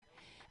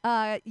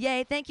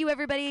Yay. Thank you,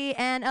 everybody.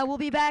 And we'll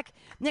be back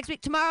next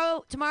week.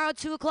 Tomorrow,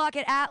 2 o'clock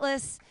at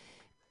Atlas.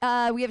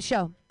 We have a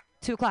show.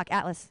 2 o'clock,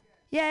 Atlas.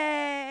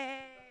 Yay.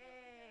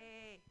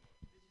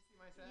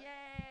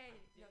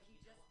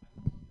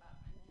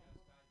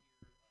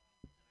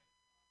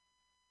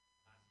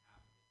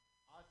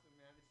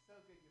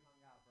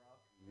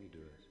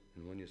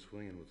 And when you're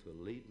swinging with the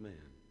lead man,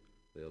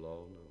 they'll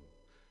all know.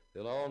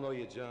 They'll all know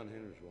you're John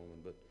Henry's woman,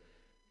 but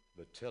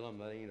tell them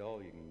that ain't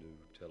all you can do.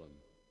 Tell them,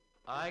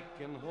 I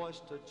can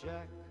hoist a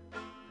jack,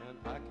 and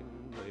I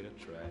can lay a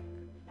track.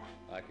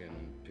 I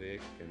can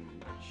pick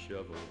and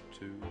shovel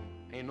too.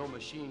 Ain't no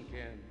machine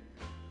can.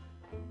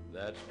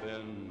 That's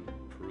been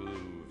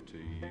proved to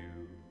you.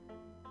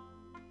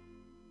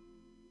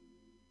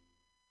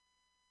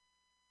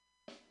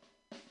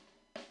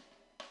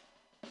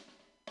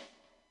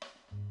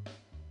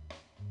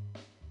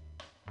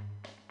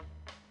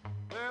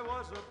 There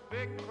was a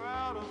big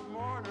crowd of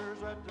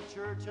mourners at the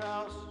church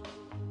house.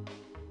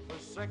 The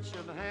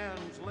section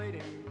hands laid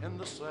him in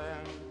the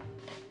sand.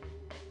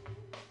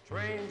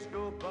 Trains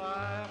go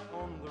by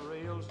on the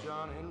rails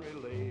John Henry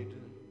laid.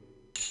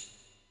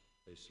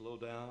 They slow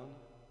down,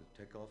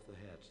 they take off the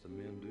hats, the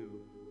men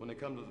do, when they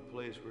come to the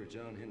place where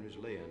John Henry's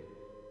laying,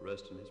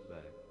 resting his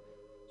back.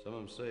 Some of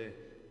them say,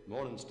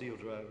 morning, steel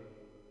driver,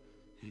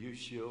 you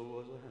sure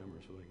was a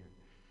hammer swinger.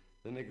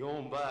 Then they go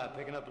on by,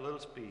 picking up a little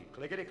speed.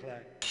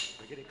 Clickety-clack,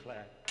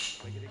 clickety-clack,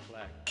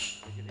 clickety-clack,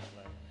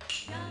 clickety-clack.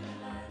 Yonder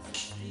lies the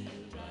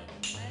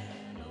steel-driving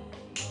man, oh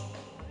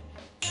Lord.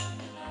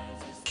 Yonder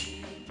lies the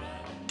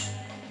steel-driving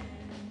man.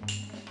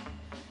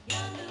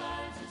 Yonder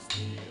lies the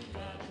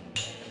steel-driving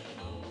man,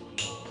 oh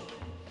Lord.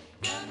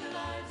 Yonder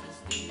lies the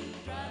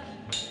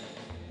steel-driving man.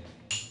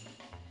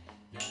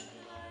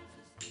 Yonder lies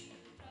the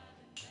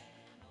steel-driving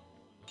man, oh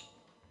Lord.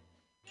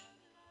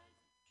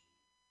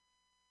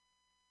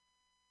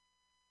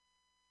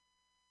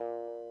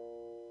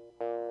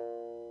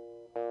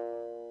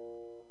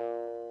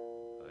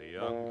 A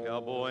young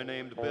cowboy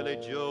named Billy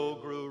Joe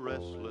grew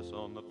restless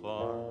on the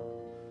farm.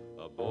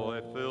 A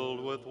boy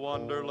filled with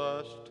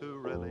wanderlust who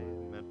really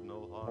meant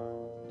no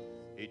harm.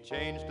 He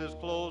changed his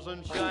clothes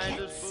and shined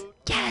his boots.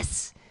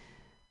 Yes!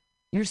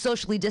 You're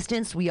socially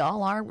distanced. We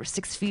all are. We're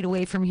 6 feet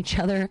away from each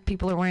other.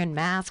 People are wearing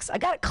masks. I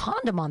got a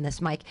condom on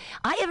this mic.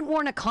 I haven't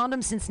worn a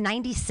condom since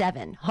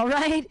 97, all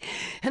right?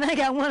 And I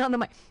got one on the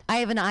mic. I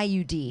have an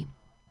IUD.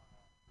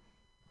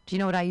 Do you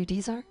know what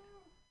IUDs are?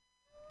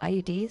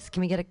 IUDs?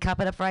 Can we get a cup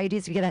it up for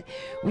IUDs?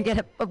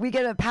 We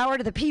get a power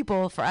to the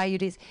people for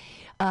IUDs.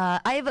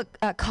 I have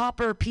a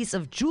copper piece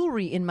of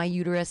jewelry in my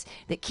uterus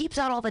that keeps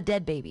out all the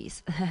dead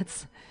babies.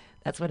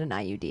 That's what an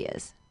IUD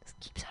is. It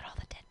keeps out all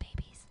the dead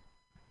babies.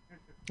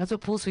 That's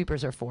what pool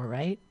sweepers are for,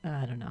 right?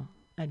 I don't know.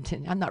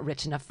 I'm not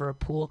rich enough for a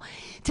pool.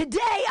 Today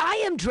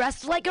I am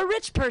dressed like a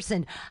rich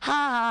person. Ha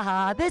ha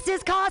ha. This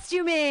is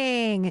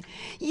costuming.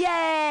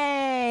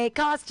 Yay,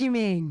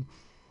 costuming.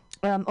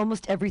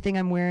 Almost everything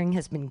I'm wearing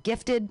has been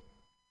gifted.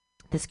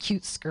 This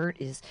cute skirt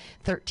is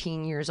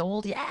 13 years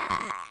old.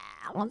 Yeah,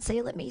 on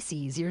sale at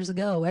Macy's years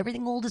ago.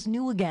 Everything old is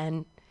new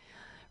again.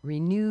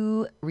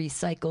 Renew,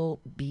 recycle,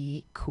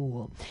 be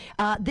cool.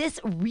 This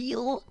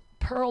real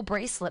pearl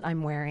bracelet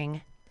I'm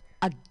wearing,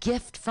 a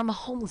gift from a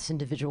homeless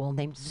individual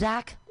named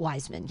Zach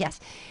Wiseman. Yes,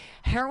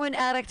 heroin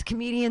addict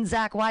comedian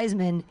Zach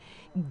Wiseman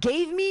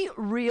gave me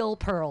real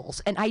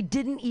pearls, and I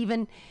didn't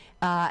even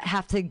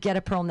have to get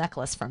a pearl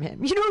necklace from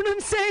him. You know what I'm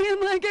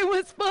saying? Like, it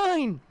was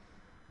fine.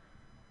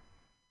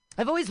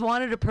 I've always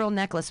wanted a pearl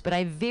necklace, but I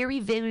have very,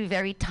 very,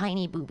 very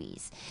tiny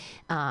boobies.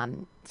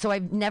 So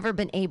I've never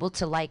been able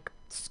to, like,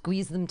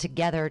 squeeze them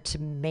together to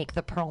make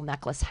the pearl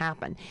necklace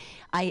happen.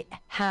 I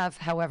have,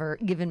 however,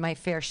 given my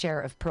fair share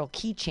of pearl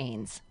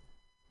keychains.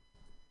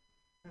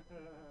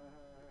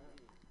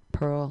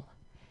 Pearl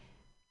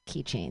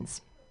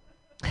keychains.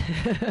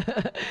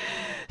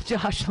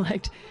 Josh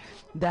liked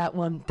that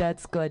one.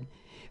 That's good.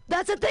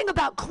 That's the thing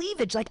about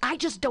cleavage. Like, I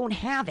just don't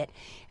have it.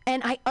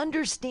 And I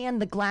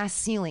understand the glass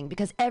ceiling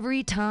because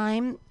every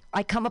time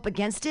I come up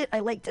against it, I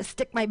like to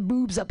stick my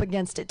boobs up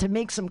against it to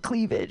make some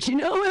cleavage. You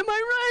know, am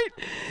I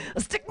right? I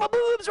stick my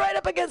boobs right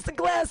up against the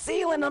glass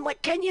ceiling. I'm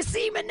like, can you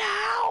see me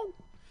now?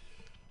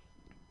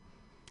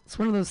 It's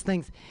one of those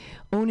things.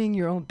 Owning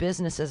your own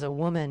business as a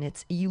woman,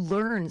 you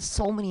learn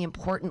so many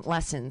important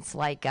lessons.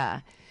 Like,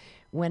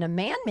 when a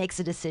man makes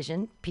a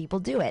decision, people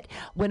do it.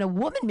 When a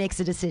woman makes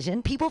a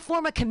decision, people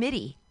form a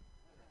committee.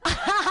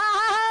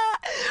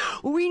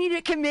 We need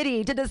a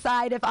committee to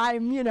decide if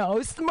I'm,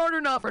 smart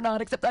enough or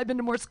not, except I've been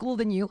to more school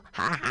than you.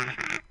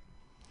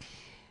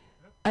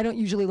 I don't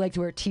usually like to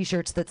wear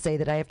t-shirts that say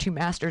that I have 2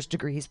 master's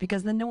degrees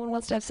because then no one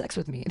wants to have sex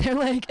with me. They're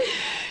like,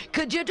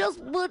 could you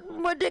just put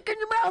my dick in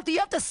your mouth? Do you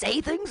have to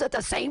say things at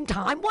the same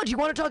time? What, do you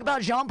want to talk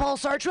about Jean-Paul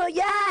Sartre?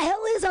 Yeah,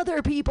 hell is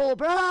other people,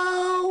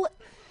 bro.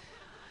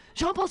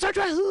 Jean-Paul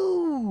Sartre,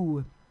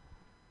 who?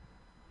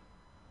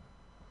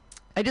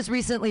 I just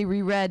recently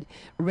reread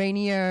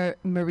Rainier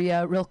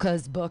Maria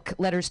Rilke's book,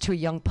 Letters to a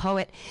Young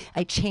Poet.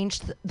 I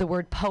changed the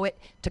word poet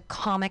to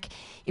comic.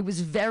 It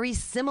was very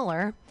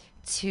similar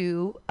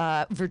to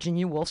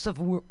Virginia Woolf's A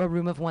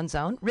Room of One's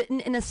Own, written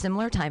in a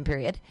similar time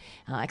period,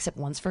 except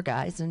one's for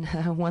guys and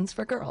one's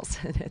for girls.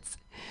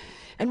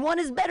 And one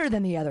is better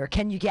than the other.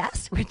 Can you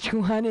guess which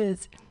one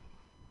is?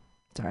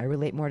 Sorry, I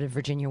relate more to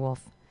Virginia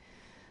Woolf.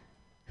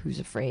 Who's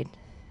afraid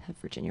of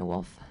Virginia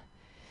Woolf?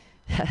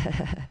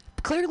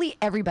 Clearly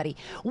everybody.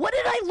 What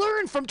did I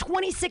learn from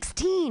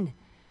 2016?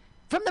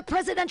 From the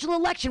presidential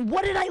election,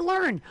 what did I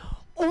learn?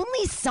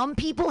 Only some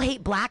people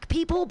hate black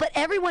people, but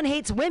everyone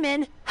hates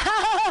women.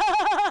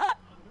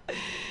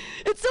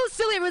 It's so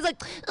silly. Everyone's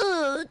like,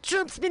 oh,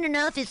 Trump's been in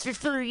office for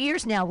 4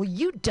 years now. Well,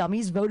 you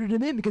dummies voted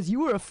him in because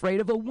you were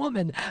afraid of a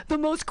woman. The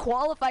most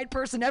qualified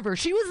person ever.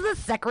 She was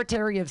the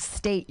Secretary of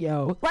State,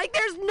 yo. Like,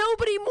 there's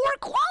nobody more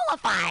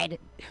qualified.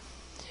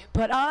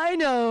 But I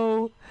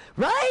know,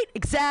 right?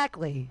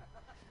 Exactly.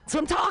 That's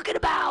what I'm talking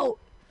about.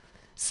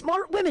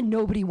 Smart women.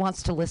 Nobody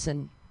wants to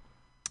listen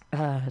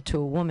to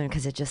a woman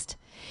because it just...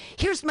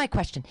 Here's my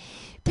question.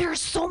 There are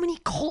so many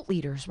cult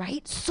leaders,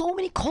 right? So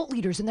many cult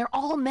leaders, and they're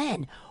all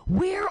men.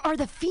 Where are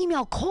the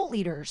female cult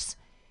leaders?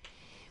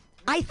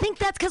 I think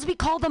that's because we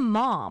call them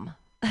mom.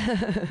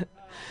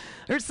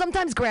 Or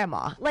sometimes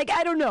grandma. Like,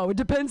 I don't know. It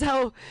depends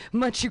how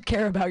much you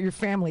care about your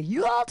family.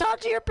 You all talk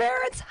to your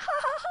parents?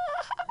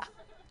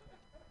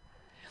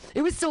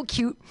 It was so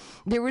cute.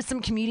 There were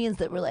some comedians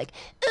that were like,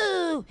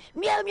 ooh,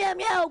 meow, meow,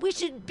 meow, we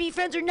should be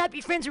friends or not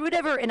be friends or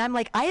whatever. And I'm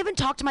like, I haven't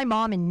talked to my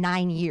mom in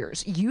 9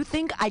 years. You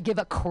think I give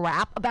a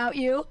crap about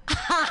you?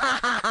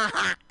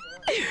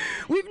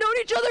 We've known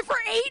each other for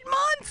 8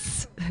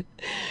 months.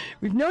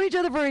 We've known each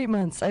other for 8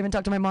 months. I haven't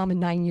talked to my mom in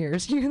 9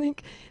 years. You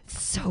think?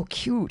 It's so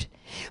cute.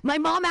 My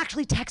mom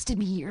actually texted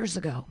me years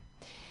ago.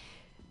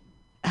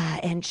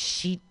 And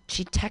she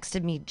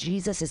texted me,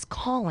 Jesus is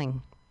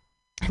calling.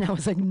 And I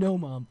was like, no,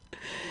 Mom,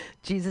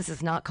 Jesus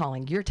is not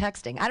calling. You're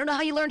texting. I don't know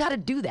how you learned how to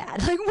do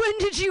that. Like, when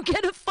did you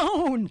get a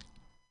phone?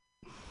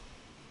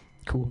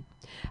 Cool.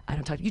 I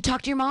don't talk. You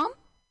talk to your mom?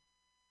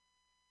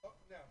 Oh,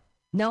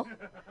 no. No?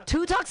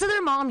 Who talks to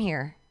their mom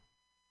here?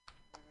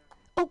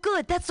 Oh,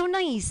 good. That's so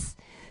nice.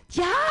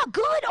 Yeah,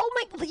 good. Oh,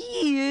 my.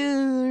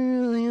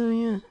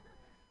 Yeah.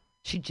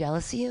 She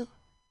jealous of you?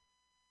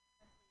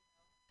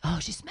 Oh,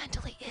 she's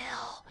mentally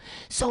ill.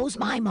 So's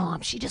my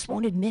mom. She just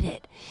won't admit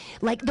it.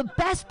 Like, the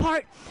best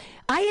part,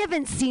 I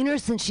haven't seen her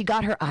since she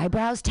got her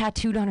eyebrows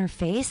tattooed on her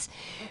face,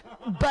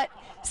 but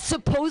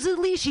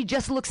supposedly she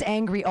just looks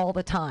angry all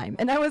the time.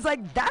 And I was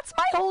like, that's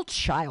my whole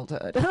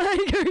childhood.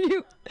 Like,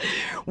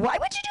 why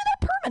would you do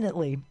that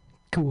permanently?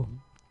 Cool.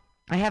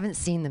 I haven't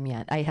seen them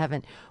yet.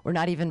 We're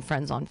not even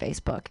friends on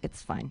Facebook.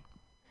 It's fine.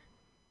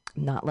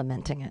 I'm not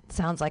lamenting it.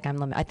 Sounds like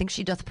I'm I think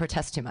she doth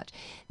protest too much.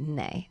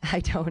 Nay, I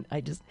don't.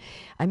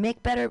 I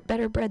make better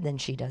bread than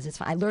she does. It's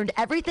fine. I learned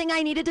everything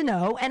I needed to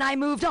know, and I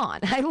moved on.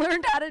 I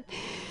learned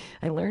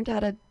how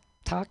to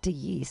talk to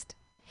yeast.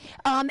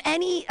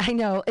 I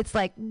know, it's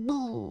like,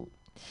 no,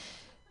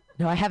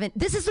 I haven't.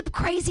 This is the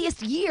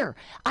craziest year.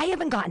 I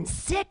haven't gotten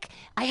sick.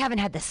 I haven't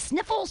had the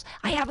sniffles.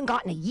 I haven't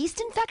gotten a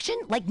yeast infection.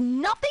 Like,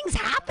 nothing's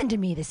happened to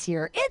me this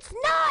year. It's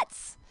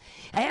nuts.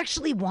 I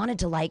actually wanted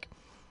to, like,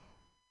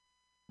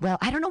 well,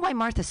 I don't know why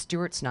Martha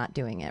Stewart's not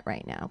doing it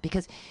right now,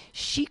 because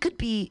she could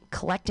be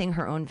collecting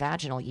her own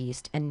vaginal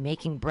yeast and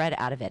making bread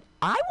out of it.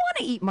 I want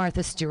to eat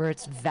Martha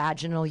Stewart's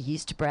vaginal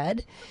yeast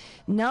bread.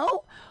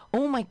 No?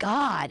 Oh my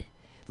God.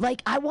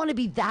 Like, I want to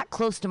be that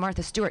close to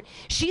Martha Stewart.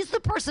 She's the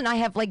person I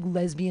have, like,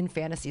 lesbian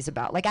fantasies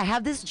about. Like, I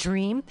have this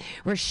dream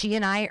where she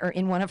and I are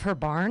in one of her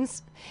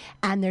barns,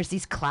 and there's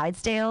these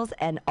Clydesdales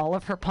and all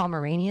of her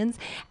Pomeranians,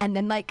 and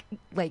then, like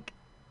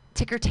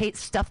ticker tape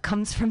stuff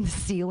comes from the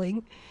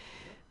ceiling.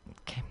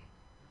 Okay.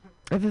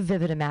 I have a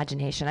vivid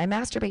imagination. I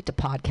masturbate to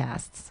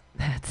podcasts.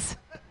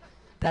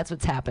 That's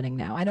what's happening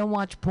now. I don't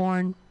watch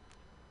porn.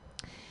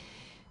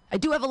 I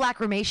do have a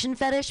lacrimation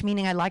fetish,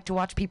 meaning I like to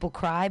watch people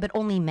cry, but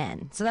only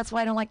men. So that's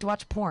why I don't like to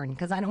watch porn,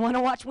 because I don't want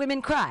to watch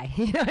women cry.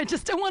 You know, I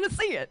just don't want to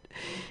see it.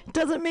 It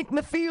doesn't make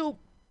me feel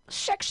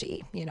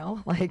sexy, you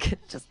know? Like, it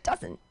just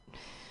doesn't.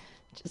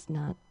 Just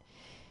not.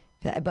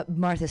 But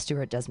Martha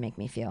Stewart does make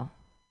me feel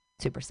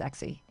super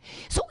sexy.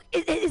 So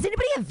is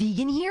anybody a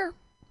vegan here?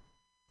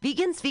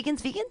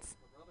 Vegans?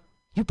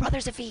 Your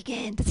brother's a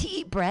vegan. Does he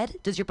eat bread?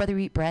 Does your brother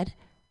eat bread?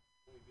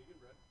 Vegan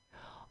bread.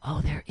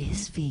 Oh, there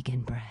is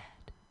vegan bread.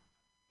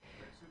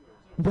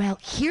 Well,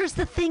 here's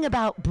the thing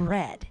about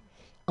bread.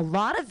 A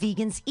lot of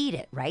vegans eat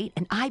it, right?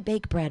 And I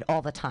bake bread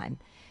all the time.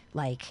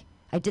 Like,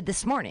 I did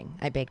this morning.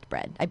 I baked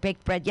bread. I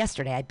baked bread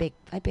yesterday. I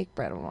baked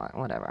bread,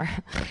 whatever.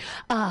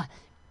 But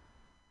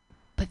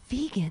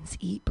vegans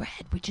eat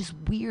bread, which is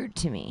weird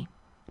to me,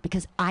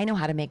 because I know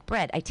how to make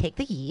bread. I take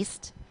the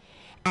yeast,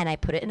 and I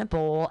put it in a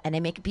bowl, and I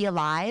make it be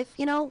alive,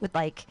 you know, with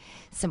like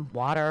some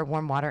water,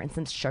 warm water, and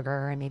some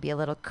sugar, and maybe a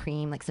little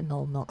cream, like some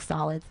milk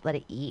solids, let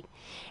it eat.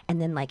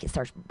 And then, like, it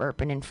starts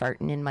burping and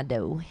farting in my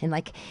dough. And,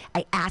 like,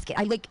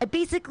 I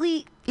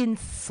basically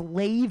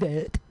enslave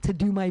it to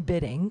do my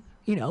bidding,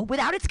 you know,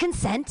 without its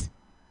consent.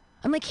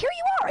 I'm like, here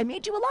you are, I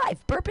made you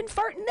alive, burping,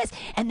 farting this.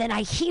 And then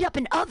I heat up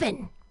an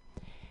oven.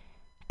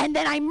 And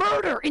then I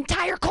murder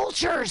entire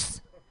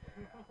cultures.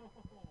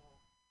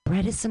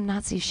 Bread is some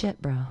Nazi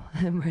shit, bro.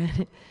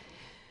 Bread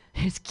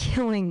is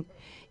killing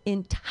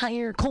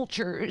entire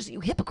cultures, you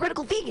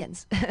hypocritical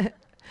vegans.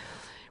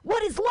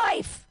 What is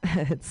life?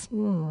 It's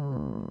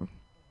cool.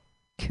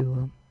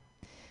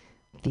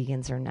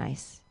 Vegans are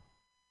nice.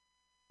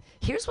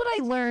 Here's what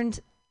I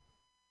learned.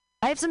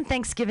 I have some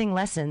Thanksgiving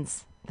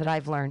lessons that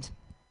I've learned.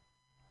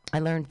 I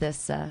learned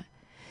this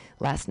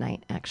last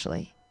night,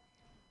 actually.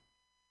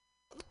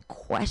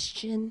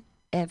 Question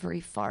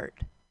every fart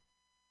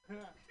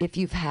if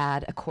you've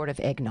had a quart of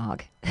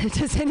eggnog.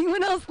 Does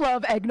anyone else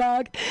love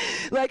eggnog?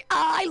 Like,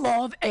 I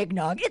love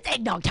eggnog. It's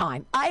eggnog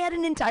time. I had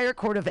an entire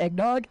quart of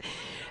eggnog,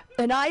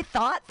 and I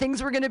thought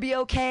things were going to be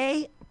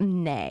okay.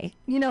 Nay.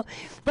 You know,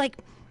 like,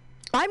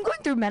 I'm going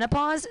through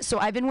menopause, so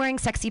I've been wearing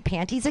sexy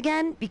panties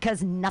again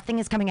because nothing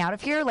is coming out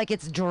of here. Like,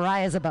 it's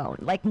dry as a bone.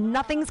 Like,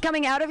 nothing's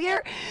coming out of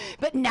here.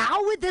 But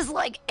now with this,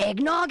 like,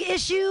 eggnog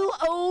issue,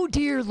 oh,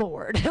 dear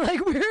Lord. Like,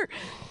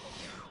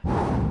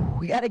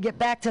 we got to get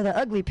back to the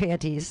ugly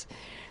panties.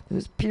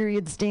 Those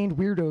period-stained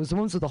weirdos, the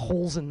ones with the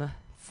holes in the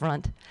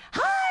front.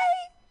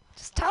 Hi!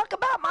 Just talk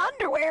about my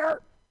underwear.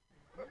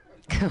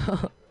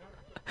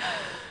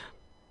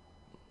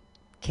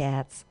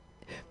 Cats.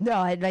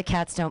 No, my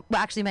cats don't. Well,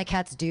 actually, my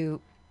cats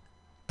do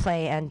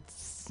play and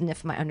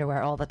sniff my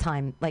underwear all the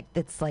time. Like,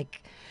 it's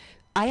like,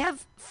 I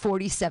have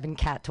 47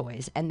 cat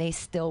toys, and they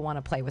still want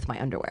to play with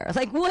my underwear.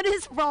 Like, what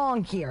is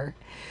wrong here?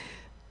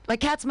 My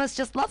cats must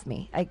just love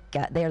me.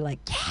 They're like,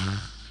 yeah,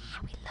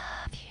 we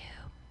love you.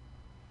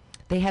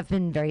 They have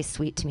been very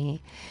sweet to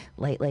me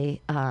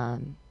lately.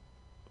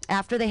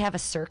 After they have a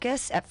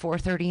circus at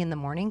 4:30 in the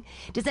morning.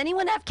 Does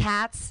anyone have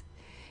cats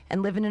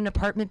and live in an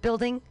apartment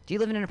building? Do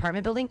you live in an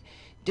apartment building?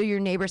 Do your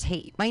neighbors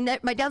hate? My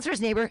downstairs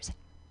neighbors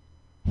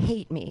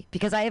hate me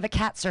because I have a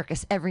cat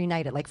circus every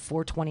night at like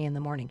 4:20 in the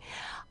morning.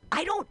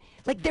 I don't,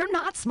 like, they're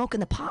not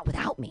smoking the pot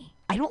without me.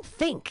 I don't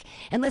think,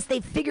 unless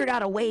they've figured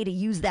out a way to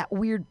use that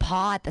weird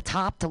paw at the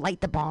top to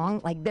light the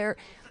bong. Like,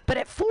 but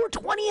at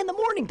 4:20 in the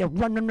morning, they're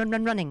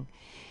running.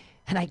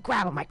 And I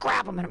grab them,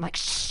 and I'm like,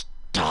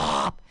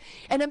 stop.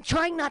 And I'm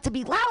trying not to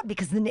be loud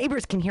because the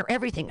neighbors can hear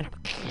everything. And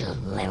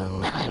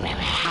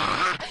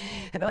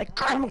they're like,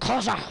 come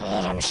closer,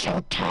 hold them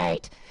so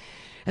tight.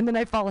 And then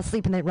I fall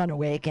asleep and they run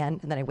away again.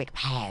 And then I wake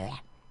up.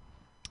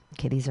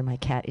 Okay, these are my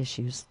cat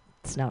issues.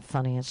 It's not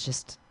funny, it's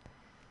just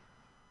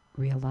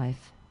real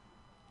life.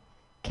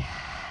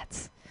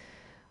 Cats.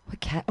 What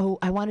cat? Oh,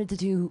 I wanted to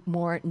do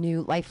more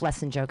new life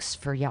lesson jokes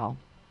for y'all.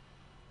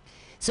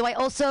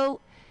 So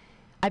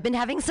I've been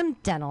having some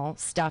dental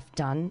stuff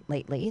done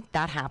lately.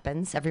 That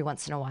happens every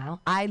once in a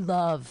while. I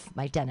love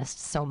my dentist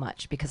so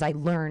much because I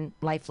learn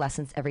life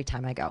lessons every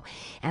time I go.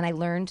 And I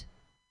learned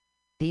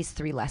these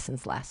 3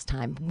 lessons last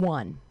time.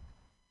 1,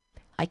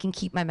 I can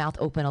keep my mouth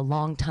open a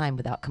long time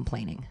without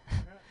complaining.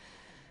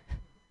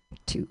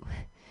 2,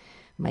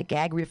 my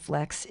gag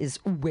reflex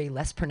is way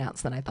less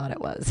pronounced than I thought it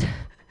was.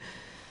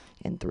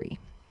 And 3,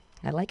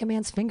 I like a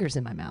man's fingers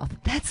in my mouth.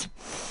 That's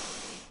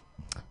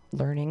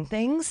learning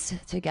things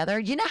together.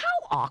 You know how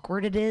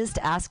awkward it is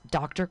to ask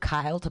Dr.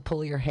 Kyle to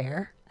pull your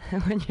hair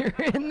when you're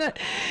in the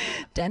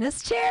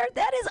dentist chair?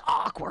 That is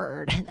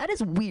awkward. That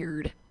is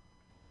weird.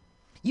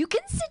 You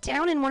can sit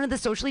down in one of the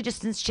socially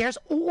distanced chairs,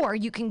 or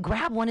you can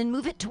grab one and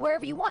move it to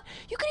wherever you want.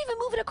 You can even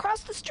move it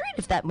across the street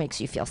if that makes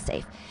you feel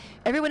safe.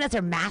 Everyone has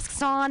their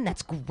masks on.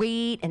 That's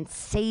great and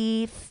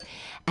safe.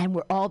 And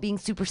we're all being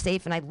super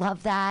safe, and I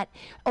love that.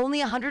 Only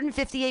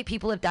 158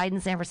 people have died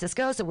in San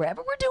Francisco, so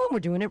wherever we're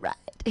doing it right.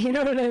 You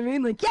know what I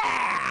mean? Like,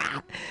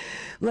 yeah!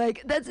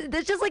 Like, that's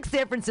just like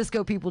San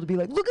Francisco people to be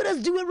like, look at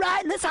us do it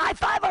right, and let's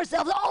high-five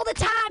ourselves all the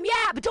time.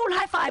 Yeah, but don't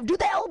high-five. Do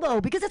the elbow,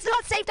 because it's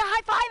not safe to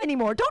high-five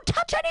anymore. Don't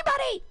touch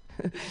anybody.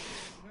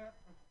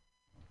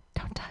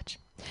 Don't touch.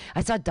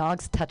 I saw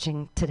dogs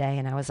touching today,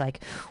 and I was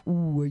like,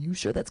 ooh, are you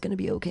sure that's going to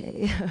be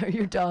okay? Are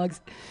your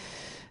dogs...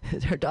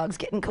 Is her dog's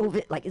getting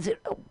COVID? Like, is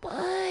it,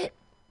 what?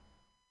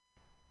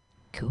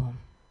 Cool.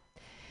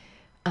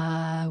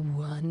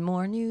 One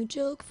more new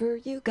joke for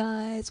you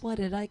guys. What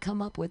did I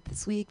come up with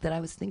this week that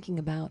I was thinking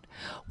about?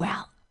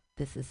 Well,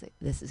 this is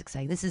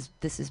exciting. This is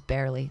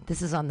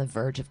on the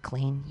verge of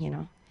clean, you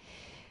know.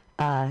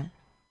 I'm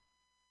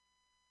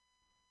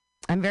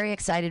very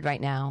excited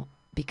right now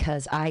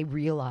because I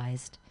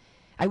realized,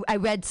 I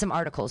read some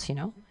articles, you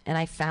know, and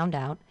I found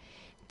out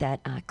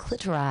that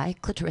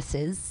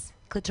clitorises,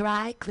 the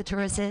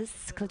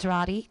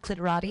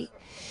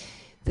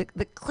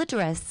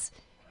clitoris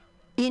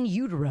in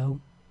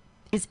utero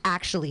is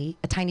actually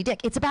a tiny dick.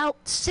 It's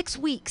about 6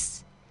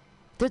 weeks.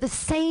 They're the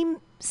same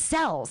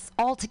cells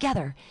all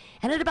together.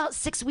 And at about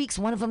 6 weeks,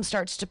 one of them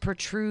starts to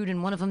protrude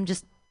and one of them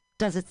just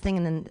does its thing,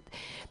 and then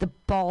the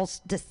balls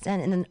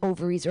descend and then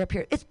ovaries are up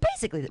here.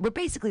 We're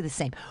basically the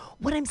same.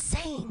 What I'm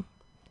saying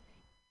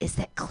is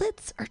that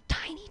clits are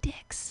tiny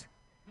dicks.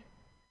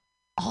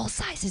 All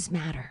sizes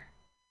matter.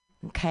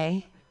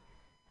 Okay?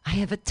 I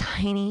have a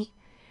tiny,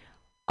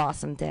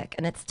 awesome dick,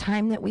 and it's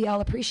time that we all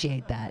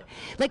appreciate that.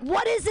 Like,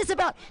 what is this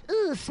about,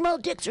 ooh, small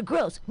dicks are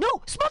gross?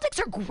 No, small dicks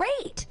are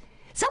great.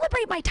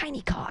 Celebrate my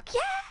tiny cock.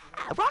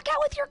 Yeah, rock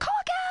out with your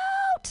cock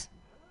out.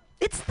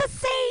 It's the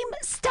same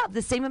stuff,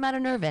 the same amount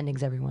of nerve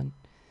endings, everyone.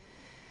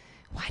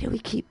 Why do we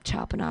keep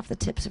chopping off the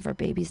tips of our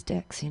babies'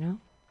 dicks, you know?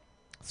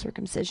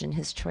 Circumcision,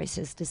 his choice,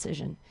 his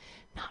decision.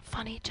 Not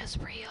funny, just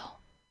real.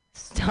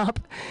 Stop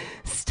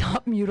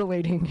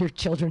mutilating your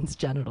children's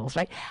genitals,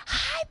 right?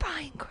 Hi,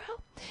 Brian Crow.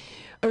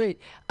 All right,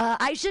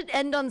 I should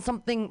end on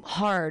something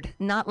hard,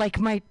 not like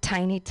my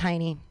tiny.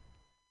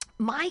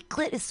 My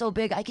clit is so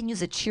big, I can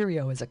use a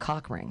Cheerio as a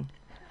cock ring.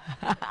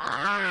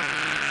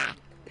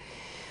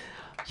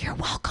 You're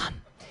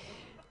welcome.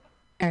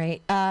 All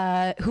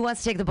right, who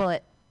wants to take the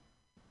bullet?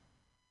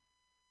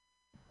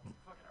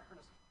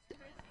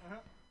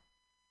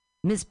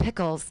 Ms.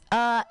 Pickles.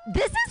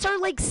 This is her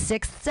like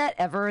 6th set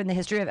ever in the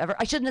history of ever.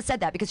 I shouldn't have said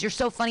that because you're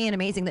so funny and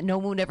amazing that no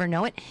one would ever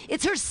know it.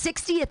 It's her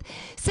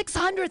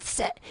 600th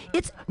set.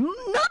 It's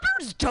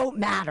numbers don't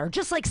matter,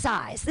 just like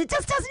size. It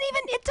doesn't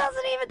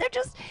even, they're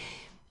just,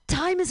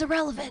 time is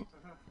irrelevant.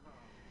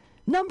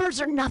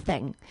 Numbers are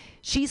nothing.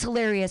 She's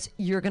hilarious.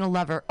 You're going to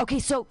love her. Okay,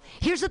 so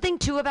here's the thing,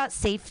 too, about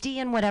safety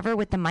and whatever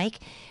with the mic.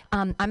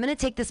 I'm going to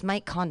take this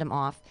mic condom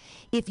off.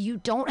 If you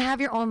don't have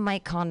your own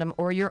mic condom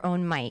or your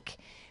own mic,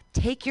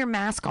 take your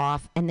mask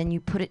off and then you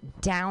put it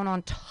down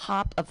on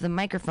top of the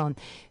microphone.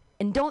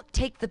 And don't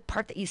take the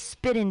part that you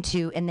spit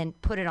into and then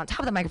put it on top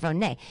of the microphone.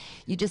 Nay,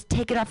 you just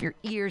take it off your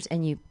ears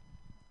and you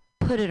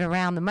put it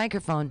around the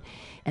microphone.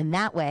 And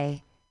that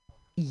way,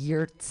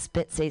 your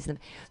spit stays in.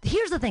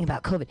 Here's the thing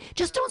about COVID.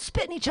 Just don't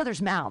spit in each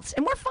other's mouths.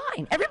 And we're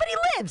fine. Everybody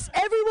lives.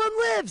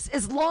 Everyone lives.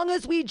 As long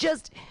as we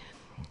just,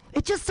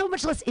 it's just so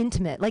much less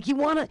intimate. Like you're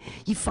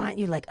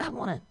like, I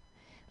want to.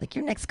 Like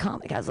your next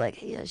comic, I was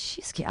like, yeah,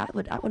 she's cute. I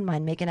wouldn't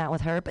mind making out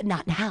with her, but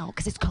not now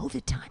because it's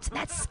COVID times and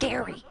that's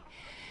scary.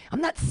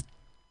 I'm not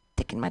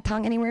sticking my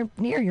tongue anywhere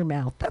near your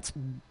mouth. That's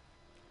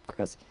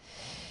gross.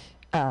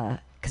 Because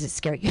it's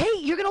scary. Hey,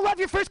 you're gonna love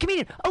your first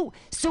comedian. Oh,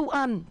 so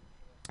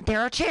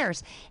there are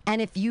chairs,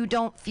 and if you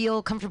don't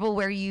feel comfortable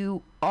where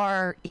you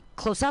are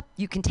close up,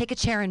 you can take a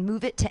chair and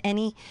move it to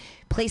any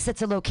place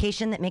that's a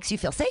location that makes you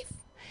feel safe.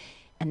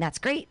 And that's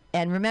great.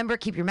 And remember,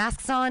 keep your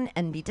masks on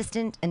and be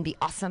distant and be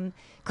awesome.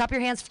 Clap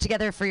your hands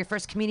together for your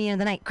first comedian of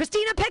the night,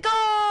 Christina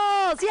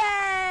Pickles!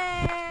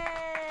 Yay!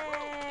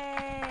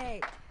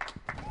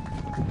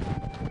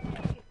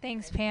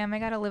 Thanks, Pam. I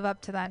gotta live up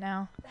to that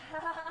now.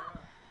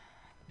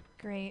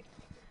 Great.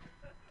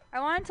 I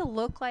wanted to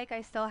look like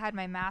I still had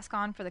my mask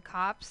on for the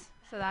cops,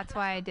 so that's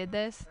why I did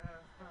this.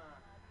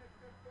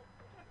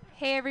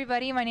 Hey,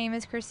 everybody. My name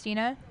is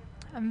Christina.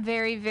 I'm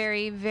very,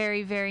 very,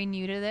 very, very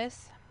new to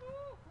this.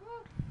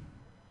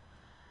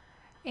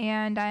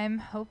 And I'm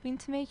hoping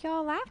to make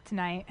y'all laugh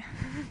tonight.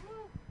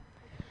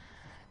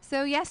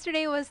 So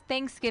yesterday was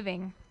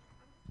Thanksgiving,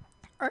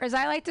 or as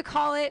I like to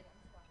call it,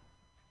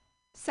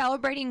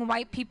 celebrating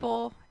white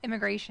people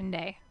Immigration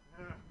Day.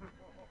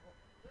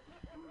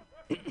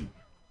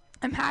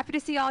 I'm happy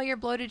to see all your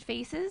bloated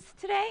faces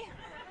today.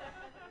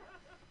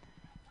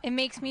 It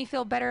makes me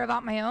feel better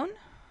about my own.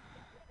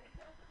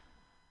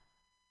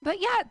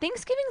 But yeah,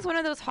 Thanksgiving is one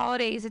of those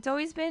holidays. It's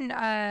always been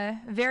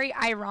very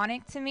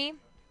ironic to me.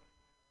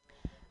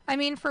 I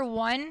mean, for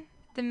one,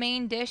 the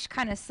main dish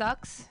kind of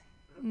sucks.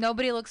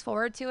 Nobody looks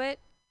forward to it.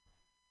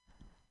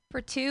 For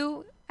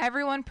two,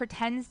 everyone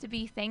pretends to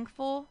be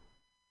thankful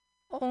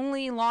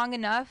only long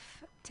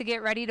enough to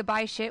get ready to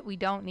buy shit we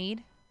don't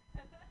need.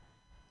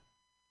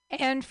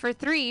 And for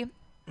three,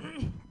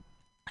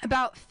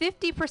 about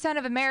 50%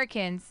 of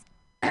Americans,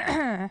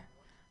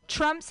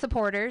 Trump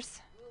supporters,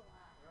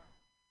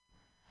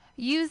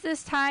 use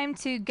this time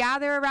to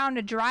gather around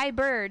a dry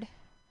bird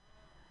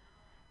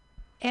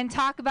and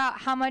talk about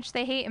how much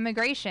they hate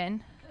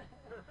immigration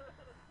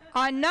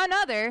on none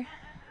other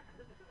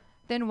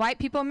than White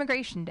People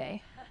Immigration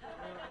Day.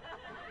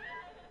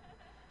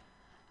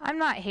 I'm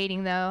not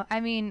hating, though. I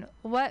mean,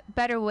 what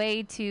better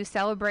way to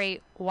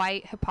celebrate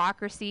white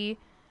hypocrisy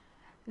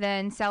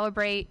than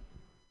celebrate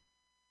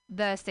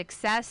the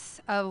success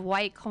of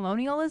white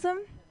colonialism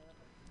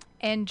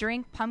and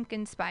drink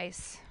pumpkin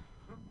spice?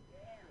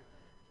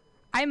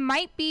 I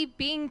might be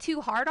being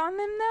too hard on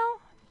them,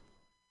 though.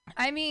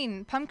 I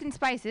mean, pumpkin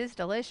spice is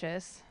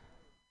delicious.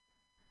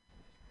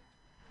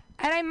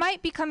 And I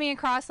might be coming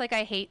across like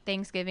I hate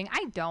Thanksgiving.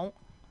 I don't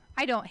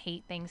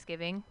hate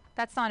Thanksgiving.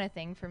 That's not a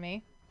thing for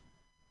me.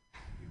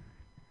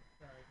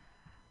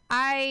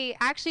 I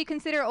actually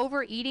consider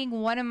overeating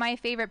one of my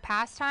favorite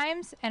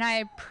pastimes, and I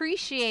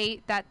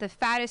appreciate that the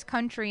fattest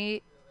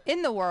country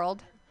in the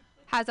world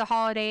has a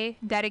holiday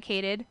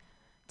dedicated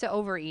to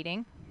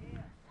overeating.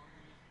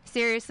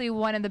 Seriously,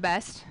 one of the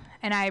best,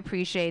 and I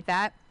appreciate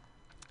that.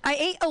 I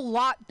ate a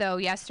lot, though,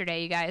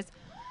 yesterday, you guys.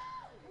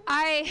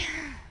 I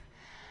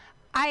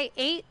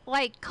ate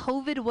like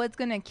COVID was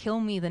going to kill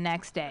me the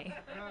next day.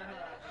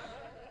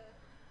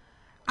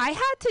 I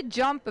had to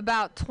jump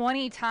about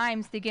 20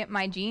 times to get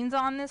my jeans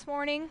on this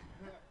morning.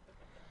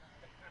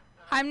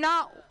 I'm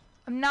not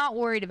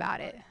worried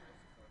about it.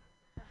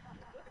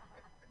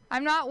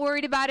 I'm not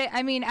worried about it.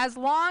 I mean, as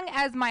long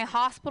as my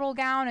hospital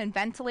gown and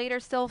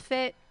ventilator still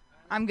fit,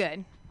 I'm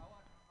good.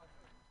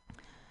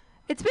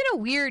 It's been a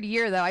weird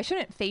year, though. I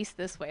shouldn't face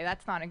this way.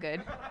 That's not a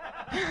good.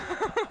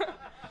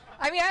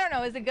 I mean, I don't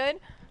know. Is it good?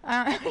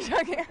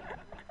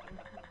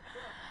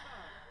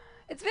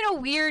 It's been a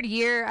weird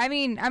year. I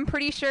mean, I'm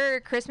pretty sure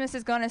Christmas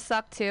is going to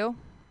suck too.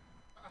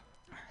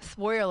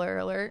 Spoiler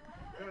alert.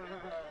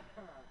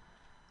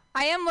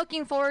 I am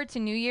looking forward to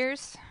New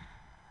Year's.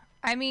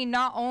 I mean,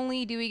 not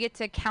only do we get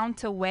to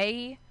count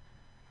away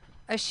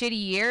a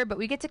shitty year, but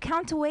we get to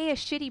count away a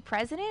shitty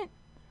president.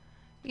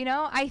 You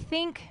know, I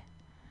think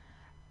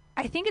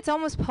it's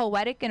almost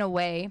poetic in a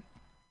way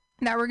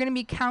that we're going to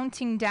be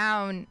counting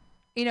down,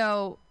 you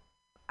know,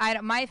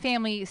 my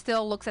family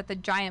still looks at the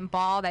giant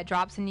ball that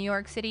drops in New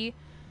York City.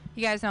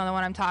 You guys know the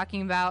one I'm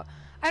talking about.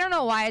 I don't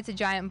know why it's a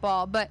giant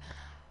ball, but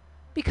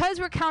because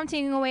we're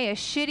counting away a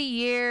shitty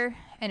year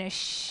and a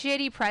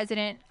shitty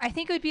president, I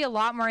think it would be a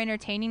lot more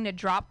entertaining to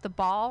drop the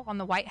ball on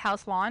the White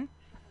House lawn.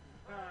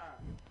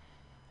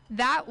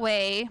 That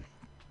way,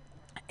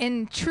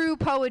 in true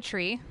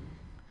poetry,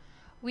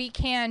 we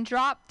can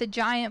drop the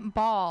giant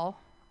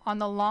ball on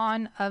the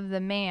lawn of the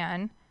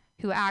man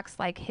who acts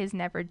like his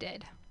never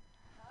did.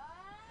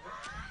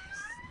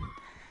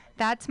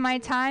 That's my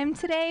time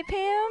today,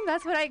 Pam.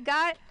 That's what I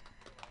got.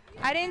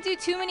 I didn't do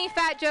too many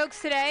fat jokes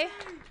today.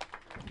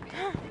 You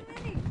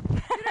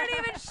don't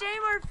even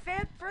shame our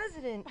fat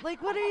president.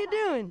 Like, what are you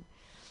doing?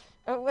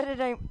 What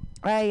did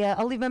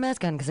I'll leave my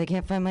mask on because I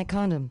can't find my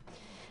condom.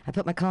 I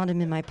put my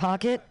condom in my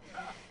pocket.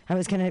 I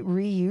was going to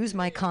reuse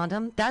my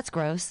condom. That's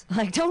gross.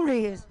 Like, don't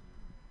reuse.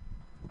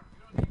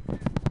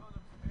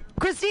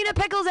 Christina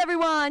Pickles,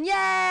 everyone. Yay!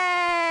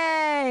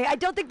 I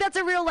don't think that's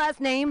a real last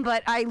name,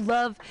 but I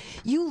love,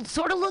 you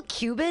sort of look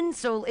Cuban,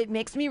 so it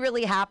makes me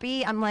really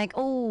happy. I'm like,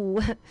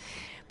 oh,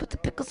 put the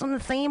pickles on the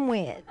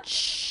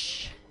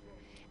sandwich.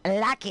 I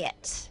like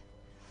it.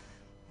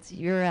 So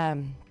you're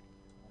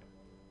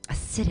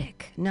acidic.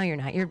 No, you're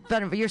not.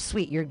 You're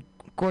sweet. You're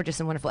gorgeous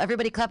and wonderful.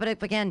 Everybody clap it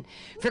up again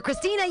for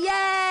Christina.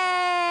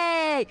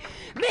 Yay!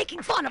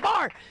 Making fun of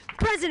our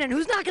president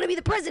who's not going to be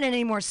the president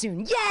anymore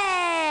soon.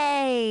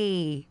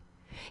 Yay!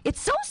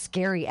 It's so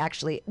scary,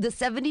 actually. The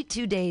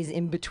 72 days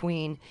in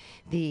between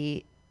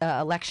the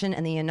election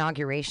and the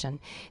inauguration.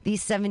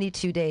 These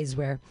 72 days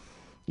where,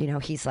 you know,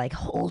 he's like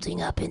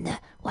holding up in the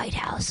White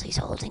House. He's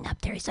holding up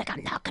there. He's like,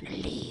 I'm not going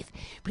to leave.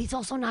 But he's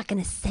also not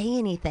going to say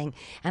anything.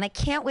 And I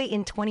can't wait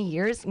in 20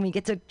 years when we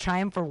get to try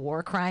him for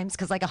war crimes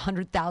because like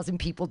 100,000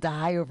 people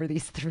die over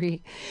these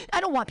 3. I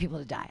don't want people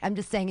to die. I'm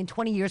just saying in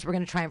 20 years we're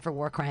going to try him for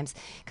war crimes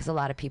because a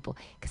lot of people,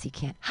 because he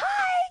can't. Hi!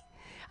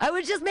 I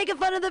was just making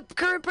fun of the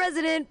current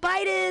president.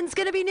 Biden's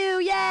going to be new.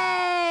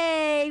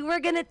 Yay!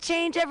 We're going to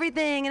change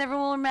everything and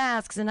everyone will wear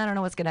masks and I don't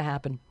know what's going to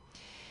happen.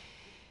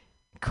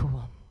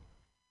 Cool.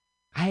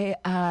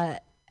 I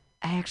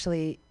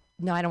actually,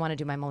 no, I don't want to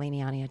do my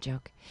Melania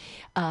joke.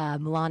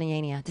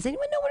 Melania. Does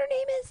anyone know what her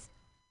name is?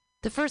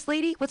 The first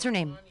lady? What's her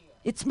name? Melania.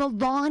 It's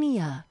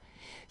Melania.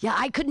 Yeah,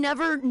 I could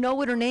never know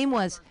what her name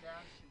was.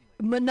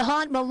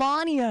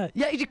 Melania.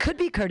 Yeah, it could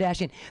be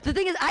Kardashian. The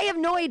thing is, I have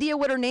no idea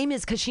what her name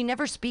is because she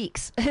never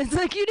speaks. It's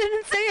like, you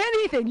didn't say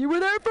anything. You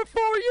were there for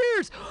 4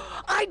 years.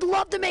 I'd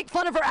love to make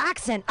fun of her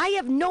accent. I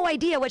have no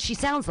idea what she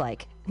sounds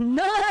like.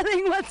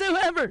 Nothing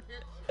whatsoever.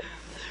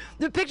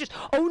 The pictures.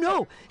 Oh,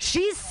 no.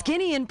 She's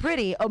skinny and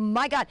pretty. Oh,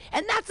 my God.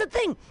 And that's the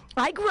thing.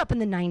 I grew up in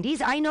the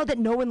 90s. I know that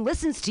no one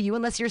listens to you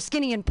unless you're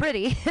skinny and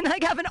pretty. And I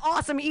have an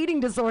awesome eating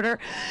disorder.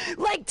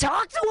 Like,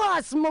 talk to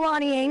us,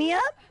 Melania.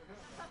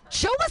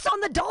 Show us on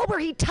the doll where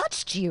he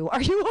touched you.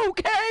 Are you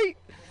okay?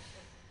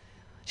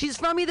 She's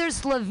from either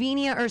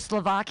Slovenia or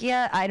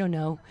Slovakia. I don't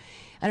know.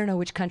 I don't know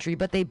which country,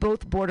 but they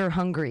both border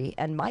Hungary.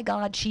 And my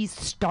God, she's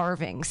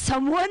starving.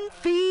 Someone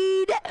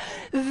feed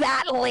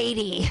that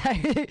lady.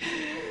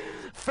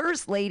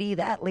 First lady,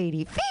 that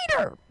lady. Feed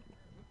her.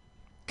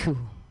 Cool.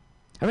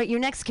 All right, your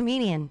next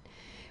comedian.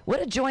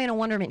 What a joy and a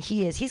wonderment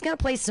he is. He's going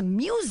to play some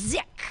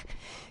music.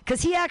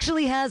 Because he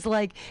actually has,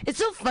 like, it's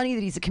so funny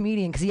that he's a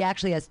comedian because he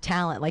actually has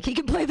talent. Like, he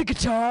can play the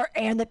guitar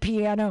and the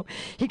piano.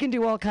 He can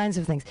do all kinds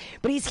of things.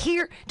 But he's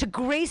here to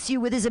grace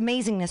you with his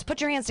amazingness. Put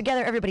your hands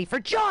together, everybody, for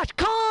Josh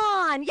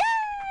Kahn! Yay!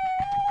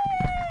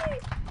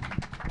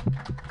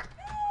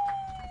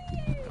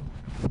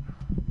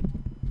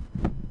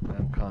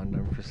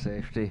 Condom for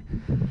safety.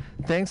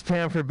 Thanks,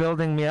 Pam, for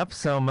building me up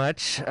so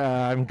much.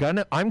 I'm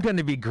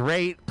gonna be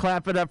great.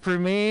 Clap it up for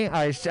me.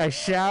 I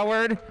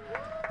showered.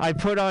 I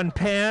put on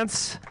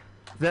pants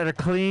that are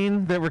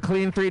clean, that were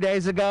clean 3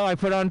 days ago. I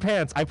put on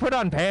pants. I put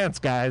on pants,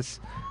 guys.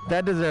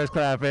 That deserves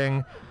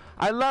clapping.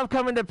 I love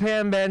coming to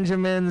Pam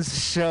Benjamin's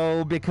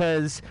show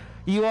because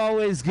you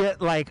always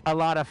get like a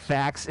lot of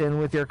facts in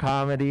with your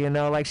comedy, you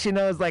know, like she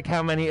knows like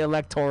how many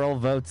electoral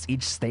votes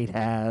each state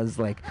has,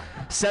 like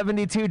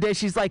 72 days.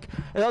 She's like,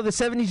 oh, the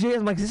 72 days.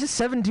 I'm like,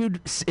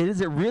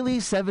 is it really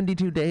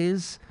 72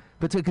 days?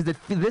 Because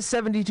this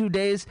 72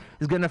 days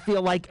is going to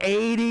feel like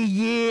 80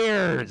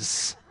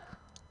 years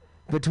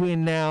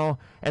between now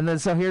and then.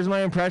 So here's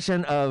my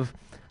impression of,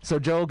 so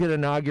Joe will get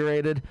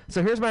inaugurated.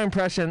 So here's my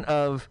impression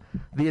of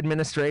the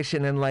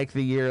administration in like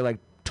the year like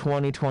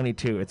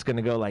 2022. It's going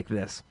to go like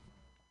this.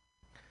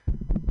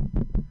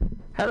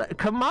 Hello,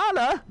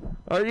 Kamala.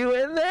 Are you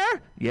in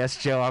there? Yes,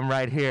 Joe, I'm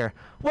right here.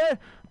 What?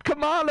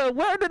 Kamala,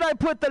 where did I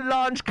put the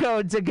launch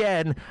codes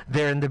again?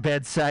 They're in the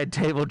bedside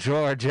table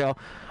drawer, Joe.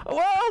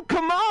 Well,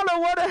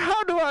 Kamala,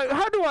 how do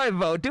I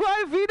vote? Do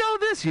I veto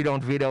this? You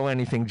don't veto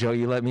anything, Joe.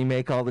 You let me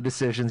make all the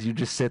decisions. You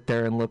just sit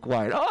there and look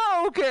white.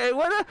 Oh, okay.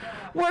 What do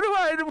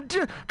I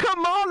do?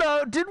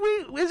 Kamala,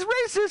 is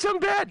racism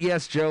bad?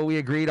 Yes, Joe, we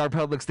agreed. Our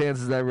public stance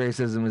is that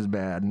racism is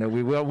bad. No,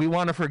 we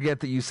want to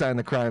forget that you signed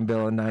the crime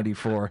bill in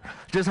 '94.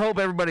 Just hope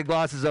everybody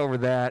glosses over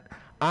that.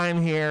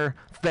 I'm here.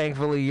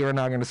 Thankfully, you're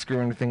not going to screw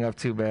anything up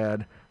too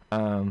bad.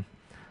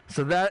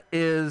 So that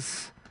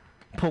is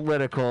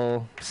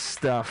political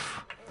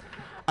stuff.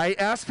 I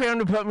asked Pam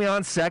to put me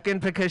on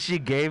second because she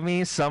gave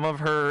me some of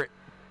her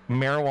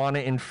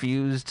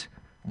marijuana-infused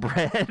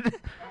bread.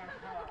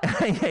 And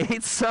I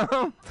ate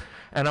some.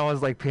 And I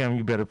was like, Pam,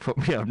 you better put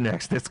me up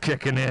next. It's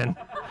kicking in.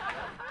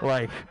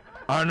 Like,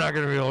 I'm not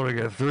going to be able to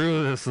get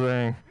through this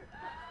thing.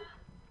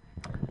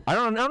 I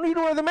don't need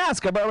to wear the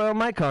mask. I brought my own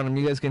mic on,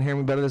 you guys can hear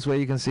me better this way.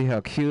 You can see how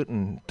cute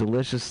and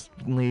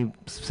deliciously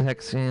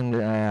sexy. And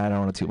I don't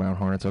want to toot my own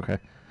horn. It's okay.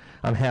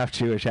 I'm half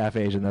Jewish, half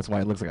Asian. That's why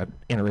it looks like an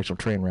interracial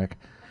train wreck.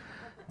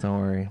 Don't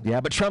worry.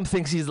 Yeah, but Trump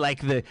thinks he's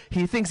like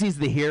he thinks he's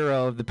the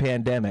hero of the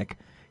pandemic.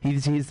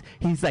 He's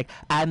like,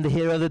 I'm the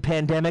hero of the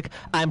pandemic.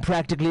 I'm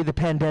practically the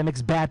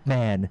pandemic's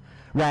Batman,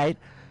 right?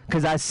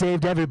 Because I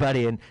saved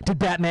everybody. And did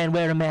Batman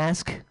wear a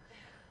mask?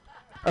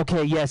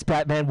 Okay, yes,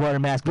 Batman wore a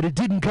mask, but it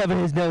didn't cover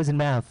his nose and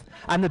mouth.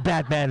 I'm the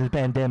Batman of the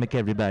pandemic,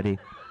 everybody.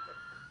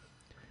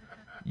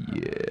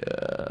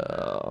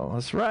 Yeah,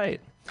 that's right.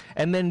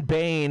 And then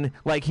Bane,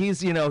 like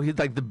he's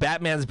like the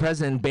Batman's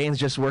president, and Bane's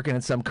just working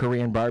at some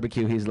Korean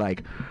barbecue. He's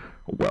like,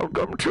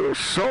 welcome to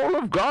Soul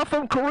of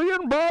Gotham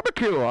Korean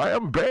Barbecue. I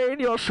am Bane,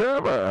 your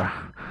server.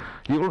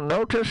 You'll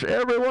notice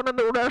everyone in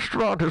the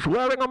restaurant is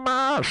wearing a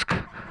mask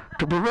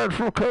to prevent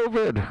from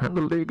COVID and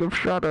the League of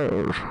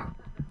Shadows.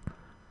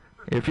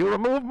 If you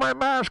remove my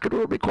mask, it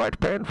will be quite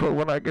painful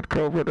when I get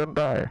COVID and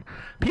die.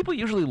 People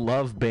usually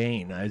love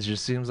Bane. It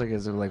just seems like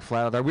it's like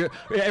flat out there.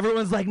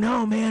 Everyone's like,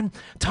 no, man,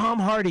 Tom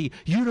Hardy,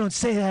 you don't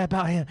say that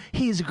about him.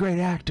 He's a great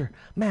actor.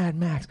 Mad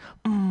Max.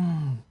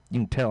 You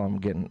can tell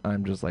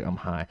I'm just like, I'm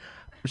high.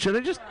 Should I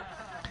just...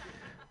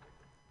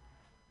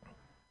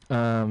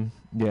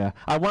 yeah.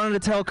 I wanted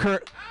to tell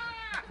Kurt...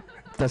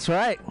 That's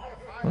right.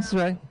 That's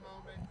right.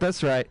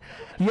 That's right.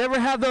 You ever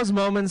have those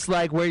moments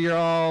like where you're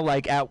all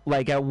like at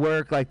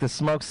work, like the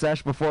smoke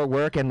sesh before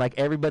work, and like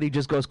everybody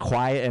just goes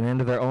quiet and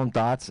into their own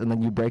thoughts, and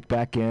then you break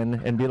back in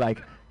and be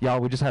like,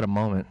 y'all, we just had a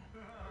moment.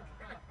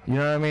 You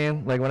know what I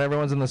mean? Like when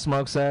everyone's in the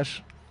smoke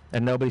sesh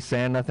and nobody's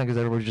saying nothing because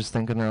everybody's just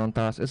thinking their own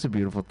thoughts. It's a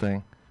beautiful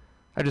thing.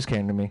 It just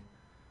came to me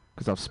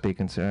because I was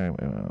speaking to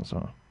anyway.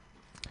 So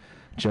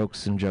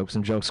jokes and jokes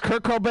and jokes.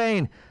 Kurt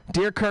Cobain,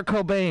 dear Kurt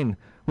Cobain.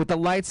 With the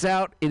lights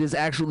out, it is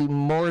actually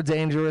more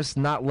dangerous,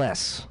 not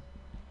less.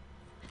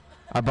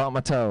 I bumped my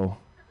toe.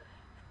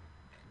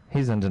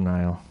 He's in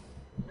denial.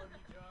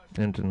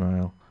 In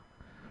denial.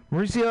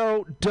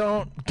 Mauricio,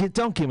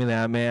 don't give me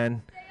that,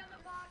 man.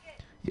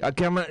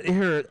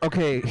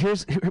 Okay,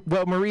 here's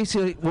what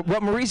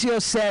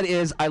Mauricio said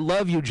is, I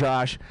love you,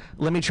 Josh.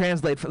 Let me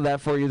translate that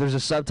for you. There's a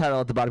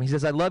subtitle at the bottom. He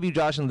says, I love you,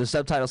 Josh, and the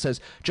subtitle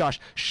says, Josh,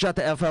 shut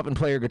the F up and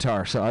play your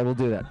guitar. So I will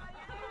do that.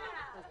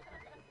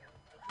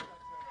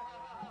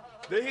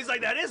 He's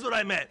like, that is what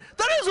I meant.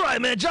 That is what I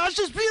meant, Josh.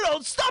 Just,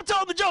 stop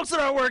telling the jokes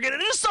that aren't working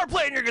and just start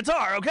playing your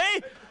guitar,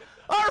 okay?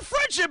 Our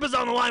friendship is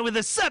on the line with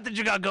this set that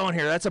you got going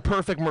here. That's a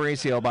perfect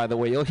Mauricio, by the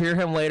way. You'll hear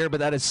him later, but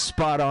that is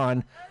spot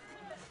on.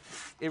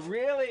 It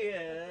really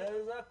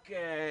is.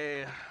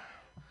 Okay.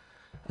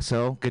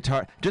 So,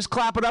 guitar. Just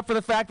clap it up for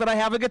the fact that I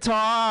have a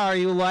guitar.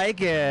 You like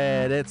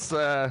it. It's,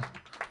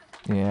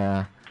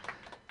 yeah.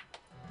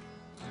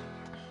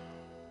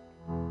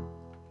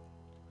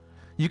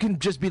 You can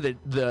just be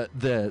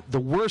the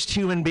worst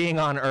human being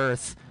on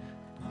earth.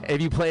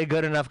 If you play a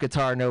good enough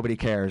guitar, nobody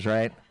cares,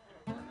 right?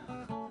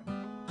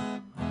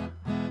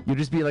 You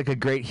just be like a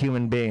great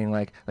human being,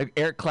 like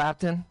Eric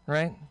Clapton,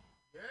 right?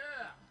 Yeah.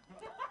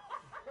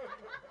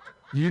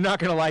 You're not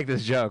gonna like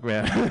this joke,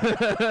 man.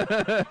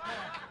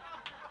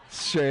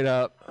 Straight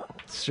up.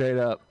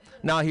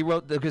 No, he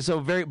wrote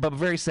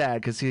very sad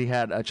because he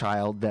had a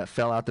child that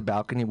fell out the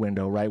balcony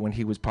window right when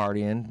he was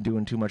partying,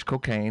 doing too much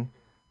cocaine.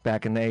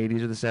 Back in the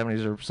 80s or the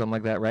 70s or something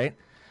like that, right?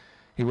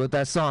 He wrote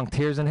that song,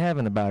 Tears in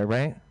Heaven, about it,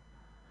 right?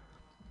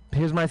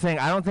 Here's my thing.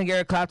 I don't think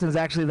Eric Clapton's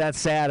actually that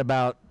sad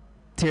about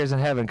Tears in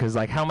Heaven, because,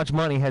 like, how much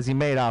money has he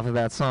made off of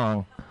that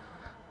song?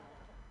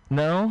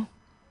 No?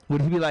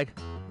 Would he be like,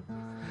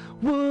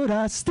 would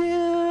I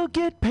still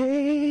get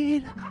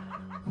paid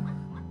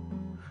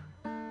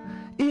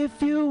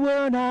if you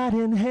were not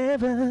in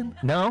heaven?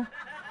 No?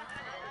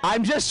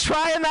 I'm just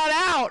trying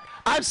that out.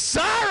 I'm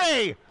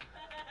sorry.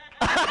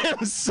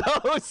 I'm so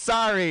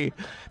sorry.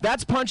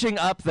 That's punching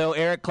up, though,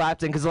 Eric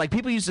Clapton, because, like,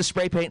 people used to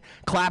spray paint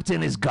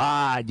Clapton is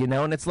God,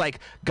 and it's like,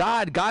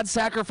 God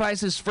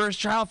sacrificed his first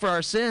child for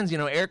our sins.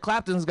 Eric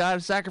Clapton's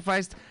God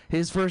sacrificed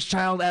his first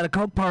child at a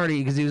Coke party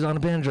because he was on a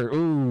binger.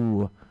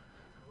 Ooh.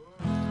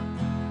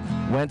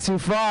 Went too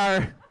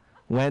far.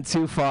 Went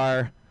too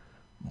far.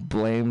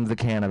 Blame the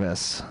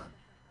cannabis.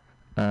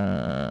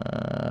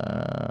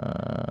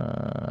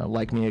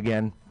 Like me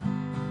again.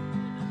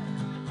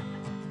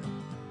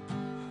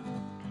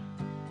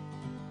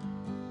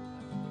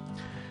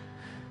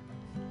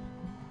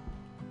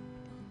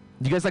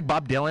 You guys like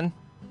Bob Dylan?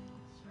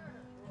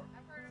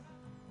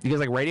 You guys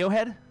like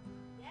Radiohead?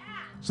 Yeah.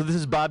 So this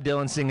is Bob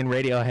Dylan singing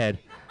Radiohead.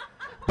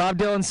 Bob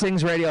Dylan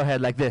sings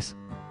Radiohead like this.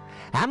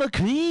 I'm a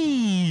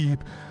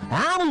creep.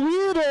 I'm a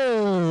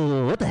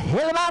weirdo. What the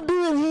hell am I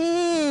doing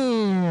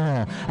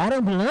here? I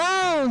don't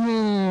belong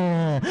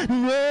here.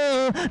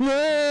 No,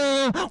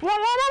 no.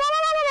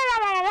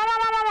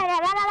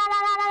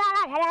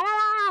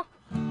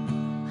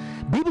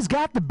 Baby's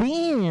got the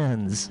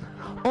beans.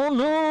 Oh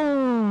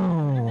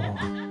no.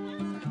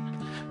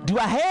 Do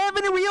I have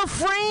any real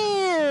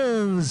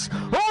friends?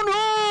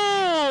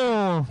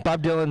 Oh no!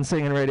 Bob Dylan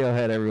singing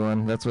Radiohead,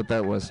 everyone. That's what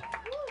that was.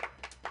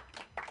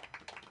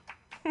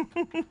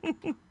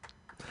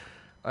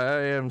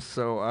 I'm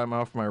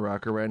off my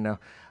rocker right now.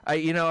 I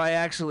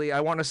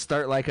want to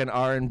start like an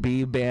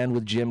R&B band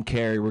with Jim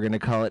Carrey. We're going to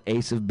call it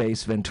Ace of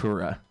Base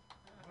Ventura.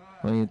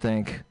 What do you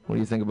think? What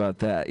do you think about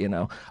that,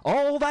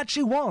 All that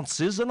she wants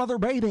is another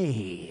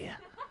baby.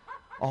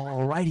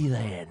 Alrighty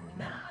then.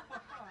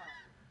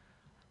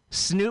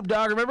 Snoop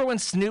Dogg. Remember when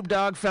Snoop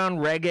Dogg found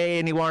reggae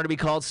and he wanted to be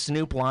called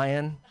Snoop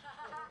Lion?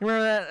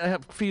 Remember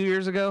that a few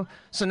years ago?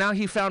 So now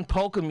he found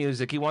polka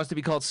music. He wants to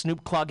be called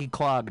Snoop Cloggy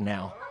Clog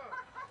now.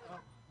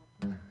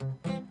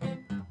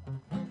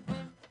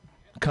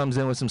 Comes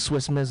in with some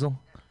Swiss Mizzle,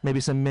 maybe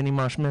some mini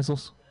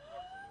marshmallows.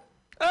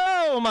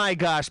 Oh my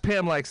gosh,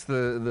 Pam likes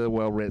the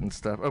well-written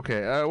stuff.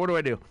 Okay, what do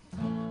I do?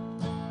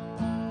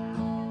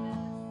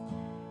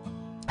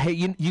 Hey,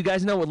 you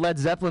guys know what Led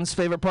Zeppelin's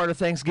favorite part of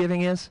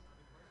Thanksgiving is?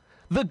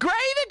 The gravy,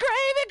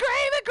 gravy,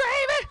 gravy,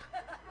 gravy!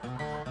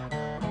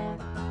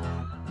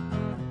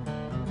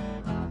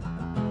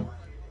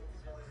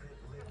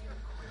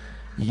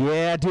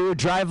 Yeah, dude,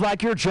 drive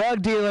like your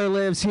drug dealer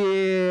lives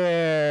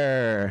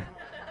here.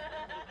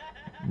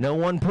 No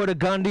one put a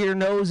gun to your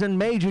nose and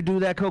made you do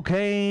that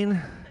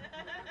cocaine.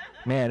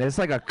 Man, it's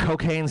like a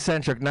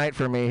cocaine-centric night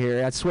for me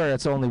here. I swear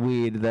it's only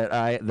weed that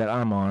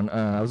I'm on.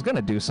 I was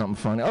gonna do something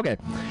funny. Okay,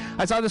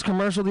 I saw this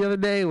commercial the other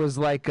day. It was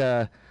like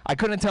I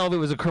couldn't tell if it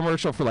was a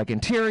commercial for like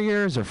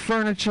interiors or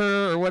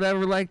furniture or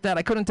whatever like that.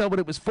 I couldn't tell what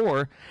it was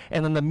for.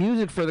 And then the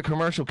music for the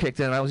commercial kicked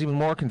in, and I was even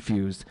more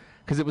confused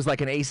because it was like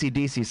an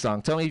AC/DC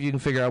song. Tell me if you can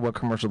figure out what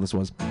commercial this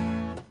was.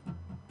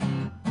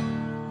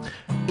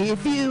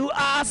 If you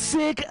are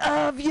sick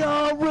of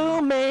your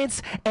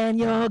roommates and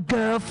your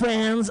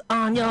girlfriend's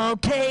on your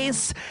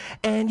case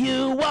and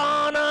you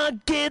wanna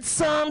get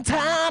some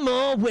time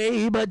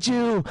away but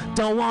you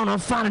don't wanna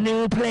find a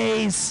new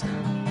place,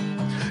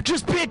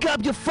 just pick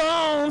up your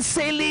phone,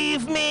 say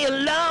leave me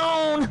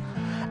alone.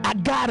 I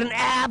got an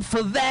app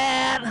for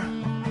that.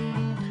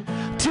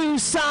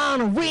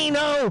 Tucson,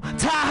 Reno,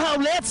 Tahoe,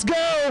 let's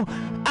go.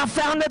 I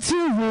found a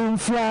 2-room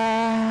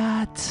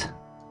flat.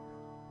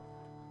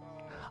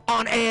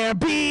 On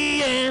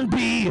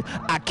Airbnb,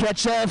 I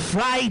catch a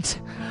flight,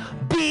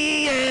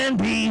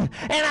 B&B, and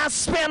I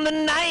spend the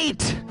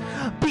night,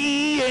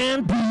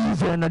 B&B,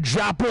 then I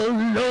drop a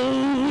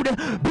load,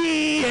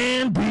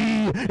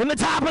 B&B, in the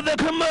top of the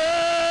commode.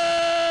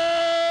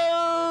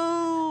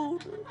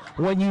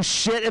 When you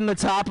shit in the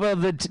top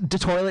of the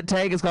toilet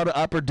tank, it's called an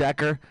upper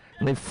decker,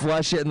 and they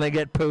flush it and they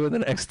get poo the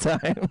next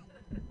time.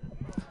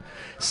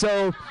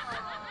 So...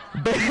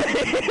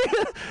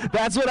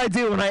 that's what I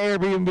do when I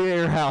Airbnb at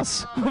your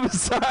house. I'm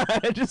sorry,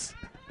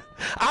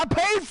 I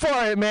paid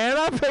for it, man.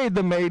 I paid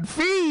the maid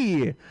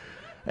fee.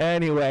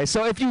 Anyway,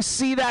 so if you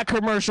see that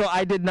commercial,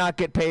 I did not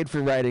get paid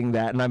for writing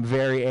that, and I'm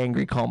very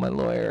angry. Call my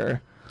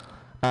lawyer.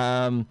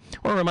 I want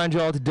to remind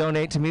you all to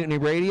donate to Mutiny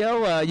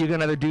Radio. You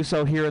can either do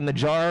so here in the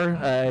jar.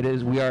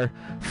 We are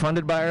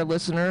funded by our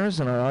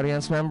listeners and our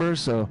audience members,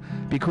 so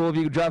it'd be cool if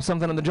you could drop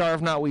something in the jar.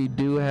 If not, we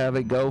do have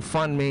a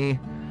GoFundMe.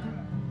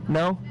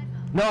 No?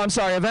 No, I'm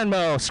sorry, a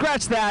Venmo.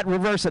 Scratch that,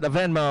 reverse it, a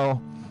Venmo.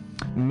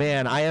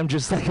 Man, I am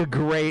just like I'm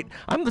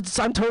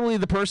totally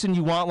the person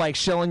you want like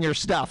shilling your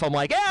stuff. I'm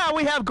like, yeah,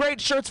 we have great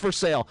shirts for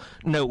sale.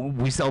 No,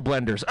 we sell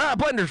blenders.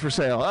 Blenders for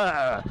sale.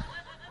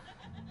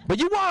 But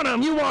you want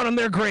them,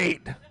 they're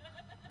great.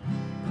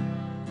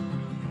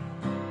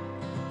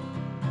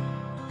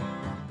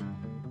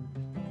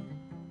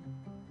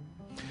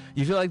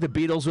 You feel like the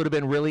Beatles would have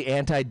been really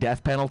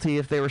anti-death penalty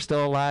if they were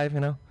still alive,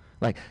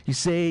 Like, you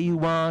say you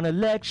want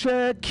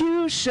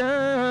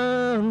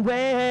electrocution,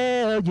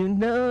 well,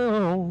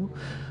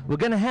 we're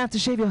gonna have to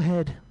shave your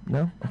head.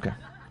 No? Okay.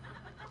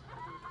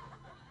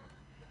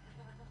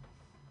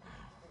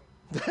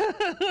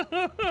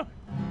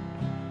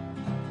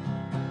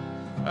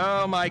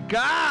 Oh my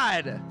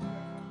God!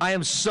 I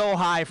am so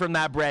high from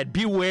that bread.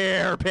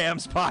 Beware,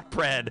 Pam's pot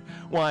bread.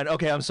 One.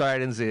 Okay, I'm sorry, I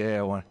didn't see it.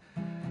 Yeah, one.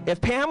 If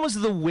Pam was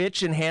the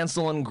witch in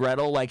Hansel and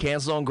Gretel, like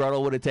Hansel and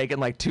Gretel would have taken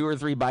like 2 or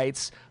 3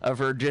 bites of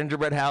her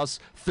gingerbread house,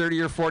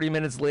 30 or 40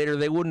 minutes later,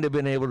 they wouldn't have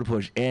been able to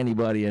push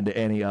anybody into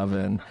any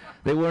oven.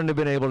 They wouldn't have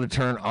been able to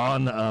turn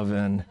on the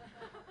oven.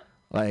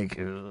 Like,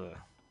 ugh.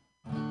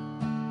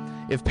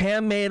 If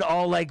Pam made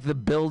all like the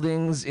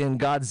buildings in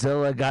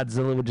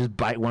Godzilla would just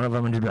bite one of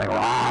them and just be like,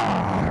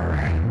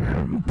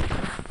 "Rawr."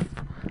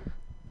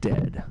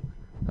 Dead.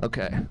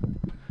 Okay.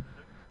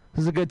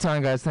 This is a good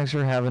time, guys. Thanks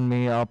for having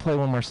me. I'll play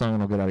one more song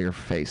and I'll get out of your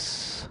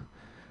face.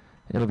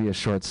 It'll be a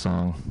short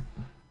song.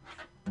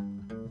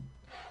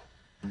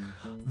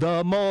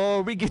 The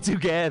more we get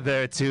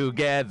together, the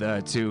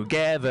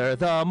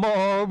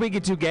more we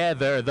get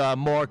together, the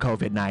more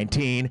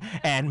COVID-19.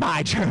 And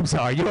my germs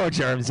are your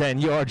germs,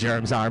 and your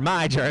germs are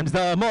my germs.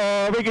 The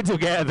more we get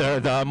together,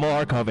 the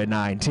more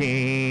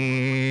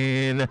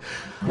COVID-19.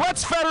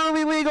 Let's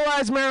federally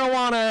legalize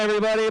marijuana,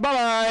 everybody.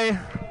 Bye-bye.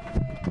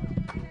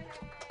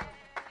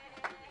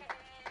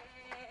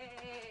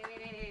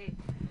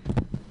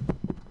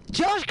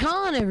 Josh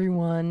Kahn,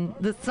 everyone.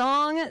 The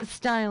song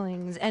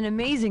stylings and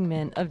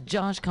amazingment of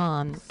Josh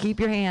Kahn. Keep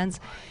your hands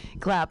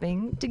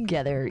clapping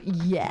together.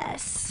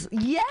 Yes.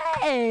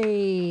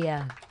 Yay.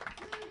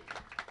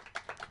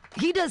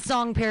 He does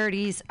song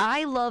parodies.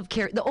 I love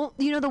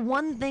the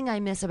one thing I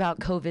miss about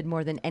COVID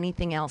more than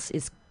anything else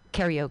is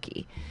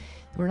karaoke.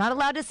 We're not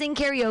allowed to sing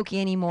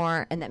karaoke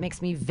anymore, and that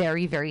makes me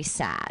very, very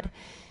sad.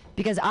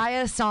 Because I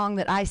had a song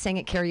that I sang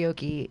at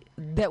karaoke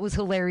that was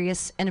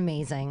hilarious and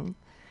amazing.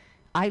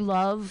 I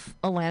love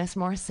Alanis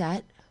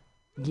Morissette.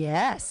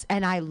 Yes.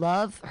 And I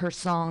love her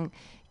song,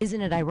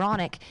 Isn't It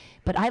Ironic?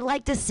 But I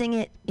like to sing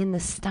it in the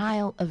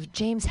style of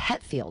James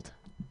Hetfield,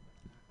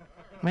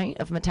 right?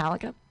 Of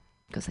Metallica. It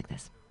goes like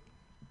this.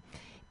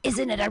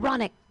 Isn't it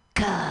ironic?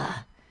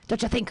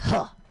 Don't you think?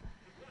 A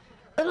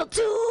little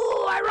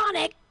too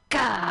ironic.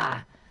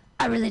 I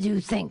really do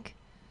think.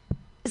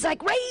 It's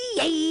like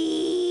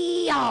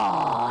rain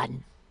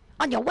on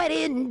your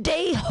wedding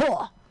day.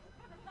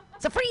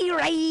 It's a free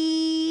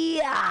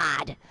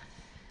ride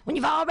when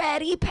you've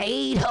already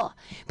paid.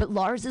 But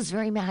Lars is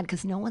very mad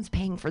because no one's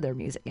paying for their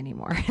music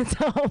anymore. It's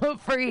all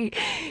free.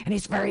 And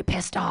he's very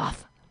pissed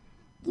off.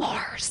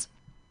 Lars.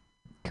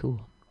 Cool.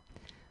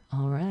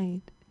 All right.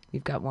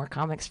 We've got more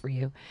comics for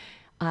you.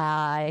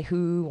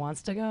 Who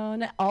wants to go?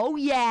 Oh,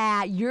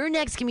 yeah. Your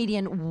next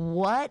comedian.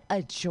 What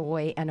a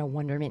joy and a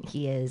wonderment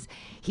he is.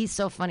 He's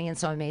so funny and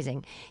so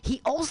amazing.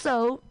 He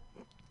also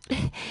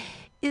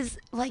is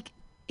like...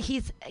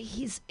 He's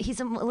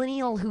a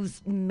millennial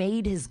who's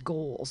made his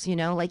goals, you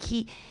know, like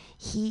he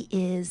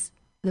is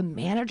the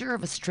manager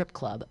of a strip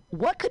club.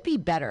 What could be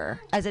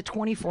better as a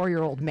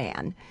 24-year-old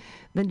man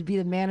than to be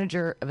the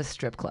manager of a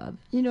strip club?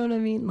 You know what I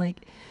mean?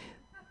 Like,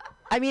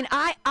 I mean,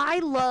 I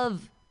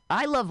love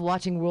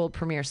watching world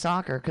premiere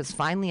soccer because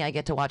finally I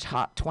get to watch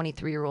hot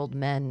 23-year-old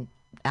men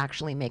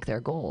actually make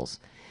their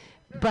goals.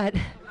 But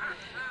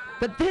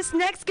this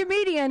next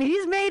comedian,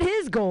 he's made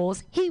his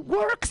goals. He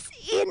works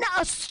in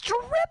a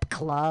strip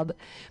club.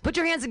 Put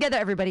your hands together,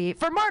 everybody,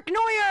 for Mark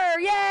Neuer.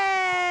 Yay!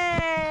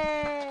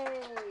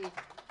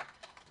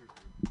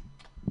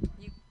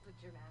 You put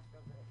your mask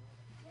over it.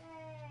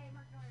 Yay,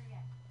 Mark Neuer,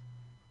 yeah.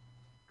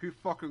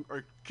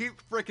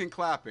 Keep freaking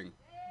clapping.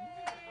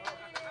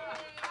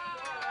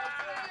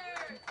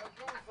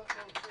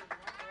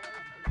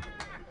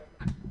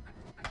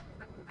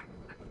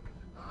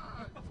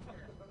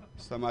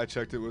 Time I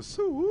checked, it was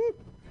so whoop.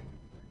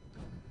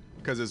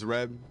 Because it's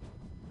red.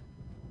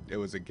 It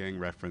was a gang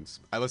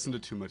reference. I listened to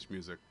too much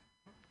music.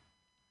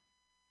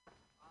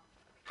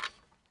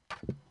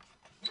 Is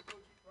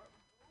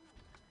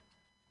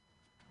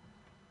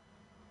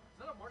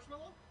that a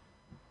marshmallow?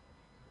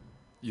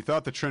 You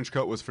thought the trench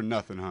coat was for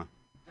nothing, huh?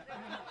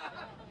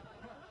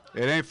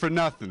 It ain't for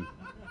nothing.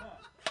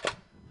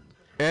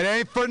 It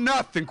ain't for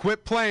nothing.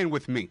 Quit playing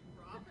with me.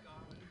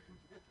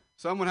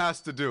 Someone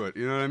has to do it,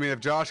 you know what I mean?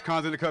 If Josh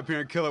Kahn's gonna come up here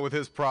and kill it with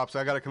his props,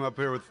 I gotta come up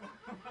here with,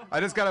 I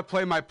just gotta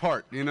play my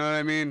part, you know what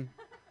I mean?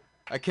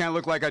 I can't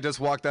look like I just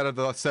walked out of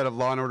the set of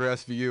Law & Order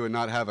SVU and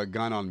not have a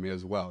gun on me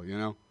as well, you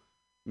know?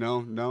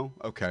 No?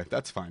 Okay,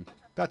 that's fine.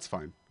 That's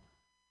fine.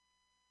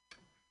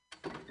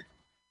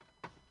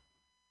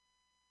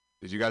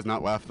 Did you guys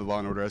not laugh at the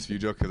Law & Order SVU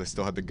joke because I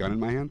still had the gun in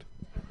my hand?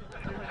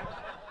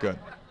 Good.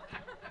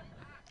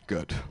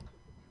 Good.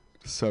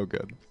 So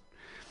good.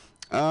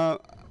 I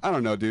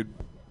don't know, dude.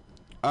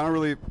 I don't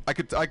really. I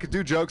could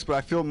do jokes, but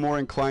I feel more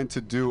inclined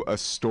to do a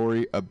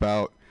story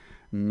about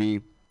me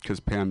because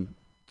Pam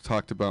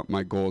talked about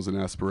my goals and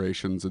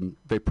aspirations, and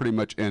they pretty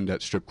much end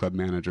at strip club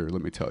manager.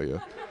 Let me tell you.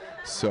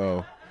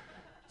 So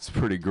it's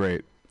pretty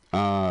great.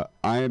 I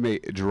am a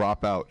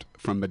dropout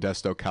from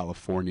Modesto,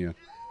 California,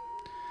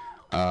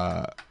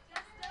 and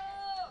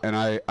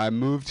I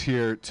moved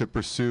here to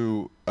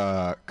pursue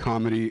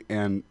comedy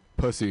and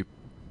pussy,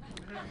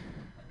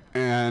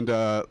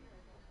 and.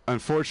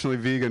 Unfortunately,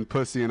 vegan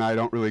pussy and I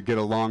don't really get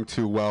along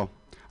too well.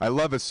 I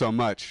love it so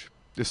much.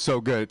 It's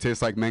so good. It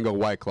tastes like mango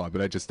White Claw,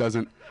 but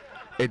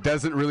it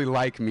doesn't really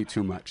like me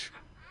too much.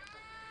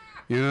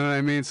 You know what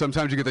I mean?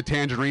 Sometimes you get the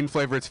tangerine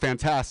flavor. It's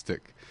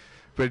fantastic.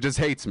 But it just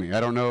hates me.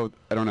 I don't know.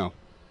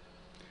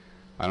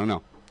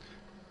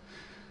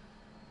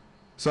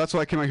 So that's what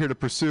I came out here to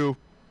pursue.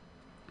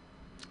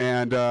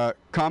 And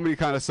comedy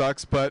kind of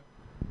sucks, but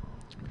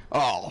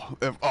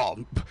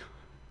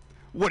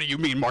What do you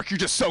mean, Mark? You're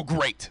just so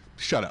great.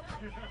 Shut up.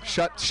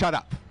 Shut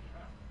up.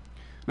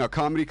 Now,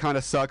 comedy kind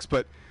of sucks,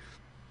 but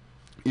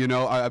you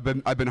know, I've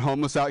been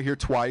homeless out here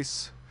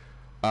twice.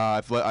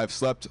 I've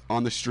slept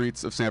on the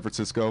streets of San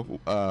Francisco,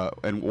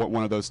 and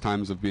one of those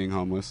times of being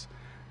homeless,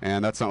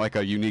 and that's not like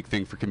a unique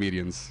thing for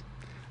comedians.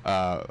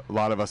 A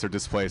lot of us are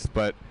displaced,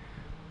 but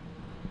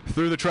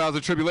through the trials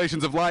and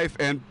tribulations of life,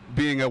 and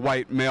being a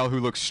white male who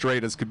looks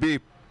straight as could be,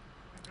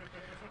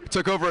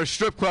 took over a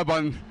strip club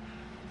on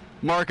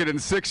Market and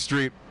 6th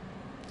Street.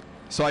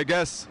 So I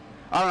guess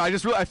I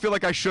don't know. I feel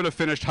like I should have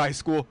finished high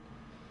school.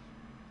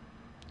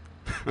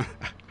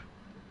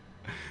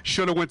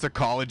 Should have went to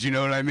college. You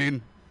know what I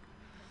mean?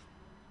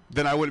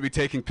 Then I wouldn't be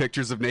taking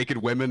pictures of naked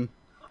women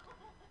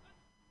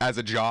as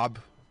a job.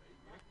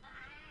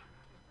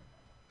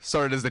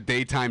 Started as a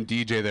daytime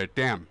DJ there.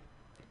 Damn.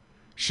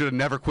 Should have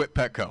never quit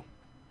Petco.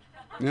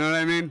 You know what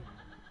I mean?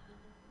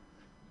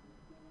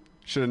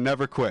 Should have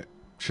never quit.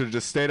 Should have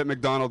just stayed at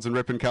McDonald's in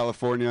Ripon,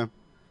 California.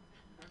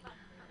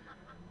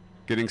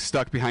 Getting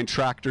stuck behind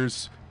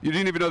tractors. You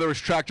didn't even know there was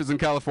tractors in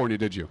California,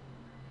 did you?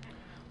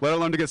 Let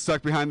alone to get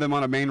stuck behind them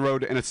on a main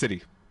road in a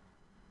city.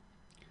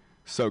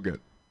 So good.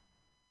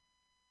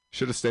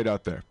 Should have stayed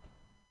out there.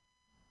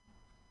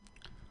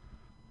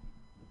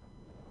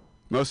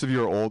 Most of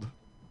you are old.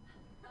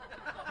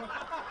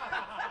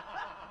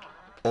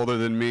 Older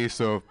than me,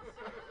 so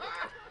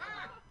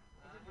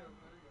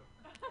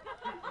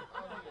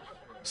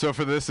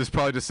for this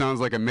probably just sounds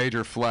like a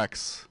major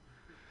flex,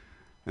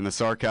 and the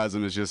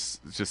sarcasm is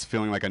just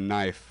feeling like a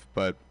knife.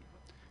 But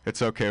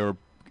it's okay.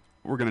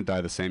 We're gonna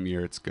die the same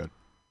year. It's good.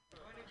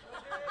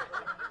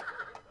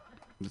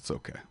 It's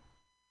okay.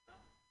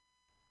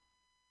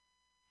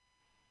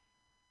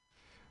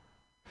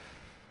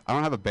 I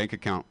don't have a bank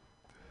account.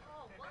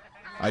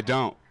 I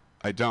don't.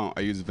 I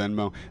use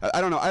Venmo.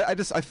 I don't know.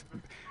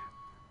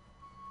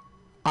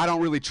 I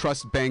don't really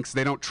trust banks.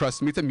 They don't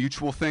trust me. It's a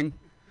mutual thing.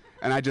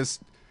 And I don't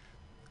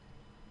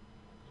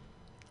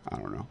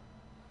know.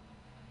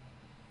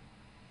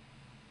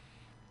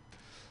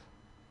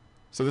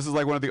 So this is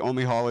like one of the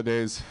only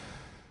holidays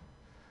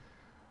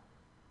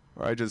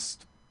where I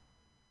just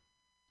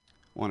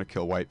want to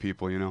kill white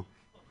people, you know?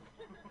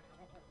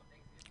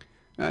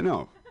 I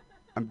know.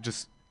 I'm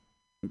just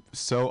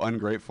so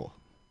ungrateful.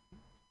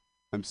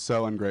 I'm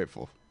so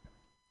ungrateful.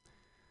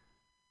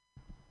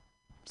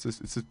 It's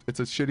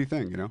a shitty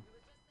thing, you know?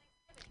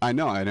 I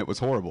know, and it was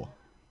horrible.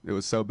 It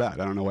was so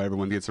bad. I don't know why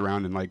everyone gets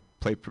around and like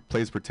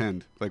plays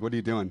pretend. Like, what are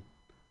you doing?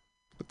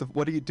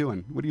 What are you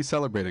doing? What are you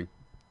celebrating?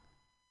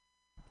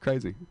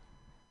 Crazy.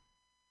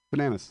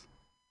 Bananas.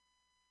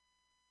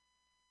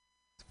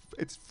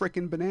 It's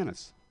freaking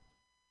bananas.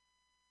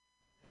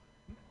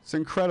 It's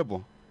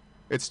incredible.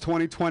 It's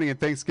 2020 and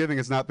Thanksgiving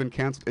has not been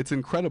canceled. It's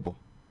incredible.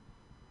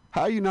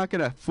 How are you not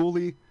going to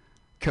fully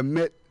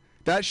commit?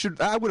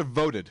 I would have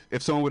voted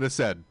if someone would have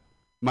said,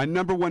 my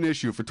number one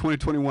issue for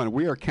 2021,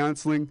 we are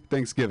canceling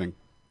Thanksgiving.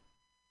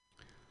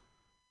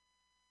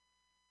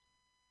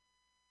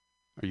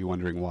 Are you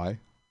wondering why?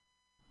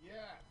 Yeah.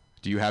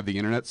 Do you have the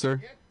internet, sir?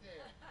 Get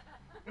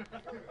there.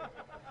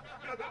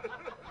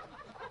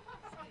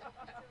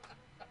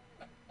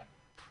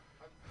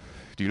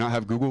 Do you not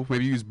have Google?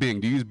 Maybe you use Bing.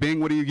 Do you use Bing?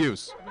 What do you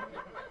use?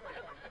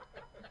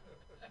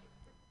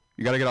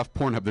 You got to get off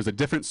Pornhub. There's a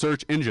different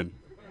search engine.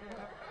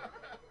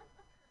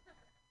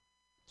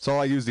 That's all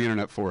I use the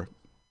internet for.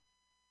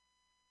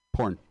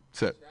 Porn.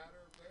 That's it.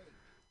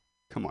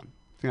 Come on.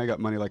 Think I got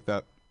money like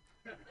that?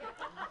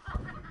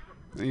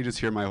 Then you just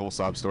hear my whole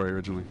sob story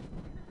originally.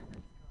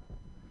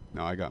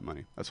 No, I got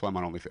money. That's why I'm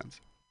on OnlyFans.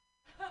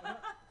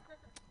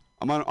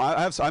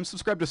 I'm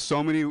subscribed to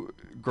so many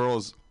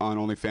girls on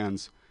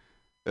OnlyFans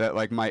that,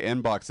 like, my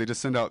inbox, they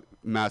just send out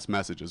mass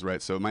messages,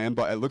 right? So my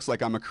inbox, it looks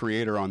like I'm a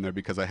creator on there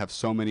because I have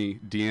so many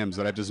DMs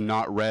that I've just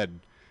not read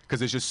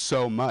because it's just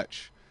so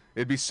much.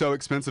 It'd be so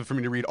expensive for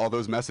me to read all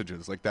those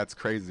messages. Like, that's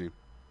crazy.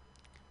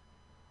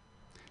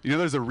 You know,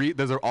 there's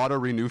an auto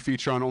renew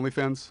feature on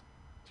OnlyFans.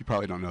 You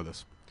probably don't know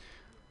this.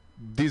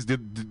 These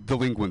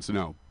delinquents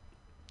know.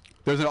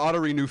 There's an auto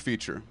renew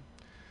feature.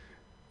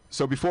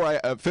 So before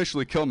I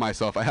officially kill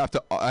myself, I have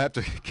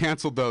to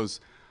cancel those,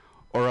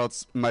 or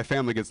else my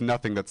family gets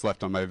nothing that's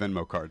left on my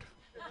Venmo card.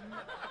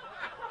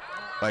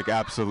 Like,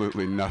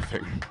 absolutely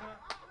nothing.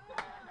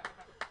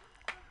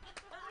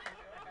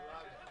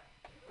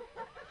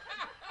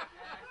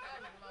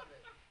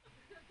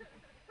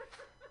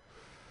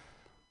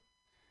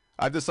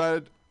 I've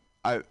decided,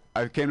 I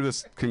came to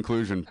this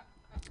conclusion.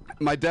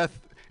 My death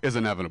is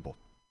inevitable.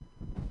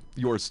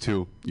 Yours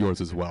too.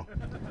 Yours as well.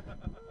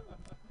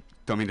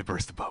 Don't mean to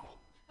burst the bubble.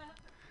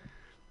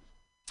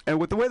 And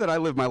with the way that I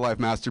live my life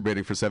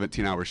masturbating for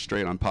 17 hours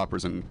straight on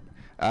poppers and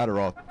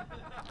Adderall,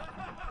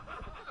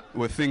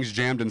 with things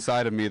jammed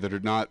inside of me that are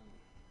not,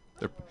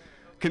 they're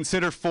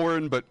considered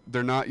foreign, but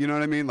they're not, you know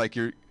what I mean? Like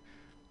you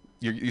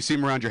see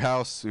them around your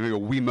house, you go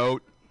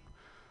Wiimote,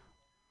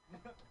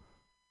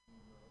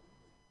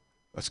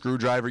 a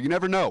screwdriver, you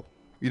never know.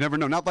 You never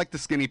know. Not like the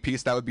skinny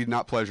piece, that would be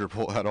not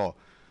pleasurable at all.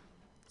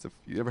 So if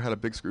you ever had a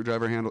big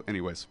screwdriver handle?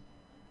 Anyways.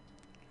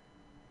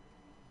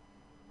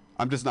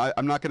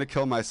 I'm not gonna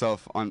kill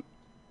myself on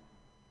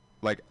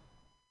like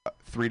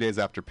 3 days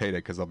after payday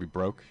because I'll be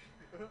broke.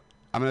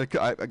 I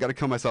gotta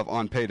kill myself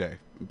on payday.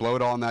 Blow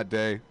it all on that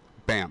day.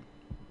 Bam.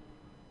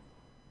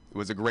 It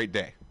was a great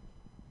day.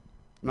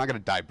 I'm not gonna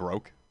die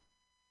broke.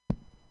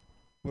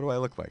 What do I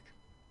look like?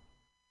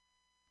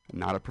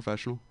 Not a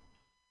professional?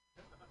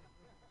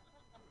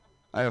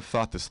 I have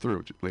thought this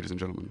through, ladies and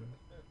gentlemen.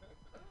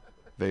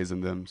 Theys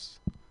and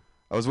thems.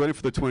 I was waiting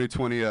for the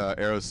 2020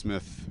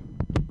 Aerosmith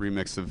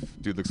remix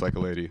of Dude Looks Like a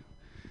Lady.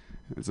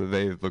 It's a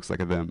they looks like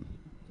a them.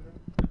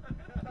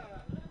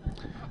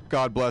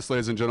 God bless,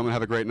 ladies and gentlemen.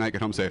 Have a great night.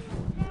 Get home safe.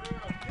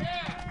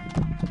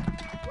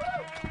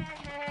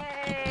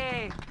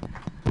 Hey.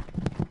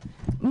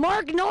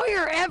 Mark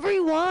Neuer,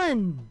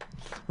 everyone.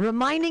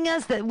 Reminding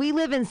us that we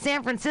live in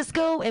San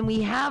Francisco and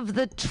we have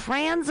the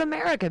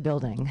Transamerica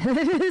building.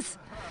 It is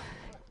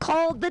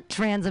called the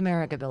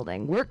Transamerica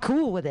building. We're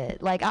cool with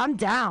it. Like, I'm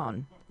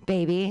down,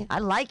 baby. I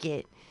like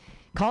it.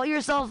 Call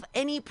yourself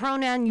any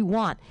pronoun you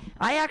want.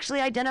 I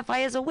actually identify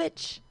as a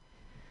witch.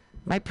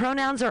 My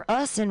pronouns are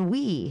us and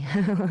we.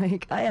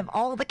 Like, I have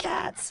all the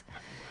cats.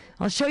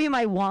 I'll show you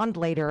my wand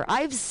later.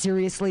 I've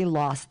seriously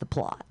lost the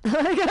plot.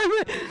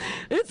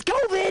 It's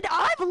COVID.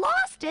 I've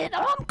lost it.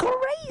 I'm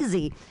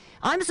crazy.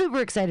 I'm super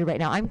excited right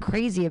now. I'm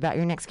crazy about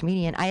your next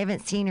comedian. I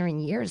haven't seen her in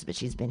years, but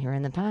she's been here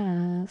in the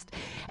past.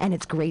 And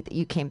it's great that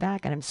you came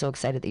back, and I'm so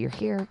excited that you're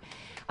here.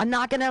 I'm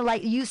not going to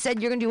let you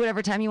said you're going to do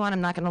whatever time you want.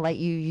 I'm not going to let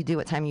you do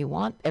what time you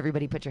want.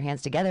 Everybody put your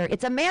hands together.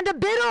 It's Amanda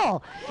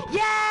Biddle.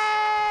 Yay!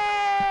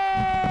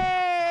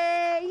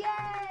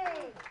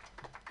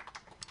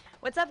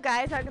 What's up,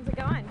 guys? How's it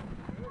going?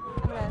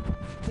 I'm gonna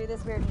do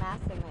this weird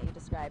mask thing that you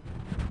described.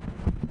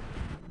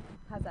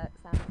 How's that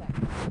sound effect?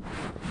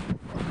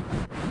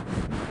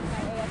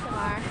 My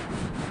ASMR.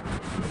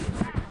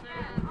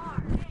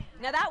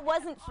 Now that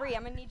wasn't free.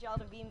 I'm gonna need y'all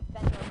to be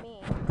Venmo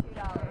me $2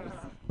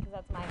 because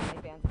that's my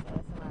OnlyFans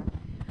ASMR.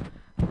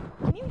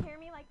 Can you hear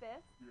me like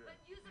this? Yeah. But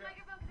use the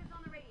microphone because it's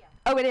on the radio.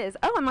 Oh, it is.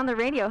 Oh, I'm on the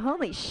radio.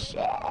 Holy shit.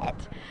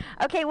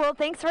 Okay, well,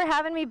 thanks for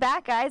having me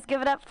back, guys.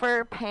 Give it up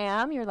for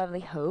Pam, your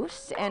lovely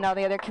host, and all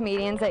the other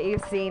comedians that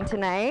you've seen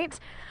tonight.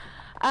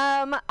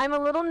 I'm a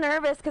little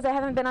nervous because I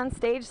haven't been on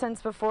stage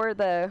since before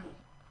the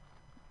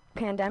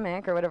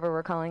pandemic, or whatever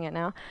we're calling it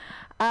now.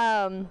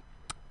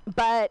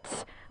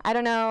 But I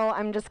don't know.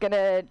 I'm just going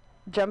to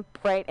jump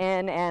right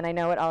in, and I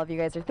know what all of you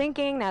guys are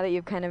thinking now that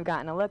you've kind of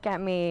gotten a look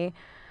at me.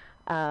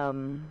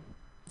 My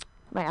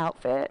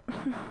outfit.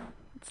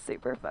 It's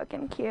super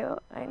fucking cute.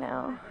 I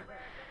know.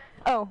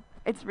 Oh.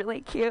 It's really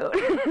cute.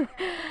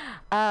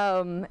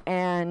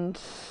 And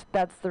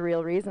that's the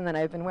real reason that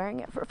I've been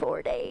wearing it for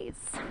 4 days.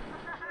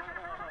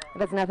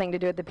 It has nothing to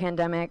do with the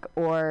pandemic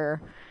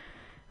or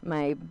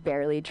my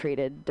barely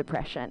treated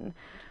depression.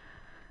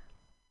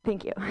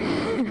 Thank you.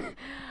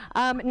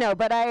 No,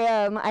 but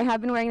I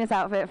have been wearing this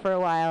outfit for a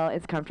while.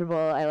 It's comfortable.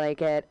 I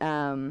like it.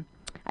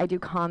 I do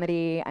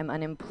comedy. I'm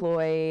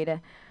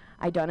unemployed.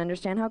 I don't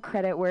understand how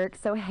credit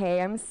works. So,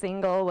 hey, I'm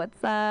single.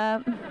 What's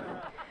up?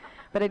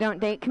 But I don't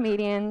date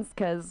comedians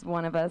because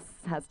one of us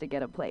has to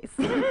get a place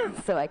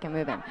so I can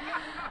move in.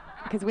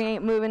 Because we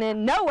ain't moving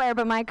in nowhere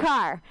but my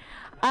car.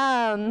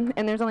 And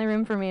there's only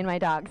room for me and my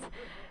dogs.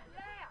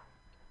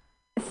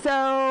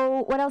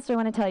 So what else do I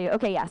want to tell you?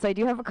 Okay, yeah, so I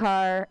do have a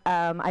car.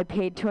 I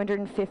paid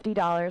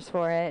 $250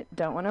 for it.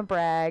 Don't want to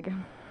brag.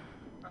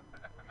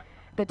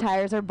 The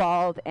tires are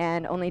bald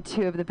and only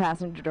 2 of the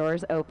passenger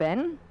doors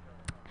open.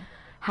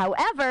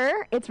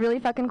 However, it's really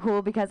fucking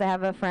cool because I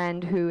have a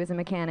friend who is a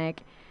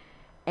mechanic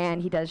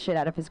and he does shit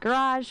out of his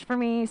garage for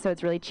me, so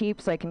it's really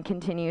cheap, so I can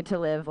continue to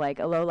live like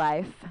a low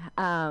life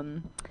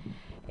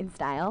in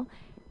style.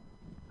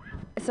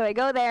 So I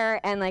go there,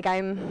 and like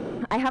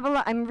I'm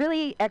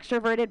really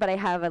extroverted, but I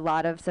have a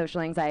lot of social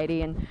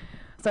anxiety, and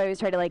so I always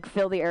try to like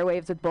fill the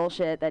airwaves with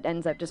bullshit that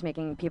ends up just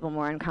making people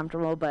more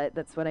uncomfortable, but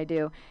that's what I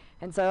do.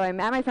 And so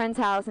I'm at my friend's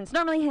house, and it's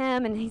normally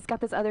him, and he's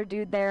got this other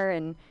dude there,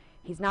 and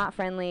he's not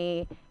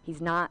friendly, he's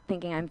not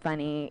thinking I'm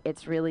funny.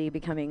 It's really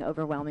becoming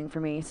overwhelming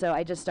for me, so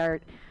I just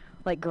start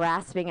like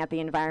grasping at the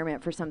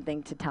environment for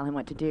something to tell him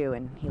what to do,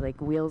 and he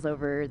like wheels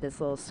over this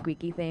little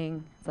squeaky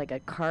thing. It's like a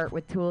cart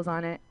with tools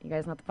on it. You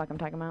guys know what the fuck I'm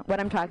talking about? What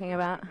I'm talking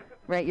about?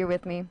 Right, you're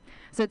with me.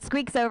 So it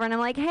squeaks over, and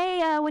I'm like,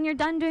 hey, when you're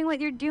done doing what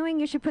you're doing,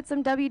 you should put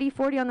some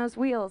WD-40 on those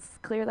wheels.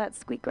 Clear that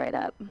squeak right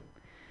up.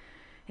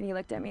 And he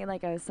looked at me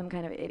like I was some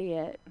kind of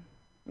idiot.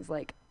 He's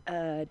like,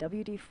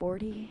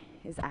 WD-40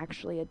 is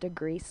actually a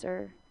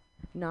degreaser,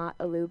 not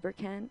a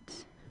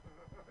lubricant.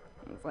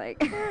 I was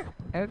like,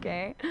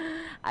 okay.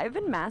 I've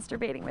been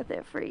masturbating with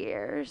it for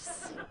years.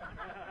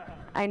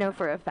 I know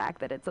for a fact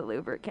that it's a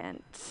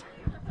lubricant.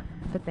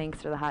 But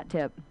thanks for the hot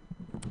tip.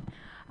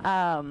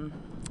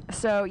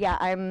 So yeah,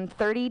 I'm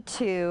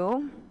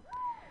 32.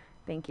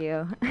 Thank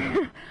you.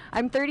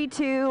 I'm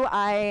 32.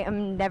 I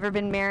am never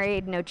been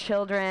married, no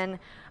children.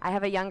 I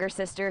have a younger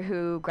sister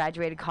who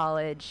graduated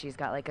college. She's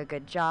got like a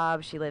good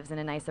job. She lives in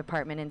a nice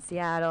apartment in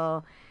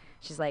Seattle.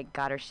 She's like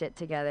got her shit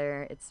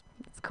together. It's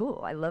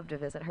cool. I love to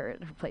visit her.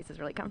 Her place is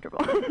really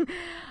comfortable.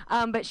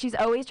 But she's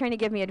always trying to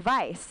give me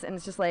advice, and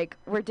it's just like,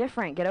 we're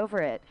different. Get over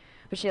it.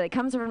 But she like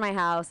comes over to my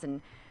house,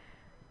 and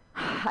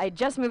I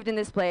just moved in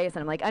this place,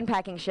 and I'm like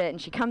unpacking shit,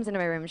 and she comes into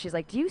my room, and she's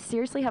like, "Do you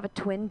seriously have a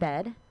twin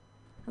bed?"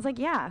 I was like,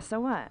 "Yeah, so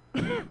what?"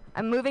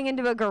 I'm moving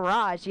into a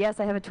garage. Yes,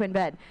 I have a twin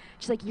bed.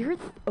 She's like, "You're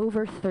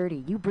over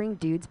 30. You bring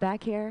dudes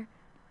back here?"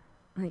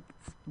 I'm like,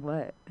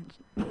 "What?"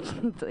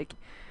 It's like,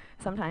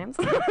 sometimes.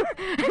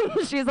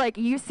 She's like,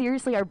 "You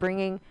seriously are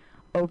bringing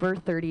over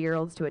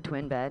 30-year-olds to a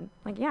twin bed?"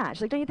 I'm like, "Yeah."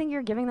 She's like, "Don't you think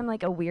you're giving them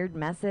like a weird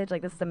message?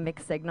 Like this is a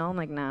mixed signal?" I'm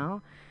like,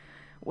 "No.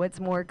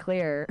 What's more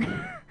clear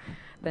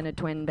than a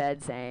twin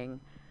bed saying,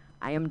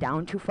 I am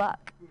down to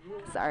fuck?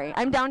 Sorry,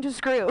 I'm down to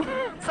screw."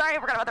 Sorry, I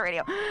forgot about the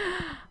radio.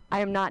 I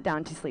am not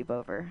down to sleep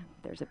over.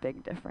 There's a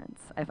big difference.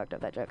 I fucked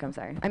up that joke. I'm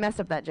sorry. I messed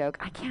up that joke.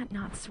 I can't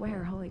not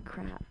swear. Holy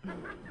crap.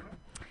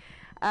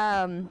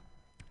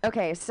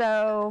 Okay,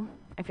 so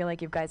I feel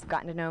like you guys have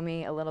gotten to know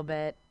me a little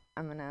bit.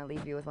 I'm going to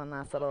leave you with one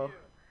last little...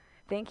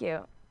 Thank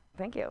you.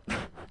 Thank you.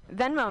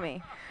 Venmo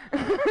me.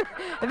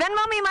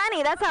 Venmo me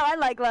money. That's how I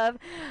like love.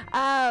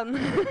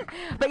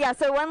 But yeah,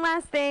 so one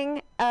last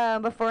thing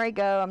before I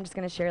go, I'm just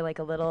going to share like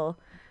a little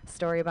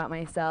story about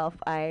myself.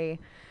 I've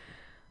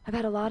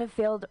had a lot of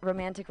failed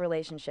romantic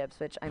relationships,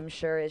 which I'm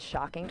sure is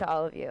shocking to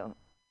all of you,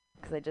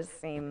 because I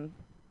just seem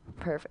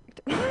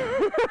perfect.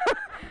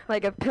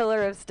 Like a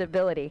pillar of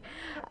stability.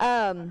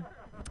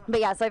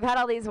 But yeah, so I've had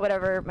all these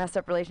whatever messed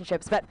up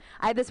relationships, but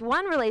I had this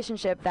one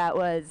relationship that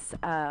was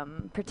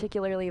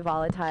particularly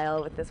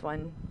volatile with this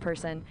one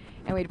person,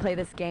 and we'd play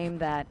this game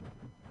that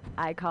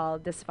I call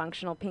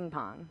dysfunctional ping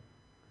pong.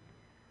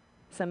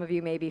 Some of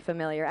you may be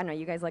familiar. I don't know,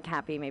 you guys look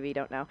happy, maybe you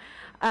don't know.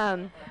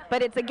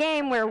 But it's a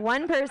game where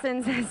one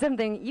person says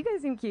something, you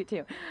guys seem cute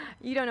too.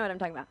 You don't know what I'm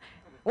talking about.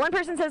 One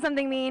person says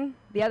something mean,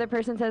 the other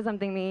person says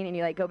something mean, and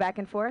you like go back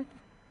and forth.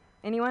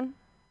 Anyone?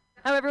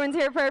 Oh, everyone's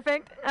here,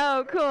 perfect.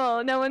 Oh,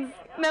 cool. No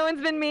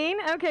one's been mean?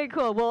 Okay,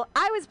 cool. Well,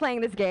 I was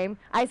playing this game.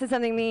 I said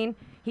something mean.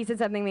 He said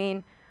something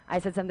mean. I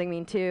said something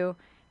mean too.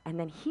 And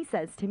then he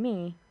says to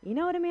me, "You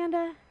know what,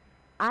 Amanda?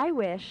 I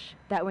wish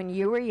that when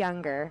you were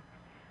younger,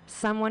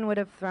 someone would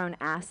have thrown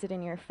acid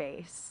in your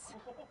face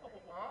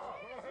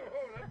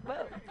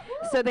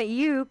so that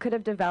you could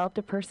have developed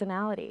a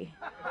personality."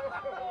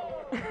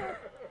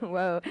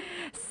 Whoa.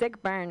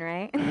 Sick burn,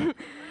 right?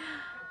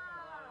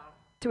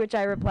 To which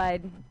I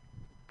replied,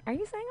 "Are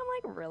you saying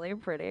I'm like really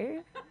pretty?"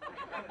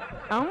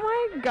 Oh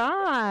my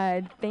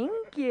God,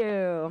 thank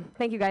you.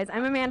 Thank you guys.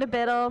 I'm Amanda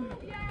Biddle.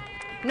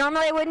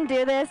 Normally I wouldn't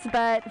do this,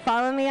 but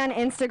follow me on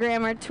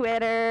Instagram or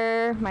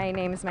Twitter. My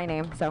name is my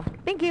name, so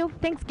thank you.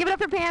 Thanks. Give it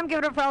up for Pam, give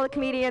it up for all the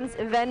comedians.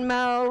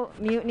 Venmo,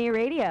 Mutiny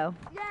Radio.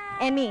 Yay!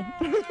 And me.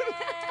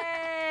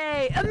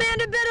 Yay!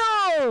 Amanda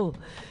Biddle!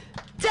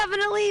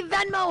 Definitely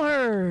Venmo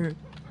her.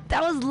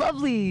 That was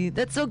lovely.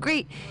 That's so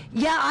great.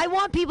 Yeah, I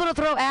want people to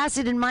throw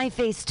acid in my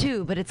face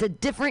too, but it's a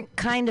different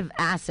kind of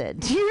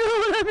acid. Do you know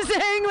what I'm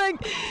saying?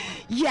 Like,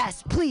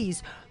 yes,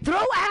 please,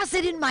 throw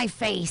acid in my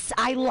face.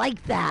 I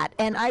like that,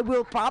 and I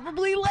will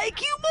probably like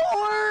you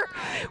more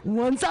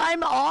once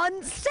I'm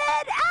on said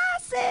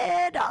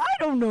acid. I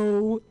don't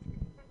know.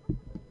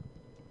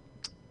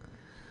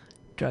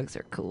 Drugs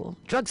are cool.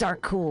 Drugs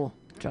aren't cool.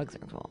 Drugs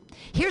are cool.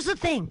 Here's the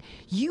thing.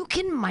 You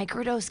can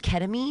microdose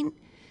ketamine,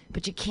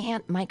 but you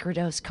can't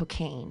microdose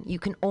cocaine. You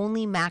can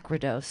only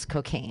macrodose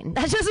cocaine.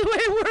 That's just the way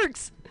it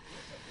works.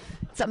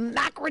 It's a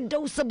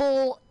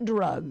macrodosable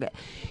drug.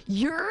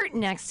 Your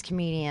next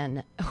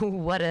comedian,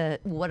 what a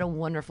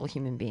wonderful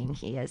human being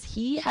he is.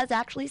 He has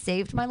actually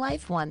saved my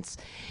life once.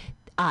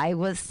 I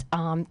was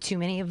too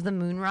many of the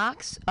moon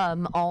rocks.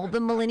 All the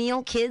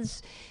millennial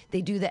kids,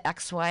 they do the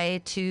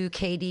XY to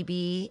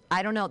KDB.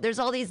 I don't know. There's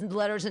all these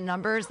letters and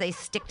numbers. They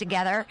stick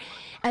together.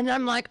 And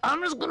I'm like,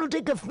 I'm just going to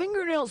take a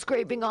fingernail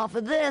scraping off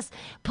of this,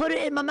 put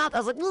it in my mouth. I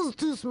was like, this is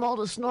too small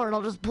to snort, and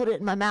I'll just put it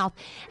in my mouth.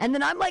 And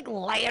then I'm like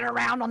laying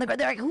around on the ground.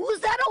 They're like,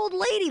 who's that old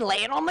lady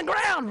laying on the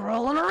ground,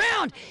 rolling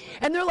around?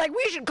 And they're like,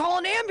 we should call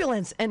an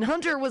ambulance. And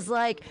Hunter was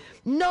like,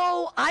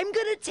 no, I'm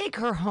going to take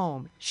her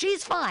home.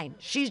 She's fine.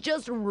 She's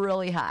just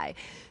really high.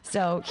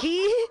 So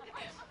he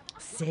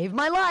saved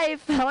my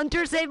life.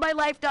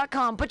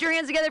 HunterSavedMyLife.com. Put your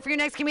hands together for your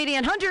next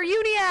comedian, Hunter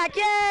Uniac.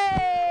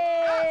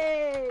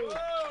 Yay!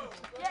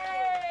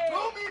 Yay!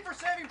 Boo me for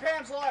saving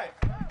Pam's life.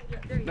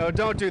 No,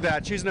 don't do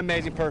that. She's an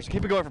amazing person.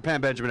 Keep it going for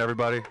Pam Benjamin,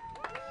 everybody.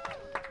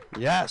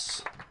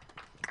 Yes.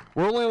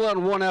 We're only allowed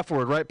one F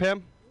word, right,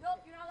 Pam?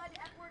 Nope, you're not allowed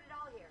to F word at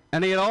all here.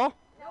 Any at all?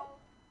 Nope.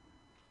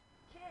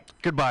 Kids.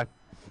 Goodbye.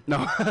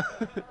 No.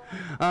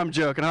 I'm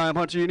joking. Hi, I'm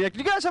Hunter Uniac. Did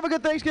you guys have a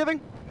good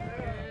Thanksgiving?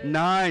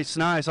 Nice,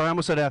 nice. I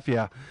almost said F,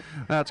 yeah.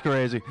 That's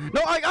crazy.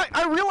 No,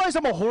 I realize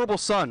I'm a horrible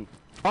son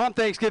on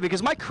Thanksgiving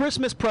because my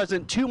Christmas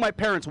present to my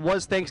parents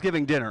was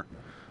Thanksgiving dinner.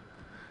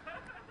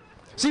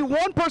 See,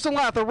 one person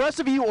laughed. The rest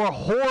of you are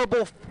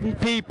horrible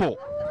people.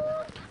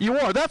 You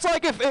are. That's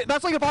like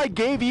if I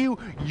gave you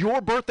your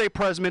birthday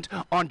present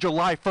on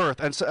July 1st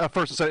and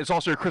said it's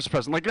also your Christmas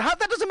present. Like, that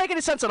doesn't make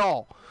any sense at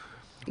all.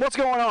 What's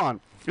going on?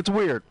 It's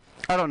weird.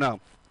 I don't know.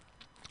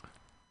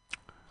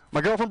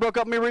 My girlfriend broke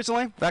up with me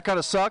recently. That kind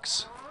of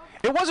sucks.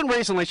 It wasn't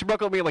recently. She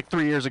broke up with me like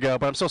 3 years ago,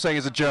 but I'm still saying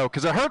it's a joke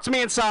because it hurts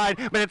me inside,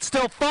 but it's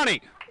still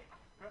funny.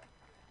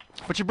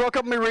 But she broke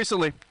up with me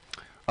recently.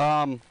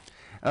 I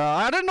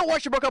didn't know why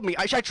she broke up with me.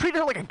 I treated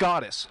her like a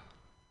goddess.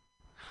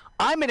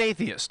 I'm an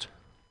atheist.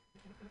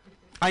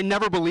 I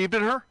never believed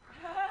in her.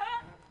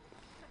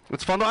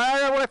 It's fun. When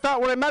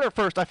I met her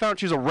first, I found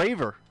she was a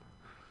raver.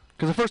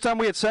 Because the first time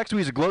we had sex, we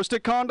used a glow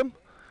stick condom.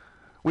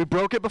 We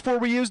broke it before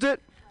we used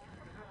it.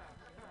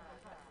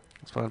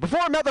 It's fun. Before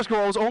I met this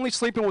girl, I was only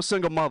sleeping with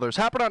single mothers.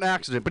 Happened on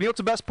accident. But you know what's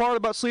the best part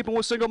about sleeping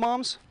with single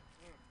moms?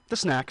 The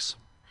snacks.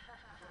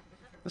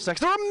 The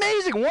snacks. They're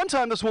amazing. One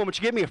time, this woman,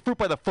 she gave me a fruit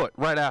by the foot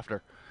right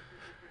after.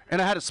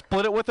 And I had to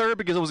split it with her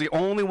because it was the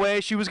only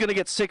way she was going to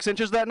get 6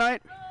 inches that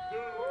night.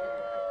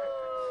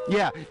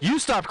 Yeah, you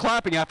stopped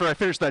clapping after I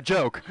finished that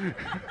joke.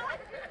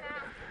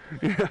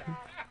 Yeah.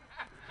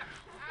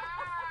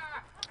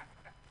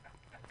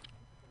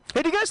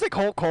 Hey, do you guys think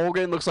Hulk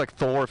Hogan looks like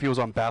Thor if he was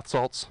on bath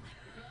salts?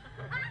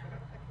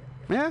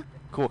 Yeah?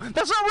 Cool.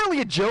 That's not really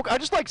a joke. I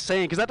just like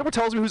saying, because that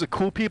tells me who's the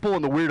cool people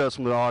and the weirdos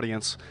from the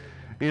audience.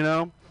 You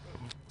know?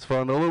 It's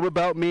fun. A little bit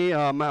about me.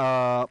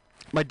 My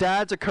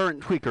dad's a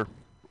current tweaker.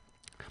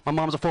 My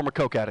mom's a former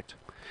coke addict.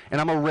 And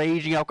I'm a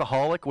raging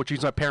alcoholic, which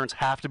means my parents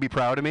have to be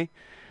proud of me.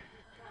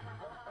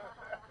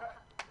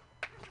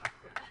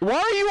 Why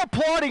are you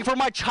applauding for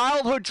my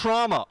childhood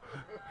trauma?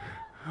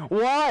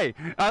 Why?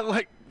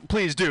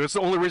 Please do. It's the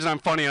only reason I'm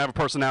funny and I have a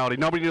personality.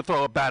 Nobody need to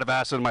throw a bat of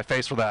acid in my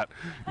face for that.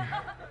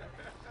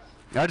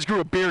 I just grew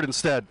a beard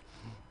instead.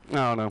 I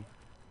don't know.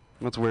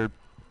 That's weird.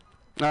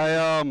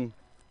 I'm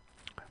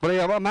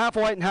half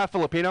white and half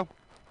Filipino.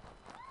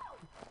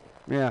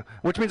 Yeah,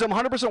 which means I'm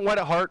 100% white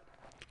at heart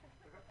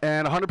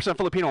and 100%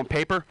 Filipino on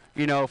paper,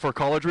 you know, for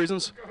college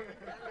reasons.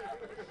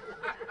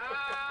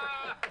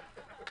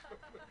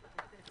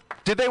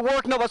 Did they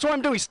work? No, that's why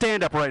I'm doing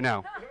stand-up right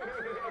now.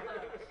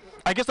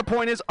 I guess the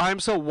point is, I'm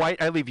so white,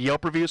 I leave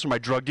Yelp reviews for my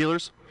drug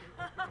dealers.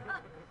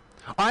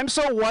 I'm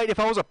so white, if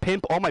I was a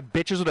pimp, all my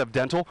bitches would have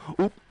dental.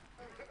 Oop.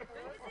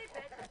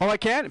 Oh, I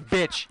can?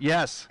 Bitch,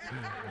 yes.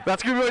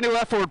 That's going to be my new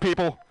F word,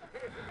 people.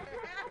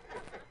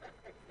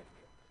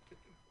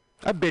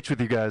 I bitch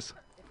with you guys.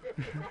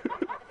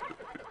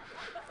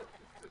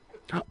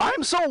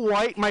 I'm so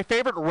white, my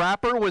favorite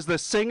rapper was the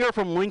singer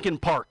from Linkin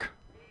Park.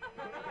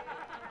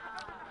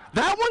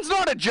 That one's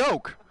not a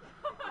joke.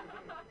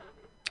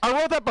 I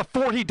wrote that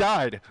before he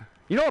died.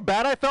 You know how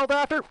bad I felt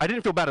after? I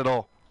didn't feel bad at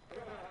all.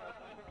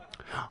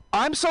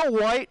 I'm so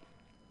white,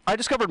 I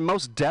discovered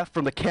Mos Def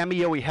from the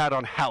cameo he had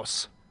on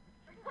House.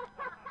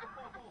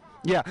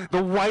 Yeah,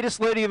 the whitest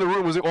lady in the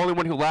room was the only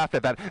one who laughed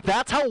at that.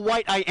 That's how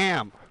white I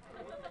am.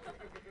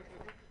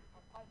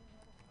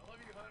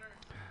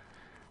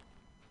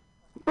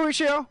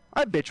 Mauricio,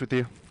 I bitch with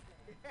you.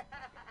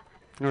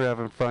 We're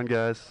having fun,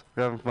 guys.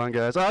 We're having fun,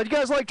 guys. You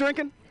guys like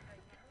drinking?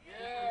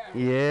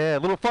 Yeah, a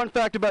little fun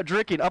fact about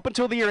drinking. Up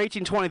until the year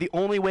 1820, the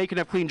only way you could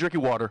have clean drinking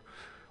water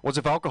was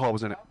if alcohol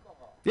was in it.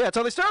 Yeah, that's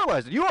how they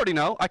sterilized it. You already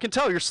know. I can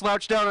tell. You're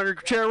slouched down on your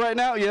chair right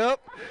now. Yep.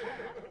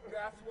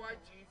 That's why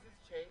Jesus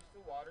changed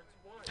the water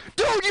to wine.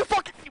 Dude, you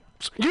fucking...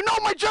 You know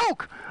my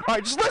joke. All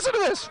right, just listen to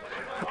this.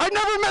 I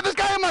never met this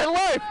guy in my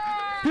life.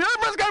 You never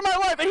met this guy in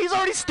my life, and he's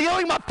already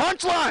stealing my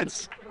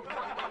punchlines.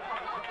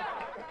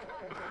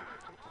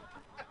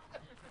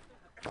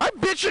 I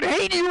bitch and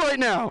hate you right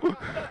now.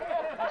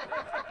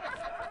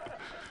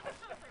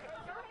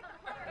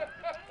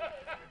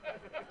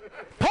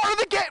 Part of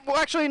the game. Well,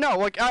 actually, no.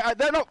 Like,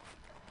 no.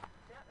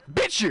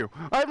 Bitch you.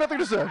 I have nothing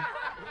to say.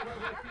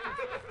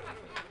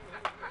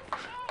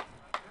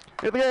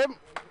 Let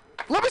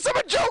me say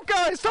my joke,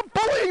 guys. Stop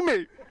bullying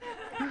me.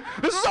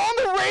 This is on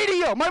the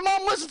radio. My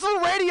mom listens to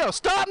the radio.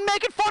 Stop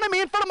making fun of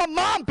me in front of my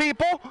mom,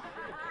 people.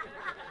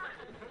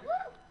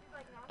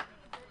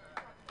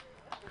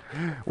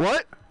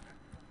 What?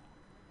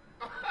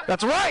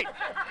 That's right.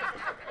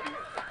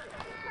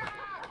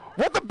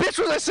 What the bitch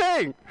was I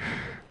saying?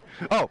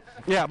 Oh,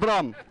 yeah, but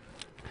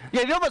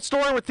yeah, you know that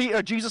story with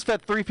the Jesus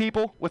fed 3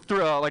 people with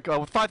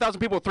 5,000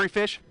 people with 3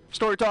 fish?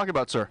 Story you're talking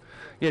about, sir.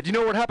 Yeah, do you know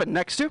where it happened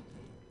next to?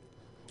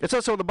 It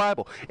says so in the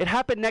Bible. It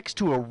happened next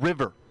to a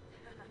river.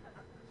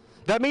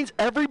 That means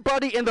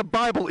everybody in the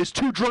Bible is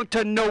too drunk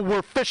to know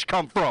where fish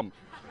come from.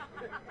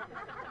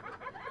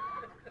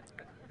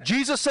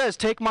 Jesus says,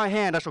 "Take my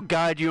hand, I shall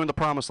guide you in the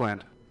promised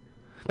land."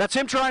 That's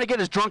him trying to get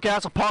his drunk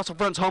ass apostle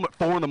friends home at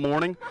 4 in the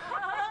morning.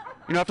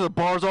 You know, after the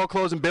bars all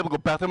close in biblical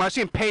Bethlehem. I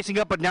see him pacing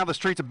up and down the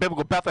streets of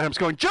biblical Bethlehem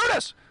going,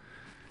 "Judas!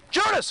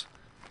 Judas!"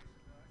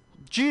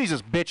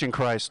 Jesus, bitch in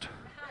Christ.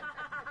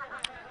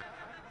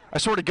 I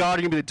swear to God,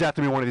 you're going to be the death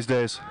of me one of these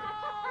days.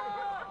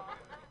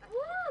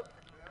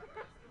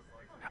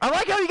 I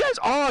like how you guys,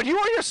 you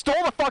already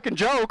stole the fucking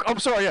joke. I'm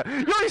sorry, yeah.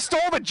 You already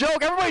stole the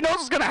joke. Everybody knows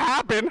what's going to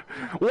happen.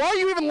 Why are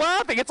you even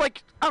laughing? It's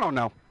like, I don't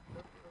know.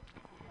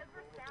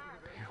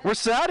 We're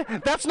sad?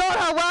 That's not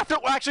how laughter,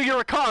 actually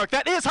you're a comic.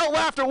 That is how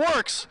laughter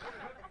works.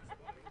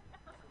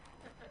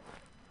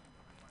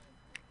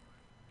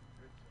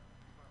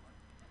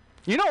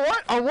 You know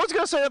what? I was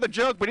going to say another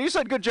joke, but you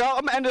said good job.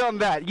 I'm going to end it on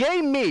that.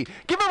 Yay me.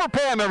 Give it up for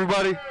Pam,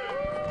 everybody.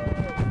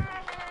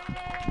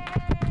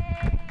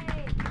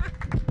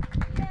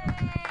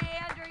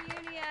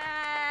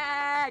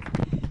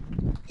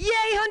 Yay,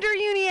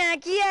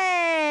 Hunter Uniac!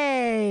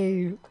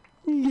 Yay!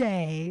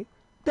 Yay.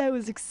 That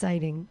was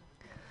exciting.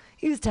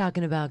 He was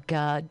talking about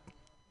God.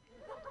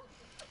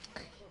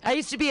 I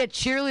used to be a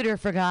cheerleader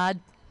for God.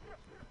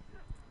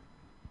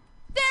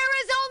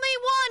 There is only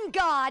one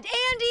God,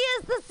 and He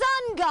is the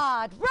Sun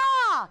God.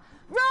 Ra!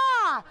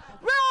 Ra!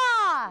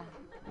 Ra!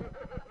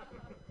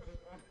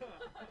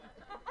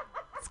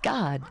 It's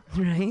God,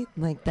 right?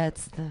 Like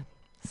is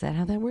that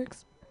how that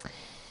works?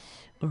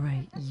 All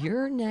right,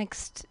 your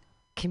next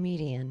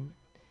comedian,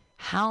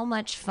 how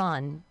much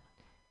fun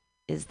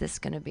is this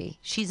going to be?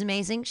 She's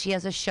amazing. She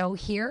has a show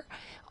here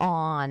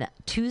on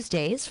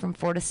Tuesdays from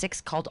 4 to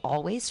 6 called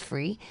Always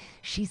Free.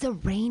 She's a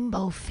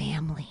Rainbow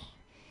Family.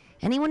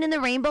 Anyone in the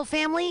Rainbow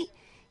Family?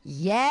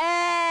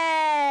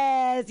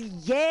 Yes!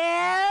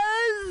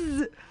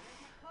 Yes!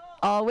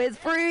 Always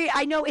Free.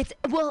 I know it's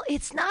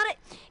not a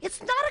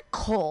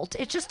cult.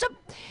 It's just a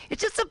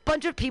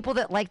bunch of people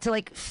that like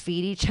to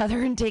feed each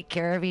other and take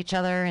care of each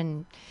other,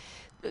 and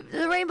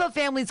the Rainbow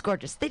Family's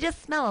gorgeous. They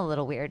just smell a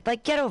little weird.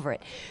 Get over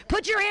it.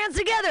 Put your hands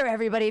together,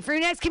 everybody, for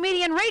your next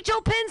comedian,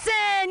 Rachel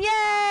Pinson. Yay!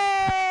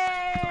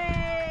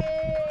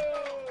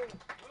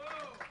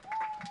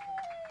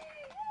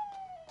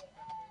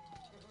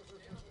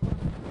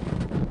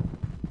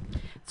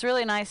 It's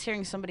really nice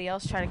hearing somebody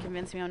else try to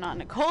convince me I'm not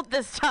in a cult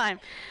this time.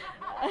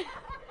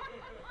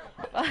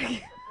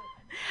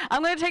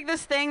 I'm going to take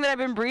this thing that I've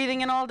been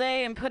breathing in all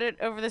day and put it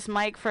over this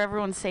mic for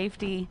everyone's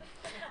safety.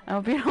 I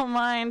hope you don't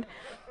mind.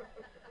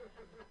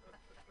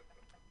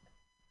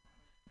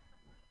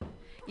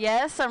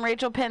 Yes, I'm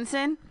Rachel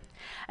Pinson,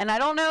 and I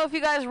don't know if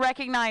you guys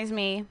recognize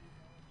me,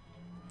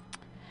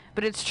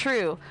 but it's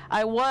true.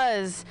 I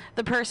was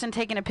the person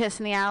taking a piss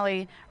in the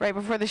alley right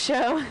before the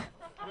show.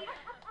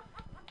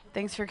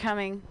 Thanks for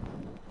coming.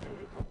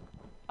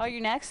 Oh,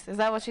 you're next? Is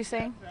that what she's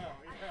saying?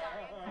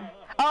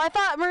 Oh, I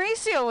thought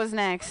Mauricio was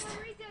next.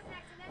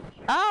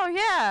 Oh,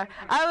 yeah.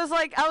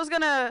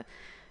 I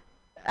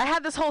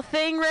had this whole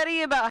thing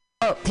ready about...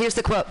 Oh, here's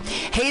the quote.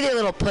 Hey there,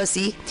 little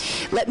pussy.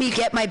 Let me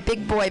get my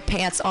big boy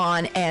pants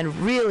on and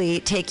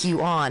really take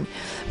you on.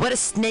 What a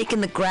snake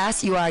in the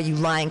grass you are, you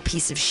lying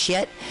piece of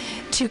shit.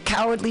 Too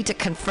cowardly to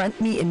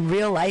confront me in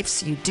real life,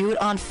 so you do it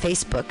on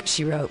Facebook,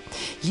 she wrote.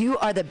 You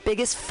are the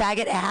biggest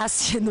faggot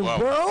ass in the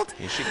world.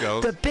 Here she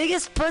goes. The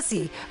biggest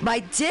pussy.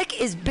 My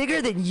dick is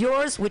bigger than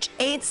yours, which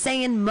ain't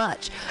saying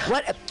much.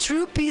 What a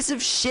true piece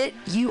of shit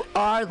you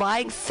are,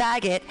 lying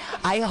faggot.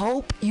 I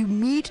hope you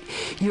meet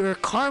your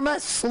karma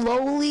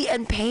slowly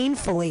and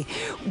painfully.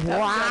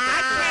 Wow.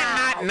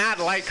 I cannot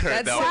not like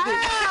her, though.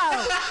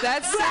 Wow.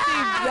 That's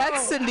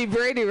Cindy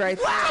Brady right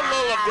there. That's a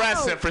little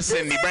aggressive for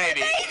Cindy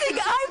Brady.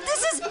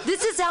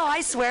 This is how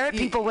I swear at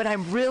people when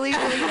I'm really,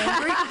 really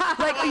angry.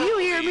 You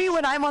hear me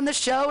when I'm on the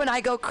show and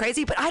I go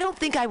crazy, but I don't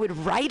think I would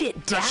write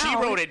it down. No, she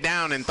wrote it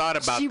down and thought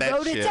about she that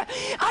wrote shit. It down.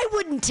 I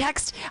wouldn't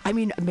text. I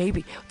mean,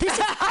 maybe.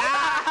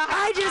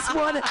 I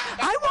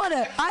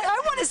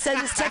want to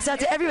send this text out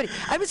to everybody.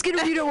 I'm just going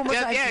to read it one more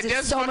time. Yeah, it's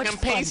just so fucking much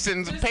fun.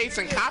 paste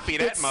and copy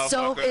that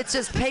motherfucker. It's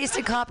just paste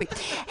and copy.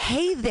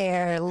 Hey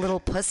there, little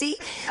pussy.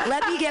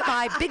 Let me get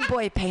my big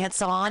boy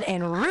pants on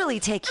and really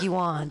take you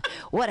on.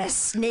 What a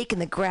snake in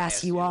the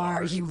grass you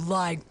are, you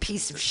lying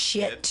piece of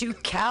shit. Too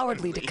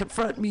cowardly to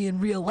confront me in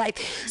real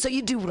life, so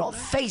you do it on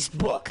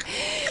Facebook.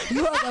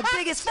 You are the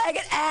biggest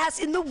faggot ass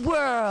in the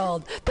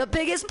world. The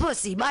biggest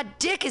pussy. My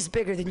dick is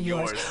bigger than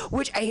yours,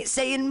 which ain't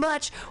saying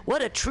much.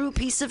 What a true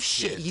piece of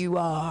shit you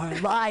are,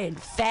 lying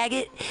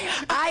faggot.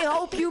 I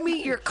hope you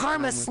meet your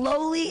karma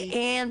slowly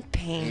and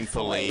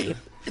painfully.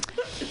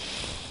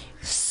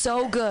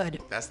 So good.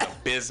 That's the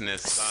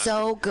business, son.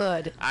 So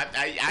good.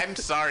 I'm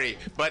sorry,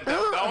 but the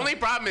only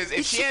problem is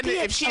if she had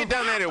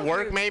done that at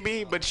work,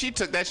 maybe, but she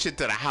took that shit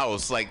to the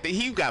house.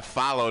 He got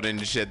followed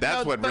and shit.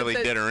 That's what really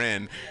did her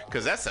in,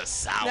 because that's a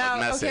solid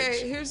message.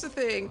 Okay, here's the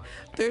thing.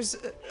 There's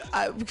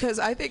because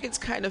I think it's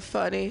kind of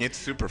funny. It's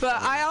super funny.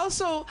 But I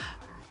also,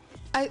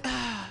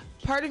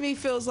 part of me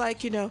feels like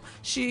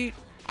she.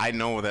 I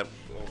know that.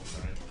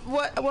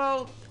 What?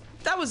 Well,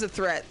 that was a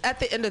threat. At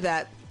the end of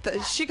that,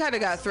 she kind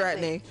of got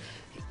threatening.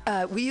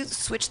 Will you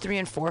switch 3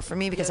 and 4 for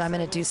me, because I'm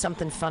going to do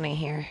something funny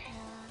here.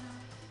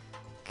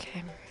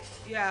 Okay.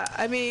 Yeah,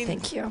 I mean.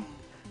 Thank you.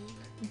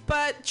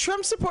 But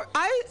Trump support.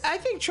 I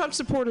think Trump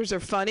supporters are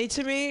funny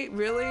to me.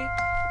 Really.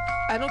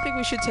 I don't think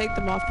we should take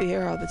them off the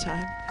air all the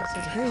time.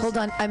 Hold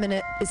on.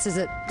 This is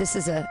a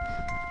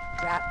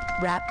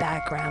rap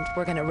background.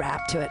 We're gonna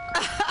rap to it.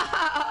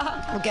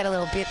 We'll get a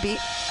little beat.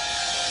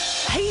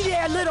 Hey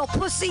there, little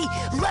pussy.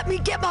 Let me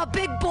get my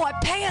big boy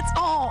pants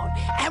on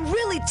and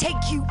really take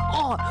you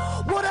on.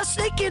 What a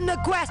snake in the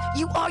grass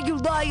you are, you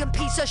lying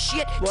piece of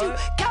shit. Too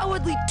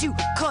cowardly to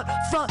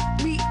confront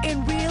me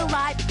in real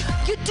life.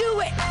 You do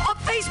it on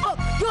Facebook.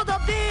 You're the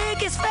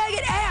biggest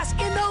faggot ass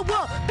in the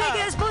world.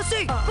 Biggest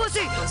pussy.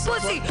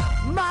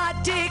 My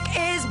dick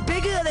is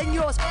bigger than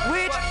yours,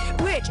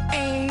 which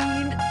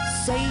ain't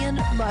saying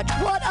much.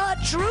 What a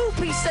true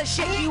piece of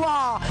shit you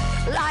are,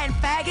 lying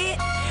faggot.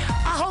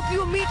 I hope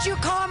you meet your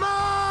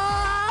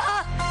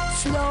karma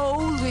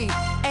slowly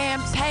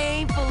and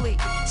painfully.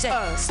 Say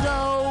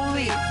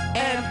slowly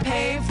and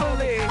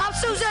painfully. I'm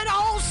Susan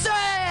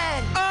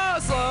Olsen. Oh,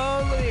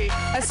 slowly.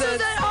 I said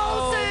Susan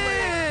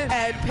Olsen.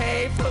 And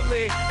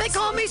painfully. They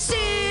call me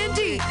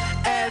Cindy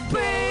and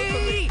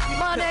Brady.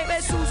 My name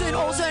is Susan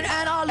Olsen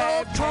and I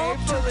love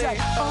Trump today.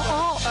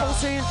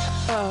 Olsen.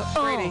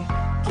 Brady,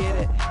 get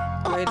it.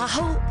 Brady. I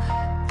hope.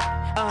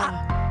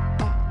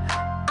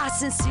 I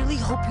sincerely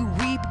hope you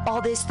reap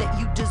all this that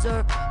you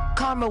deserve.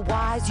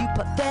 Karma-wise, you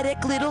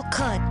pathetic little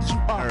cunt. You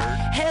are.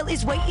 Hell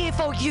is waiting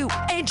for you.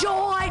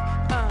 Enjoy.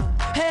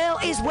 Hell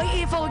is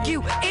waiting for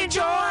you.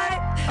 Enjoy.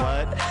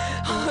 What?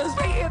 Hell is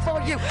waiting for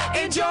you.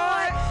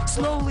 Enjoy.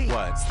 Slowly.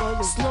 What?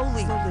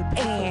 Slowly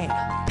and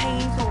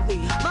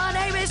painfully. My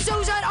name is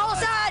Susan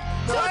Olsen.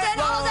 Susan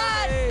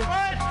Olsen.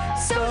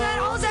 Susan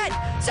Olsen.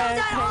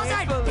 Susan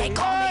Olsen. They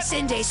call me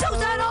Cindy.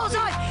 Susan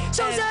Olsen.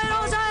 Susan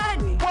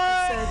Olsen.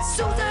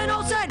 Susan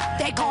Olsen.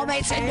 They call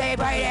me Cindy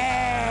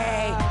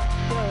Brady.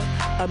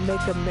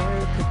 Make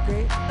America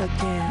great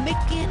again.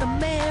 Making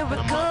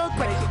America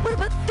great. What a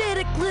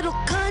pathetic little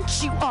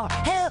cunt you are.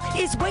 Hell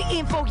is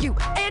waiting for you.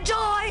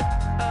 Enjoy.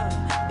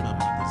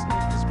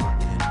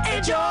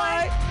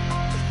 Enjoy.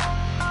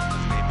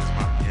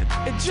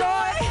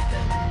 Enjoy.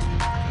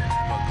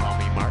 Call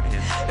me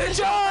Martin.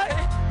 Enjoy.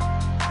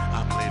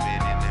 I'm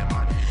living in that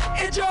Martin.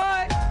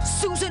 Enjoy.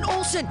 Susan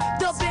Olsen,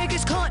 the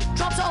biggest cunt,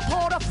 drops a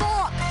pot of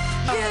fuck.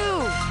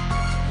 You.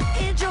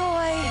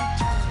 Enjoy.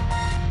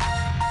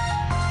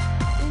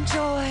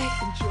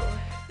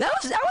 That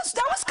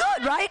was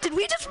good, right? Did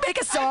we just make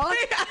a song?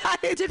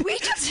 Did we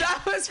just?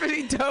 That was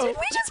pretty dope. Did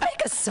we just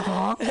make a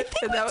song? I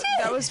think we did.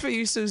 That was for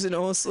you, Susan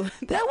Olsen.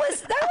 That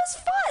was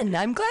fun.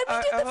 I'm glad we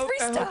did the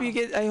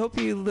freestyle. I hope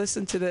you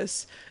listen to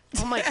this.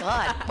 Oh my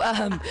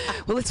God.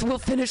 We'll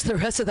finish the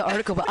rest of the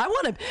article, but I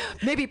want to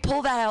maybe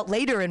pull that out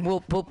later and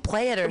we'll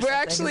play it or something. We're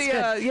actually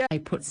yeah. I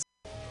put.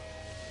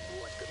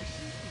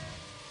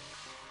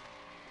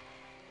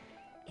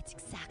 It's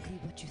exactly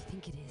what you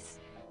think it is.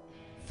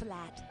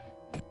 Flat,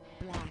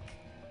 black,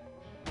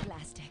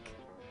 plastic,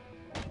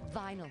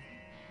 vinyl,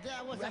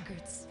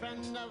 records,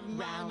 friend of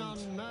mine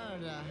on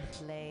murder,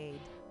 played,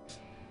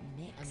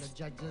 mixed, and the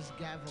judge's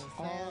gavel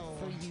all fell.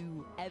 for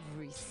you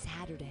every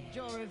Saturday.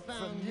 Jury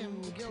found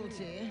him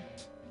guilty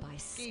by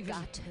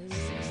Scotto.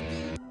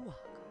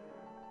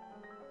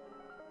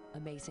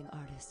 Amazing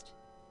artist,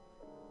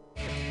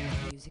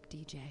 music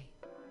DJ,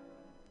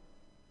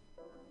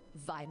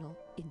 vinyl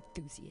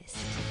enthusiast.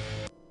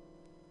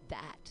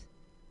 That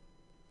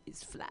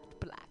is flat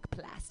black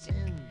plastic.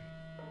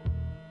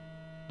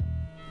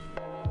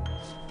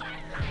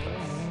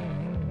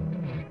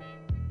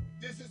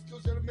 This is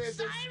Social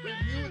Message with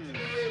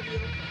MutinyRadio.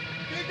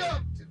 Big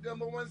up to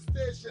 #1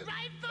 station.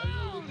 Right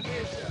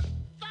nation.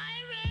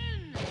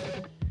 Firing!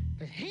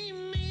 But he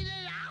made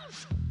it out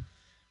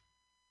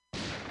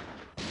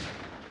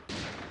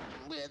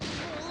with a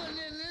bullet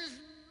in his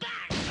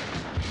back.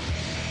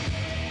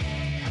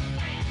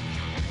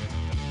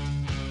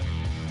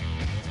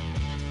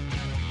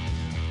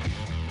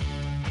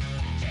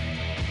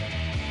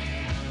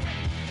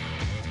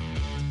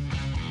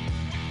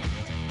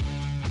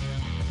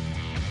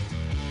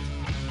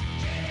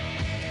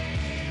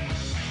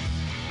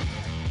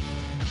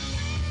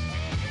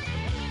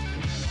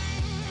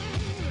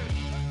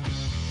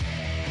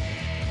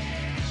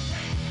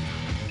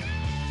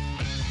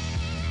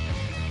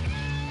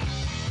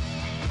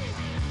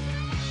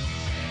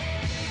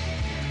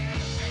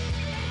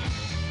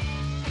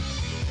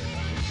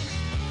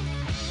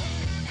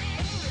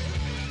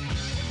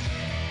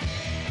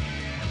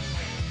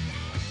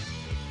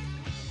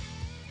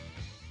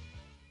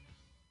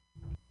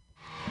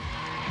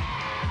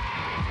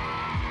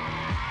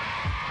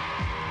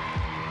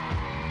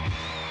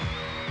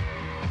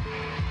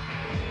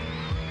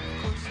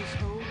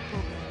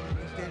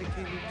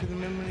 To the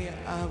memory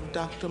of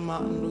Dr.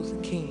 Martin Luther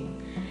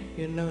King.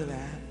 You know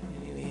that,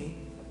 anyway.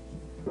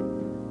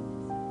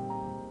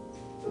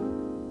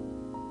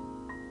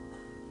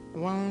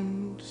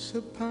 Once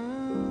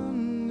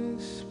upon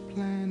this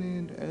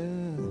planet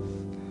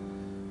Earth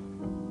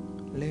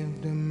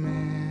lived a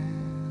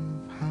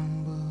man of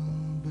humble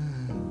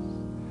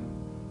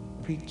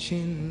birth,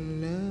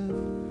 preaching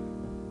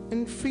love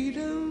and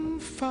freedom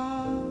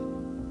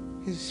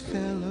for his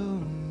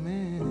fellow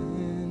man.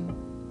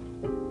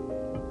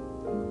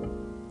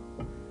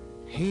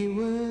 He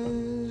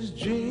was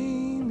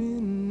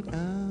dreaming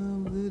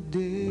of the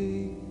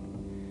day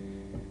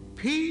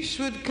peace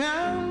would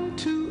come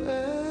to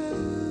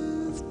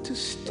earth to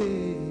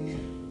stay,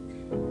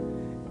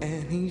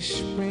 and he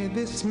spread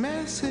this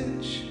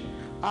message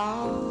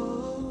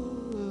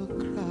all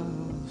across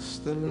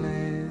the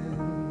land.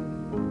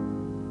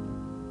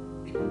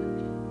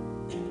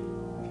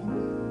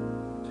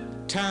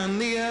 Turn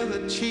the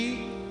other cheek,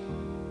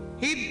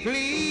 he'd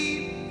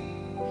plead.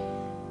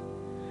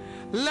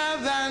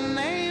 Love thy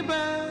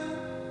neighbor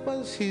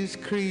was his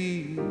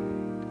creed.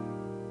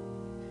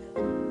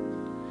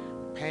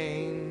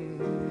 Pain,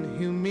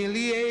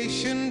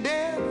 humiliation,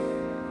 death,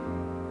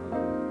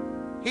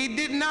 he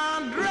did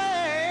not dread.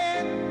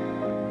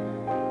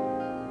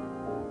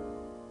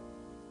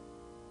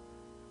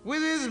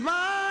 With his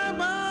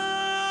Bible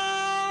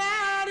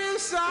at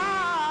his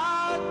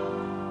side,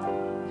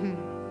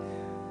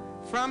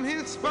 from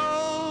his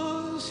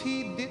foes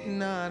he did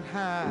not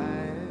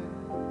hide.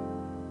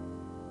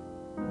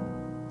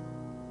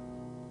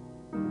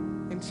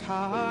 It's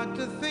hard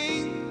to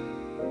think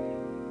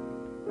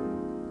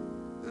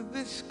that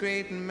this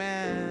great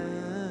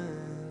man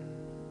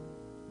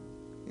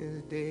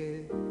is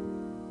dead.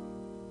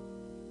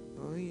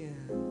 Oh yeah.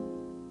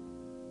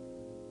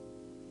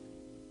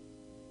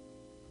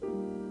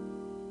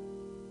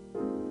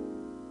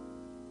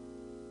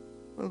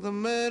 Well, the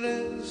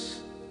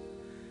murders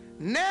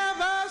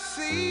never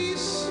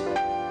cease.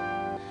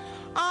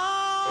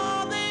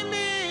 Are they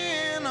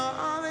men or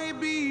are they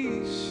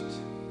beasts?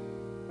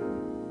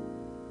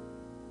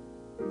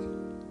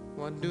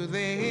 What do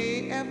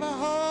they ever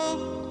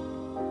hope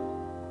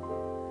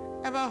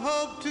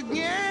to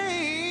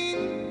gain?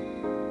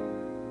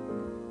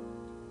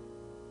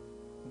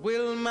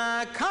 Will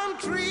my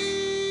country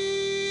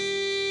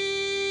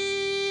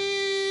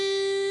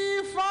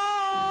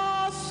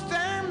fall,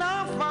 stand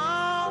or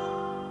fall?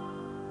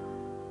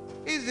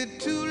 Is it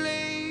too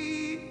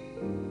late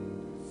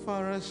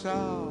for us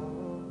all?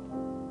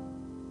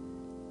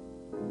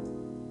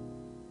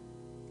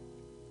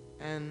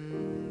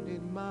 And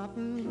did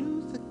Martin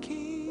Luther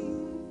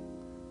King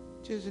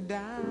just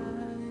die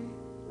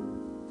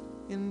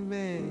in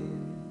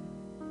vain?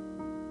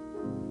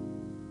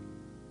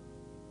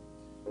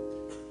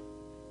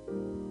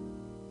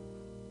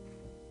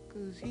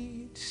 'Cause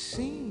he'd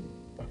seen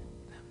the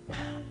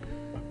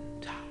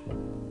mountaintop,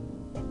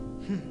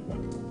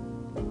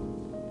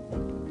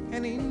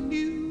 and he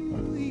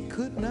knew he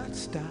could not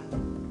stop.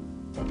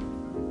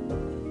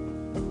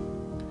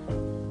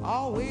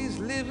 Always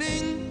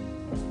living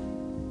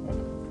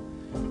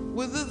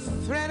with the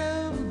threat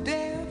of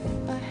death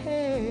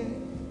ahead.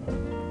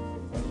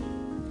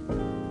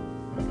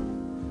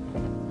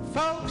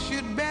 Folks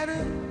should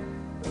better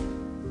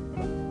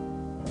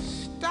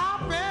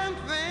stop and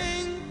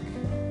think,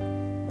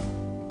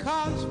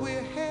 'cause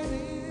we're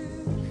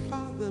headed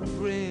for the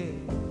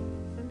brink.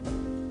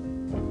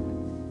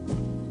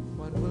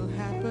 What will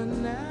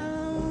happen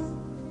now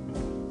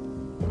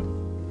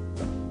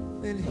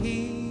that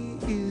he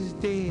is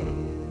dead?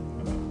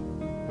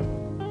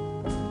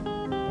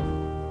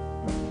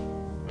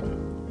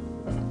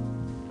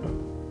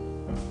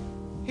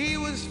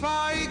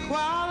 For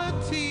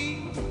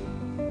equality,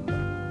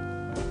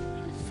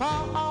 for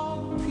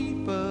all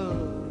people,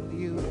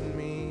 you and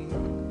me,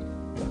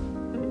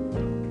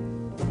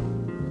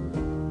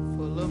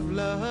 full of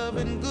love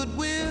and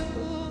goodwill.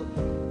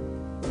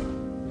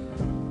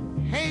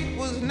 Hate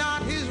was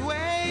not his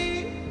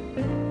way.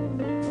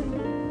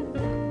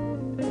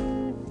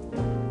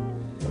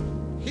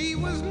 He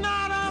was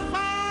not a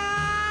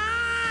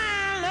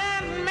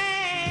violent man.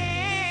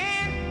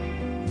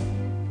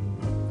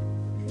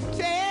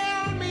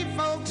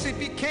 If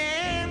you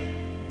can,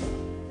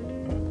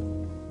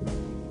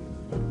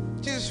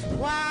 just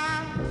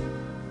why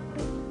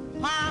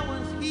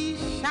was he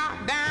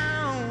shot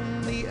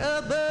down the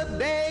other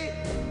day?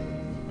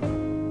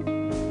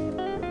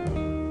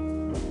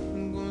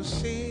 I'm gonna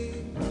say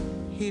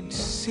he'd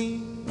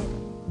seen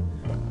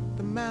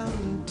the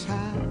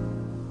mountaintop,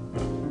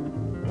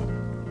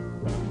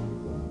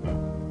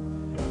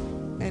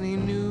 and he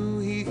knew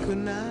he could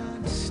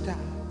not stop.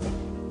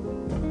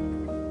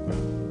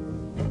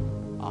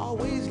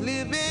 Always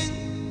living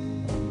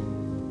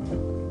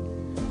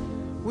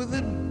with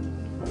the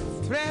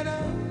threat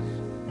of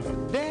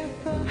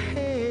death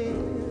ahead.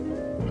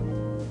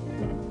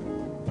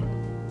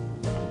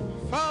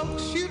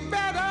 Folks, you'd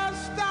better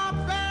stop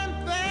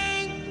and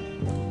think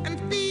and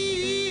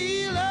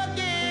feel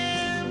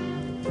again.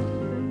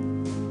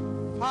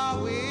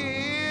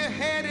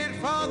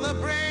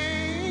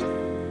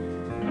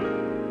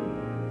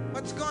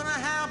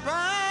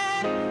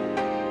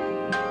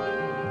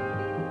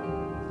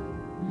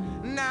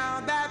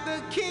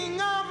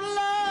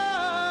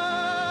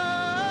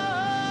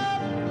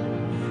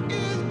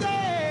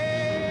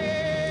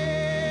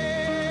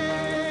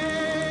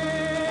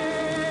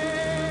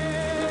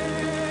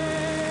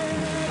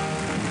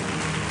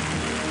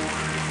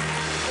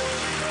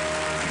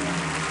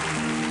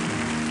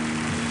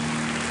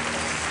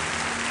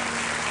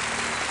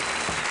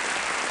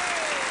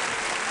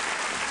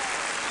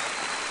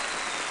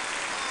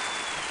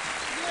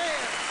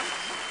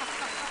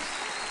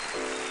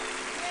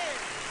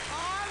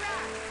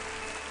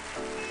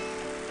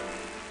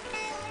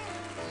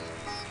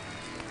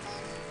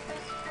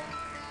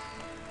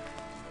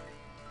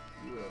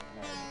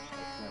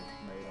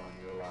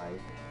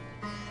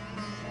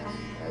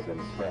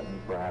 been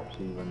threatened, perhaps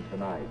even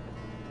tonight.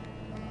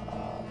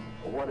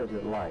 What is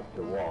it like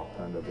to walk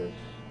under this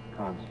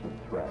constant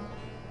threat?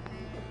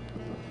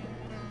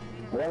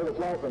 Well, it's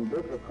often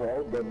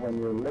difficult, but when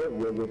you live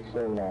with it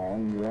so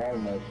long, you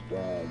almost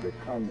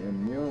become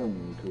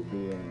immune to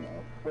being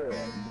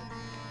afraid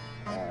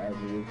as a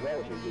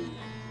result of these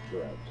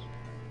threats.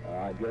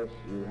 I guess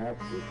you have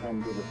to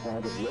come to the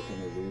point of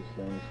looking at these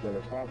things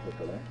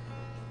philosophically,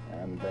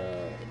 and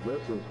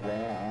this is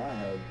where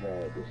I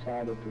have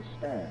decided to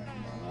stand.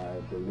 I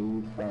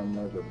believe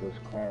firmly that this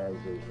cause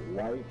is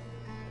right,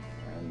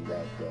 and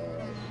that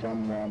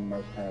someone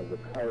must have the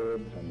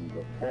courage and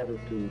the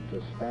fortitude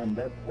to stand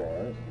up for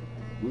it,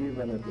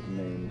 even if it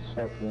means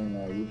suffering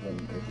or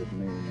even if it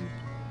means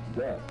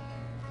death.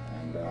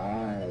 And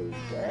I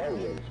have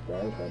always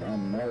felt that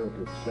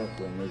unmerited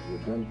suffering is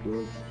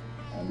redemptive,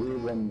 and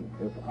even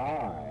if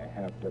I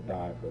have to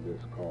die for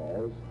this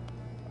cause,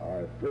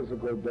 or if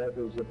physical death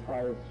is the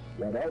price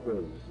that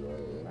others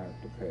will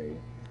have to pay,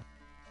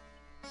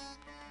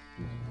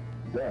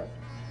 death.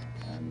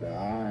 And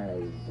I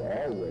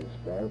have always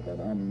felt that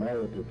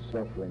unmerited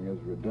suffering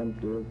is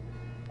redemptive,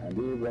 and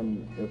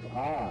even if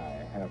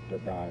I have to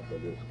die for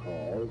this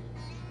cause,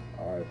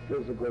 or if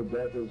physical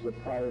death is the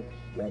price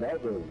that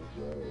others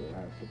will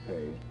have to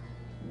pay,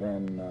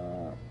 then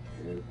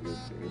it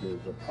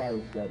is a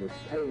price that is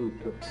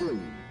paid to free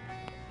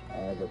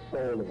the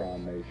soul of our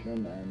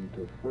nation and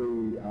to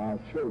free our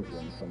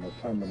children from a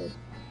permanent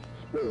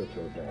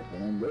spiritual death.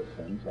 And in this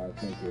sense, I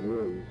think it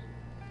is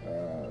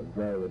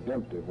very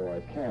redemptive, or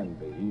it can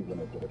be,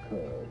 even if it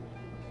occurs.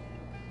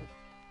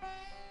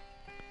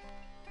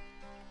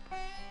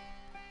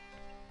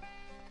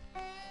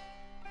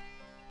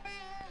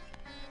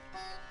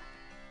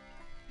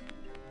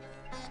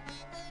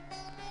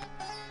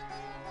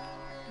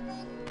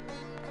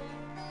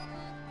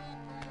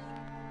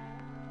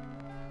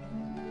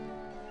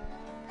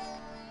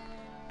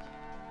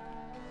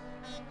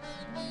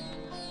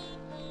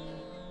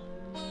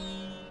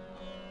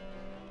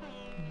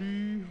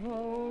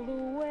 Behold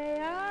the way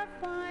our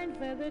fine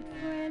feathered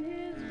friend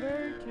his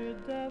virtue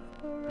doth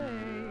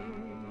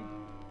parade.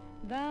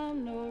 Thou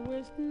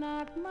knowest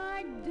not,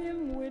 my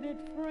dim-witted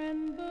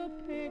friend, the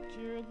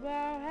picture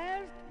thou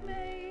hast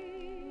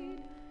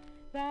made.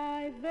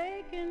 Thy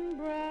vacant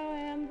brow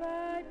and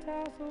thy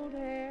tousled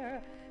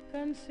hair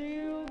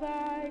conceal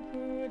thy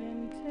good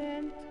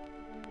intent.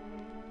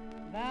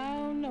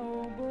 Thou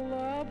noble,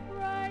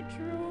 upright,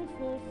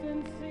 truthful,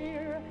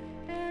 sincere,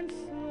 and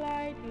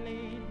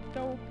slightly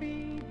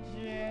dopey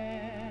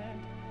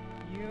gent,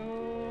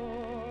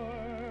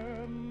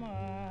 you're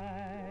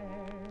my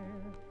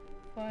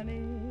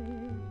funny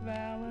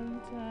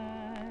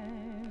Valentine,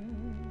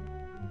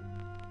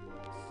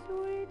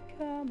 sweet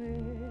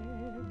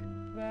comic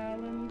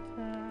Valentine.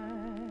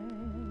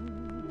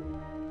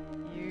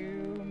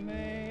 You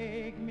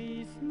make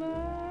me smile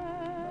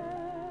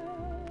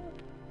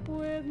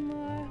with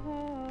my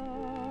heart.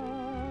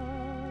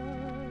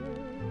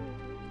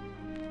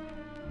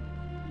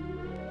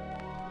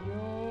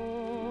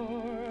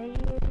 Your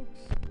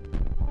looks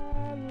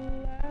are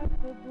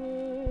laughable,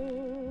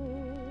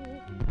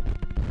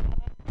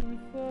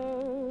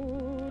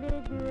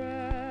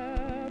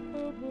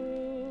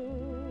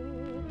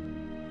 unphotographable,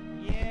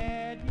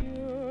 yet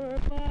you're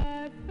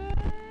my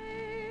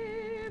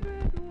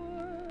favorite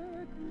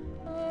work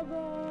of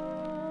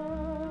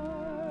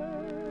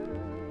art.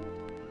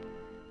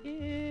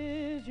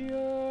 Is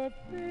your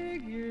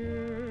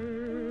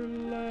figure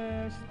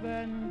less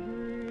than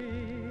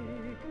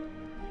Greek?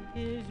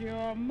 Is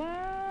your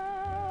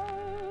mouth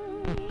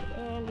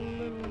a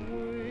little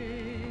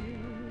weak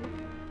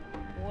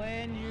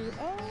when you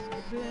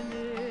open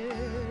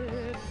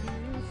it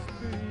to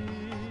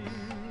speak?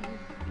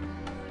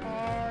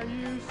 Are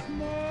you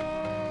smart?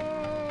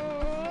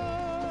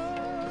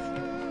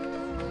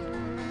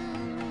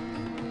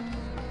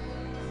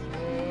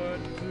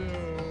 But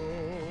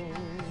don't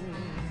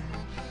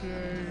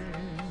change.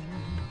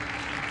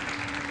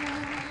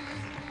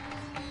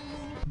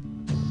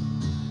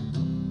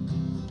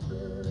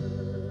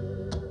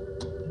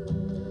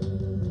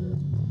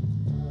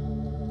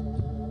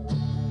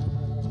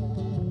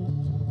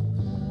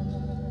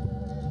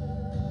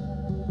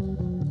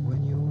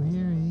 When you're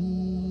weary,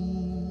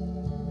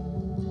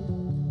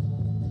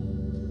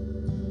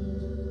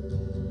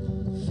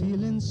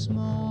 feeling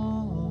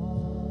small,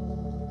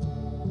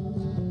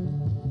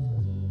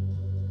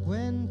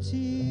 when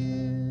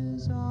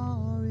tears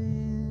are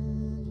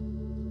in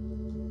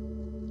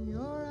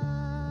your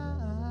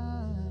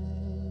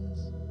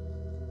eyes,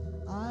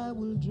 I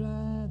will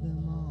dry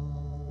them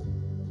all.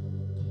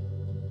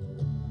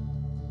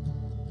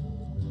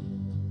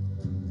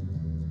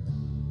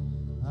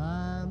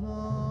 I'm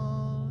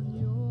on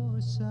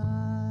your side.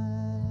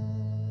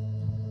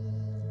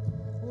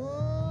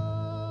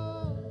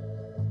 Oh,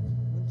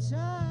 when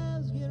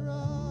times get rough,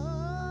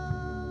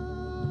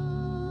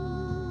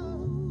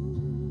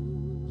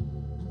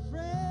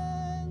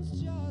 friends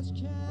just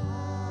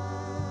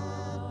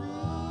can't be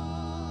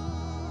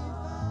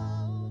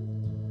found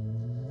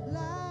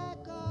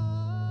like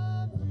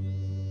a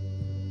breeze.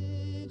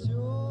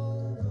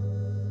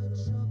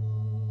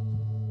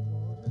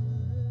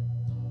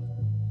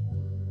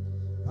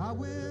 I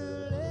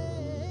will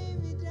lay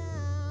me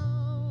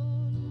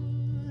down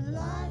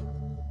like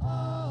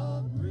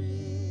a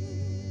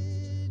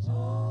bridge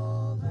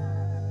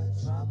over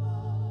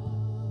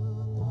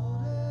troubled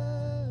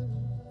water.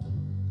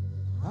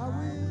 I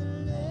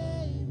will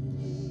lay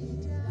me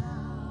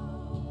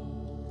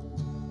down.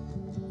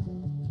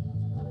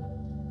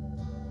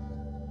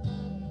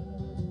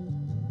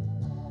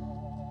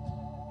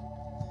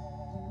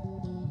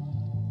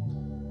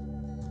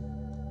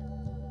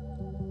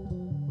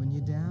 When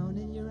you're down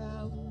and you're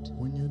out,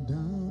 when you're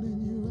down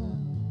and you're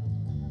out,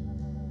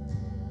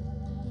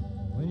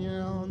 when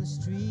you're on the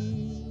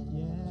street,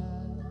 yeah,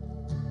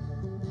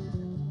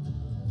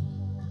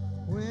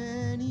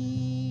 when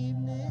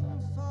evening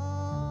falls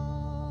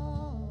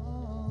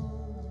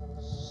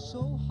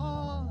so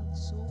hard,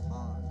 so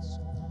hard,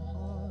 so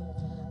hard,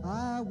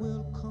 I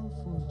will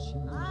comfort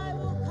you. I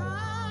will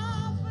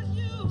comfort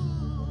you.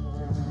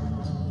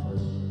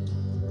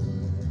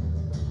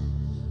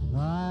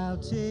 I'll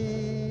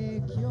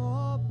take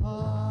your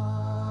part.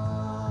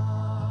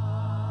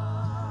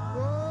 Oh,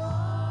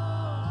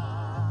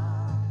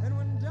 and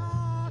when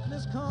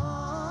darkness comes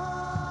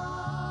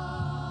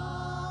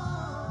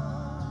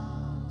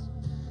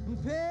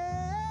and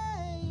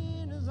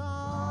pain is all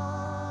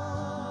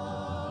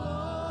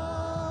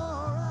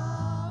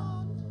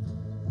around,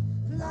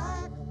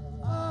 like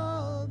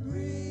a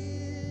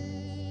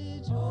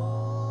bridge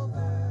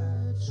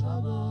over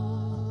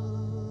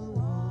troubled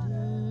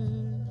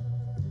water,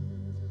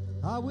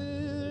 I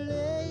will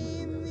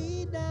lay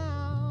me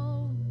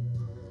down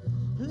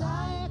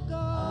like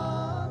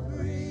a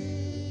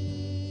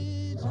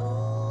bridge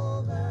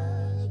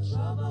over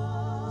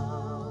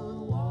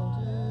troubled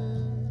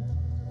water.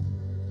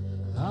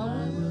 I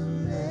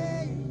will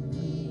lay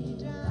me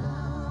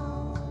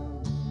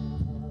down.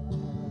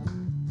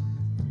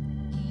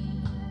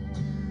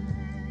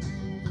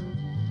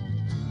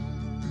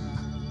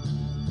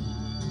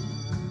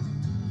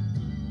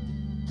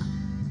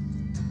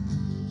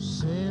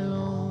 Sail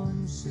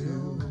on,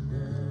 silver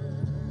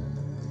girl.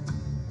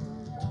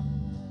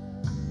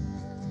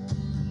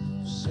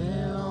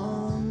 Sail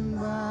on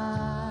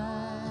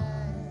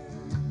by.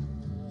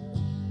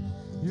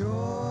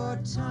 Your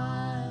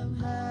time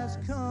has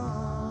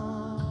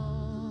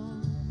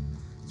come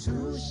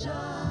to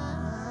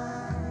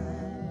shine,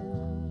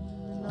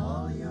 and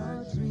all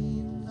your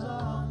dreams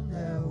on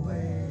their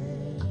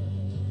way.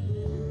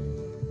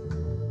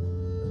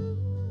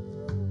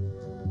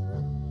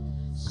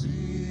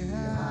 See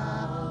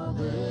how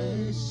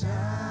they shine.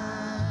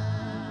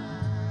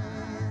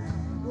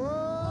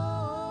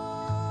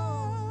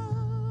 Oh,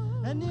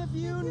 and if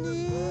you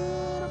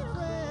need a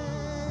friend,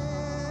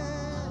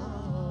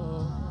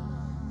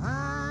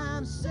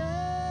 I'm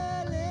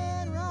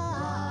sailing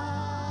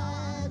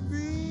right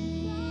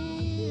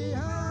behind,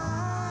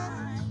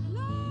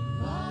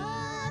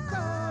 like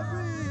a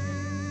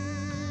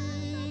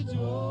bridge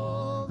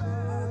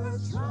over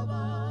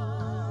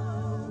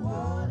troubled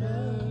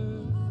water.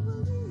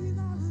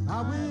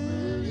 I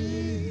will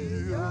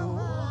ease your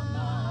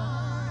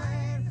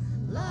mind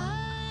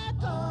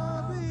like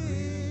a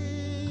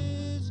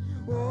bridge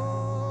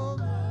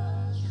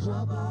over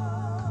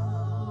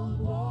troubled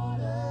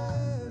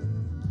water.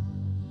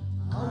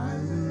 I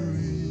will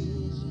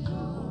ease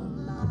your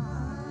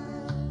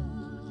mind.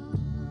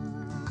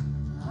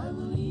 I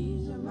will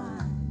ease your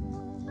mind.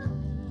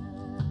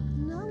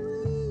 I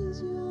will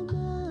ease your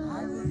mind.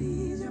 I will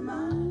ease your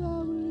mind.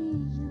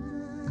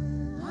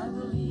 I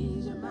will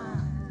ease your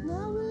mind. I will ease your mind. I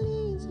will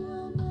ease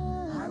your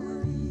mind. I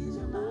will ease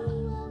your mind.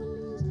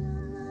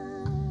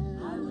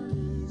 I will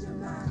ease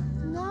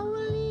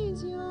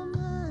your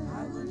mind.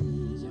 I will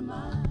ease your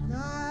mind.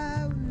 I will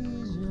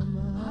ease your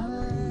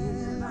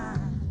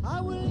mind.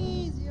 I will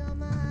ease your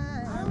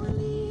mind. I will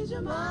ease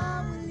your mind. I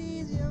will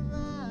ease your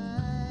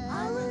mind.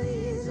 I will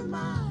ease your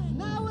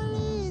mind. I will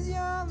ease your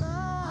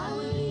mind. I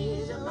will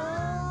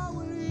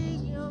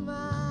ease your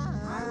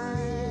mind. I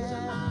will ease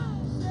your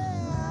mind. Say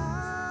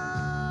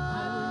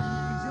I will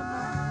ease your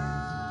mind.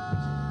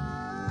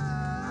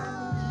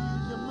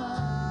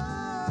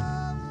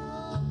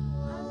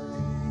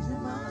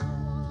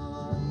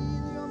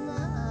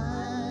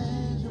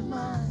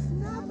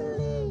 I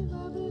believe,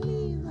 I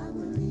believe, I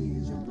will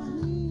ease your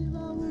mind.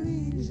 I will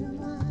ease your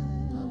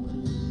mind. I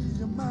will ease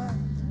your mind.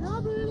 I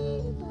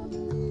believe, I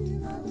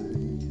believe, I will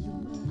ease your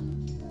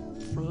mind.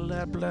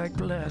 Flat Black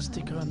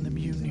Plastic on the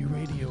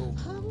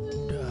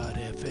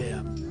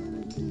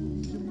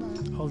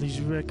MutinyRadio.fm. All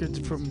these records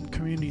from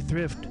Community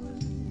Thrift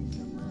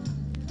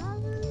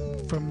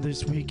from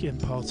this week in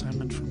Paul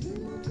Simon from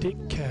Dick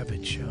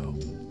Cavett Show.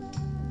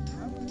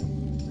 I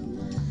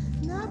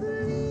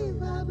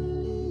believe, I believe, I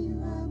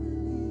believe,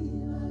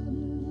 I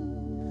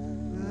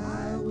believe.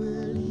 I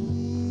will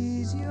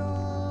ease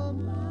your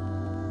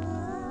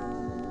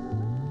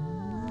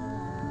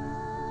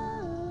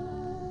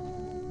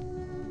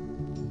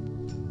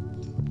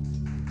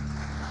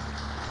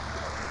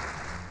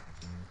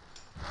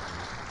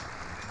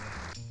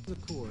The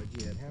chord,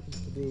 yeah, it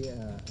happens to be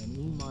an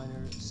E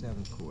minor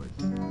 7th chord.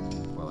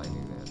 Well, I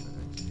knew that,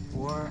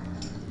 but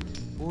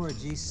or a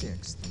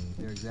G6.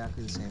 They're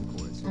exactly the same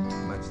chords.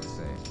 Much the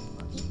same.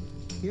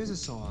 Here's a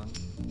song.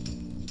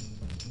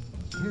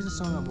 Here's a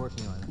song I'm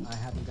working on. I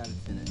haven't got it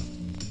finished.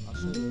 I'll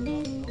show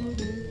you.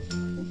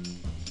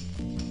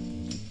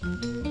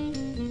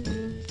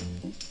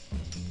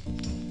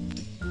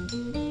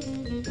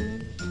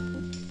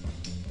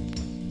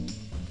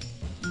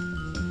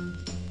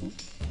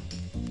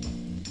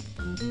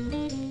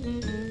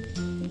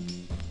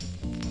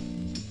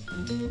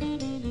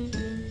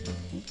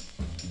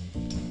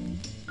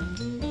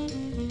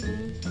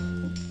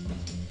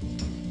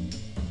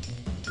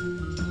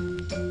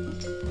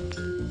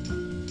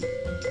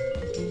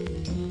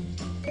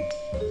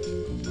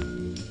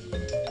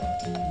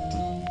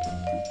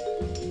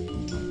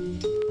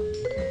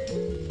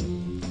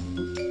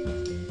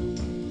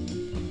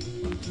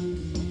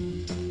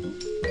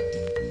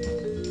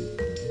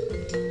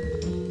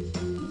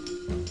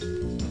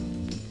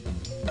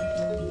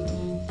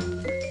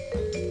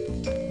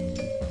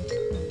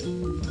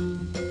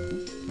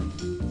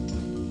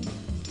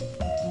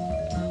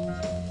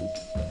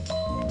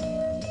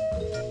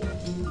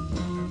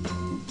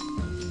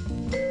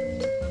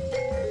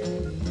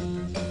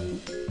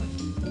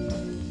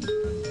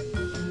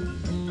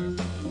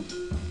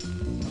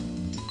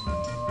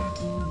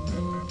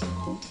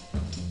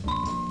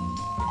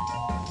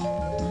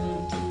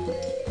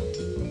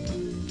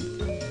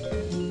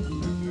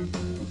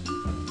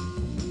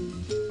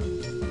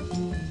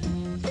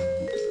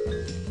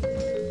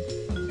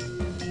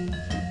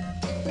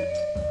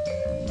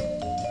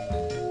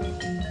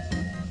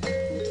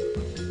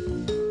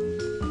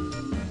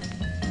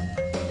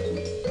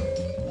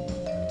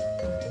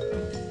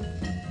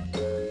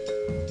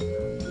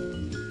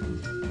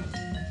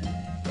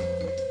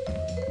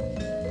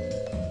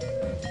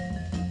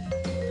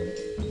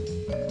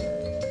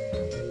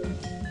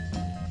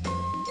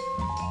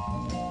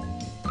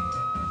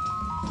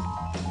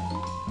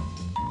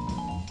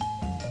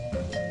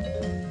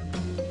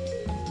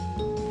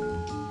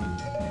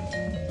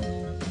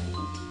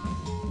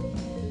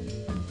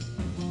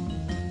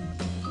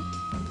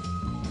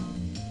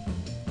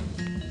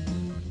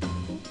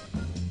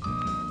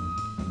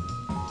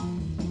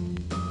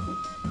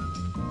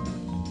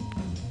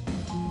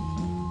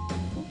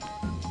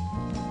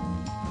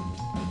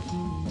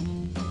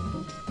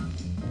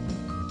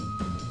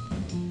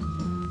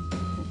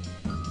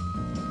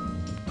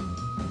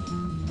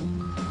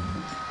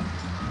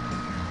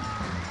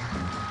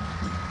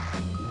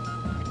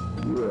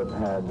 You have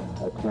had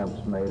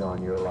attempts made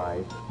on your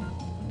life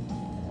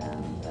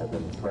and have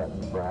been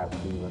threatened perhaps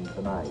even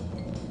tonight.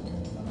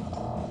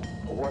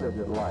 What is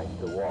it like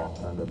to walk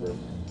under this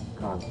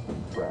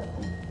constant threat?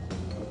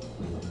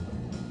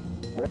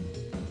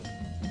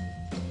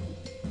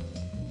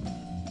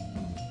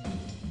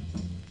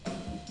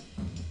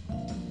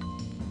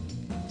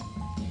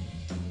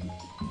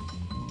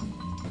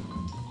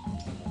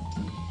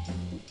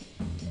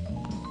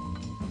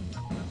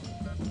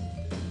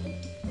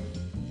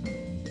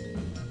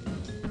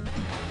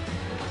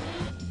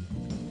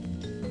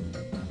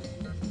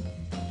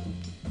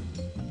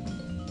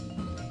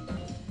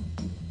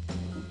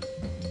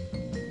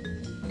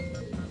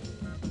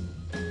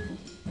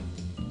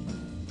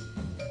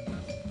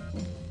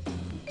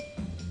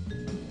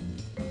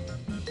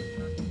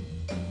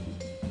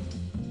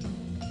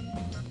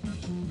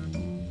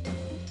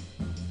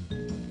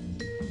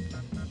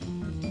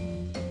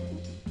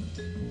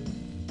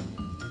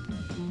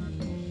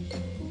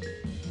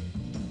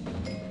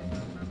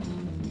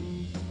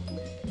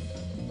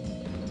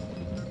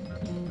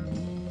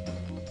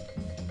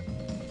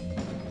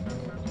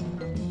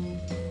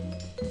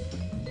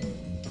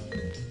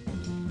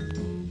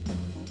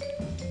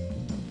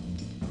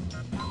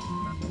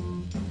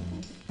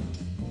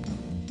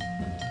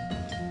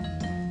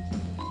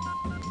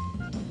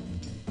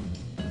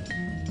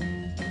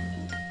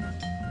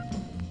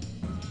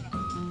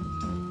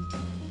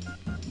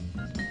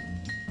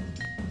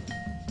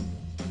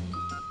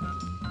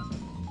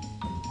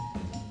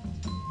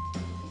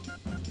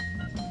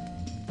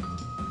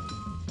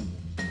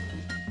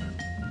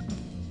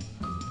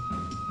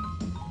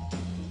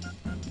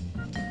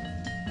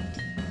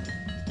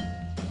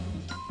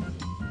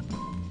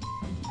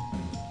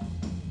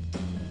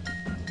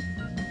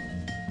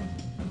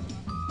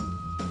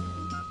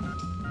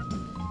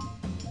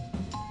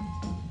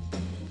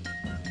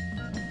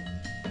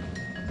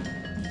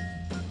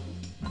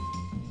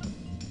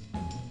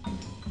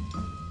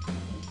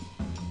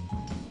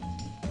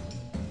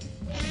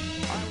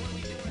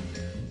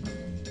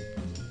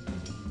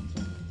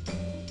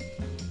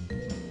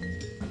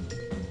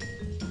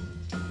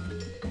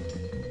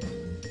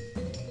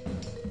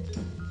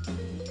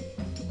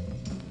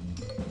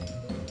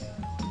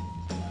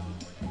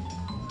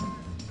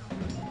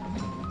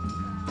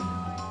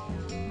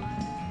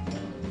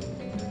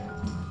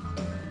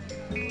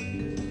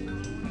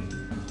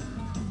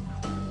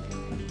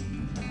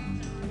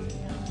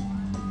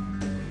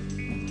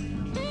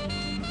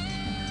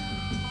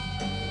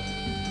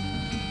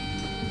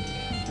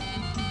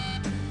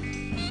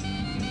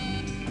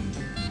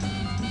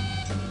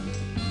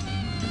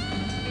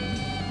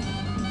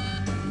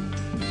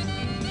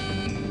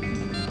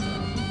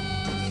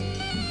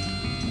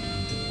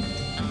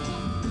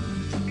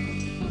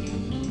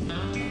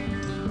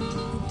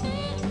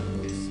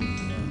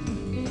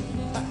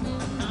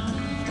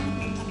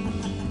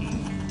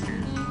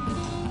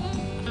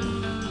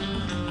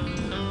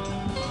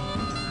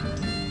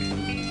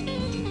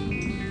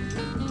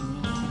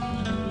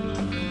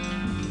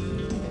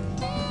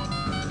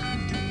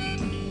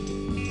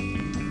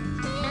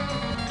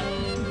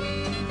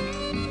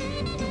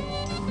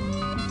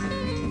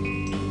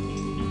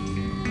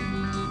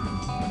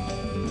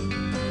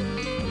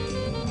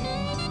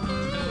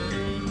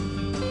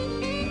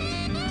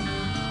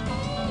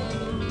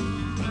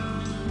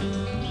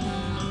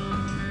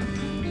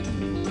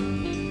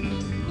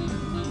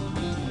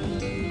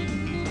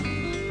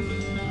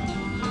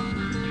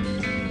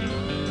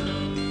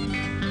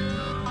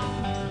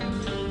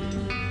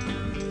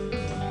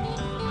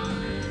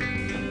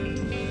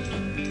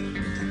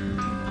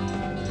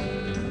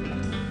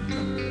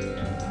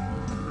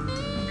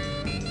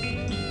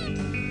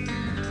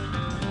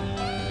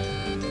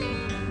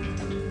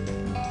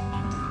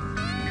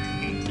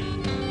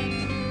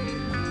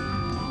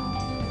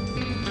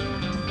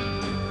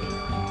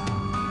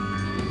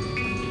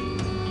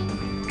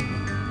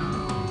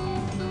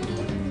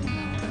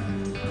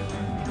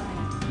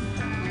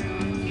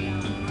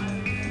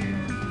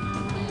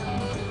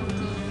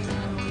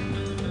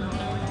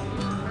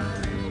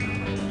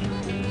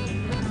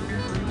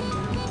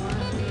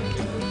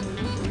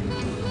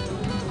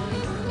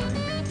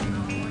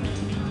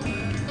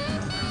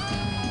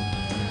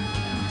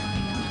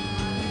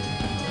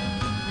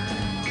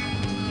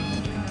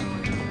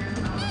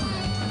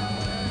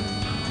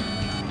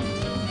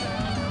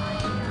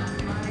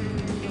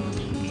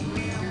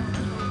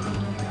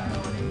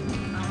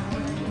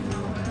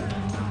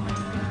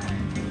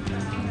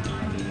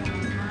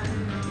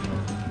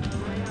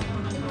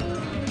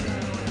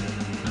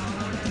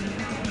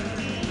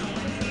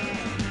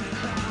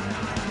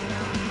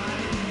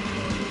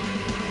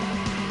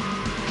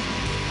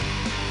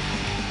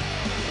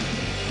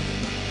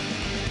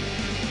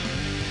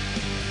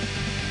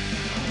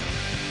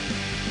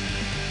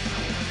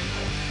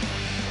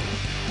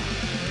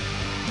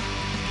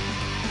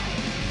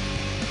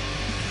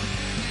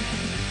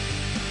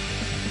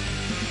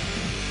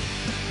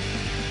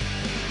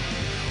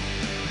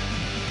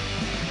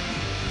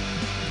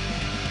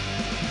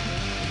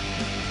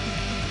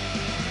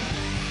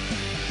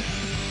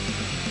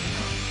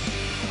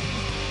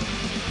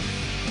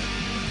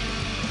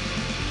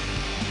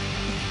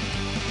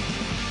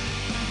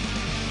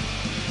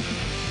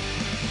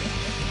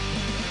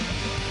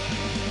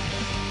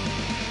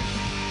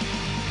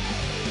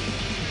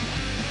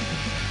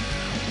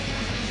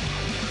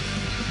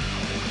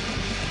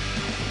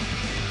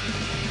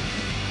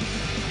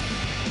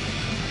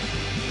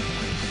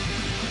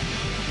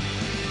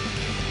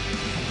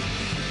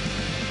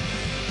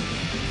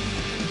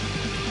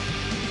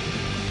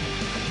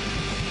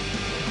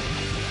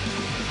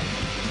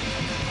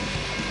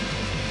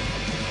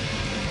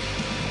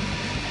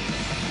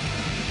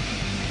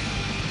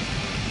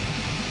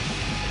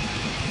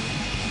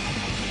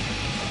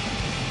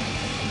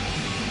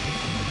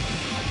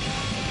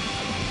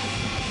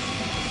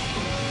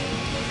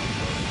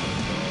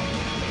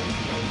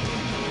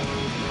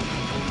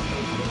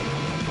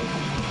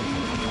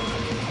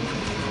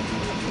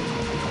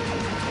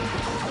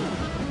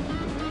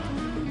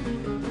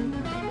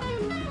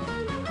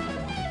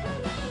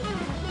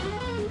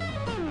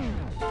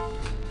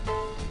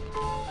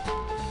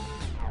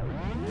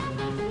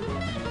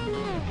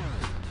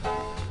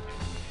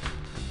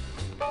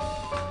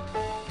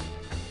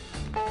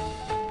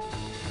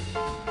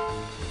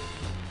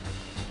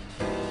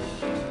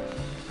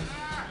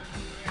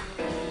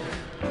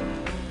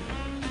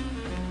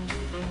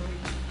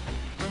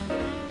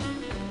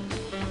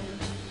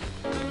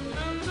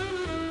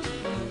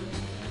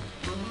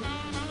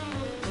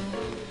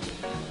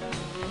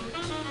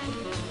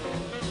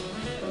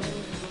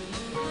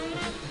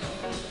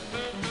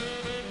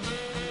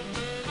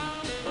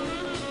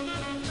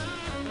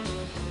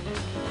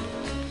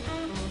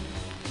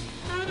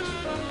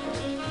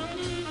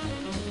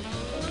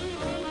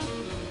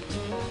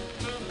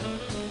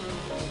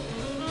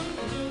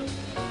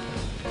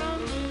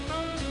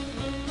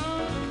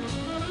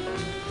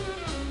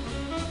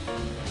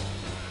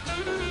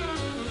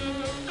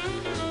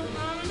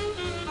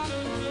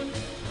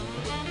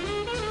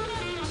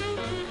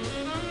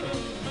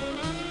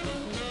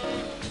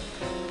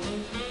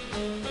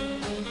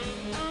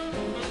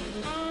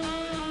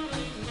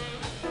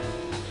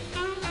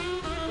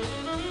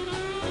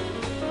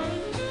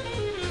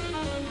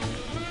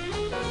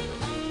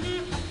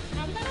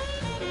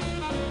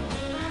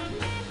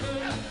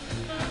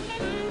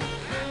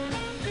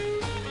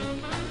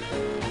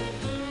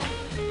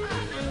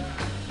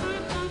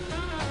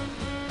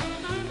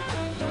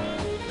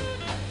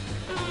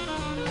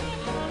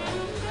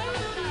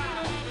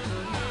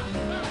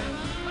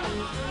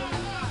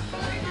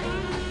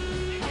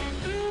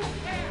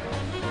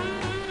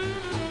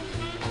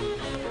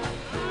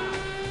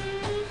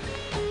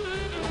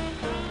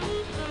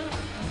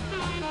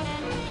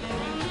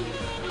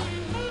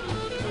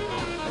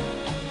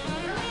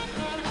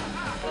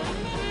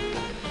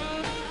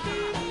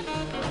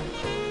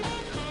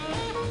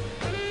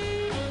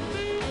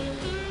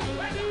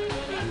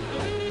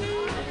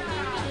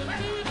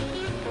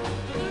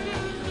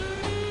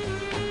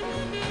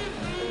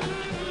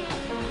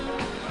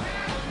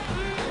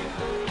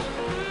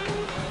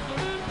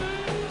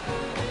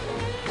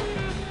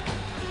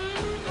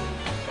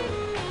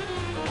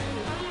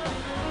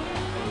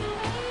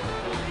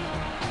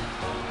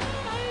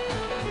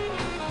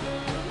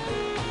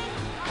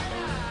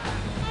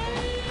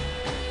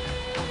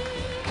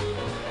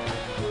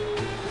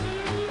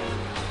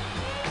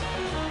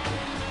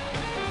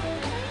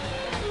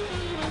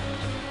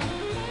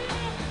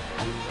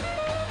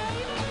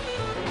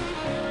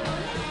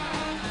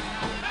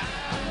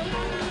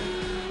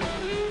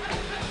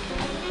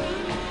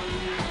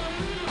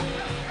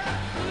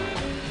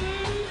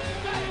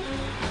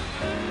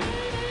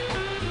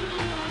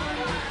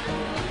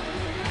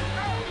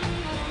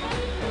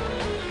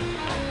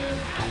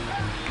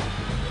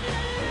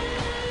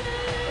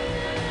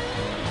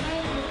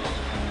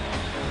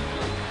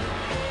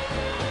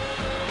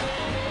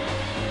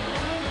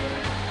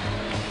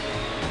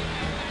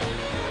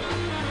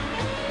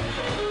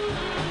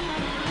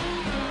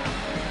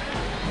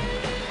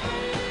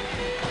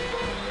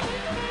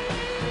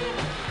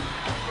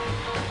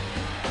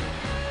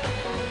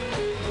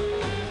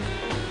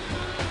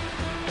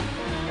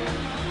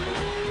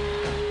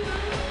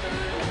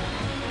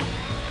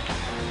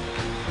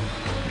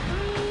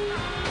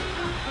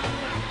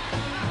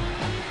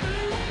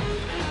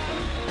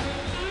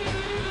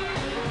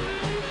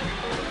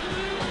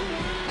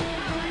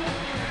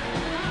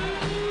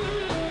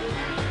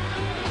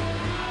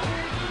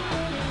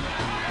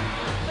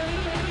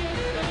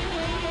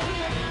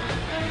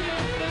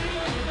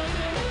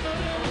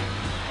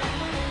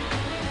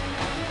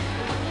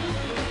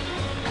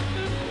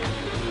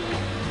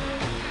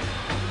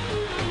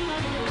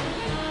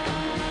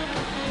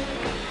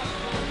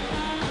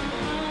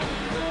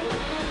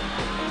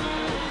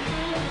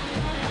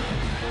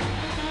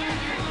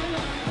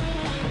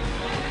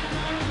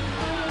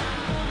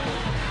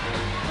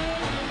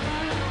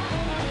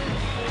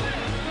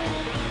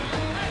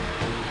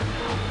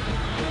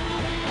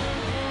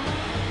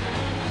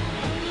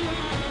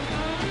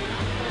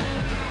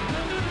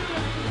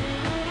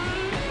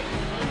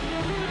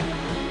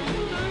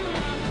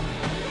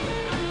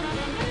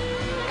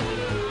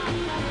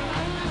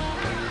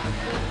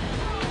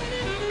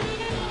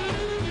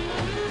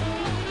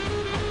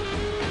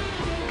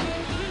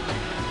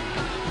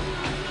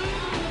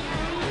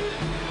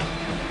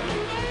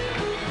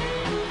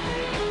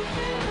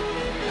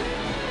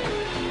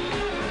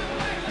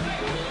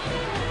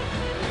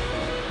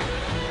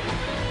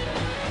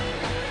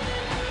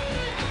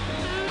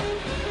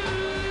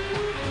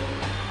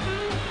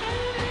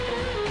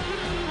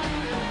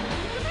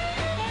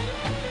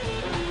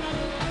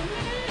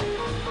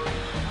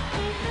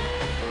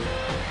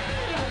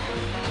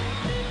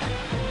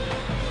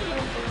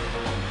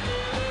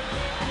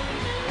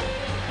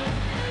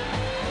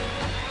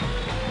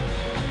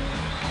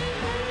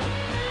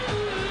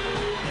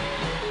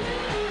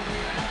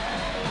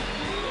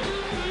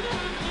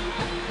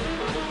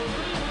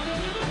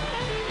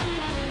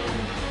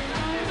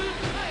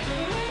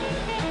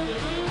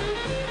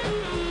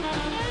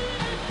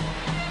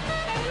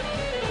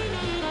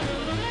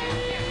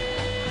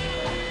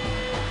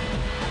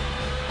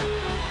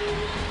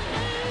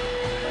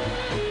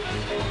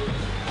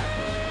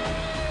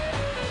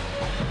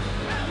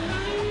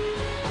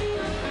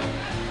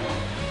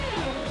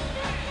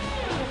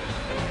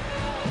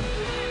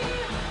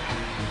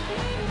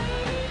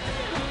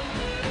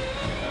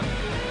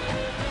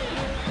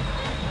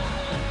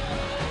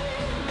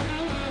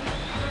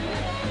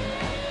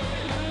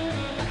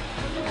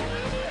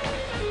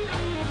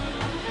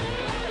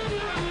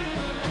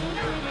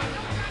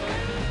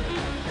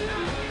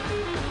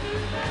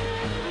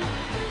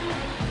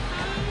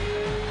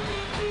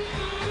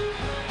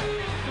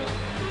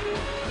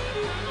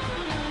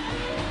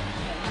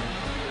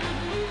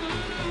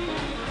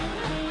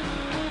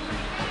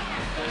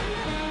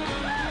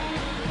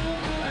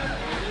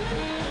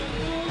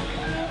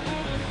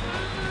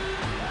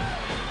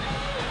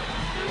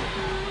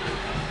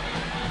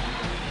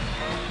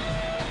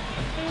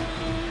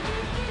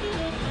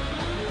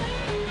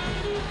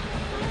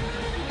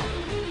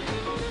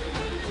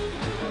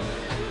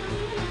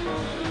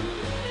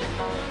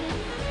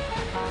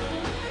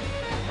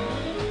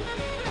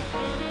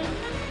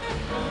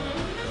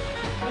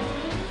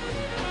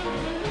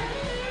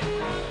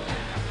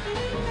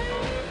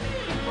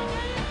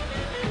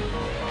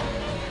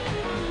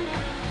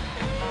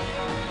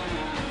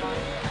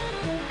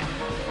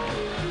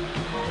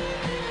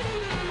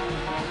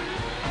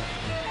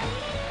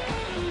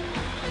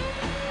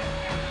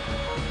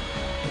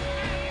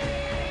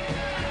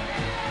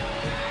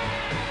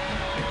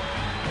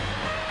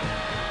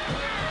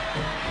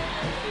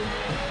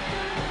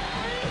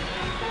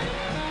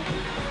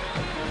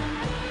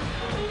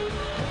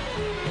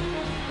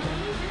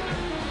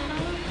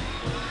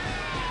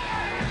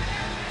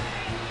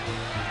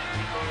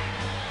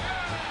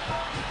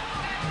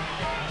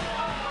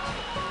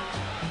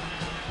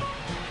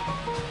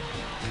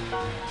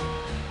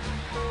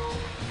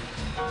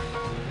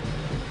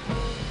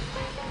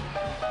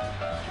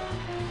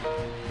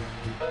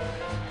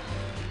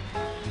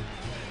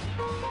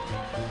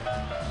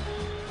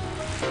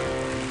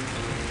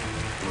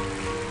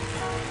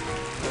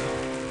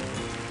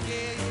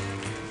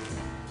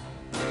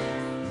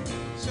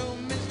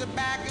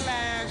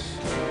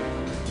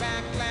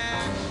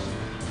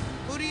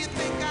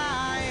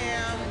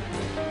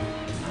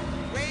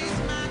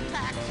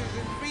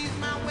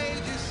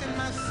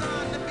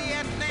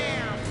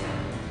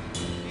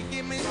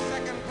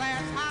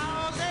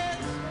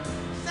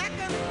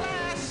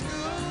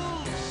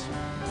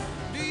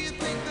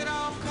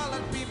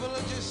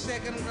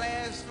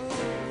 glass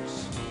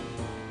fools,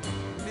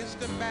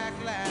 Mr.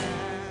 Backlash.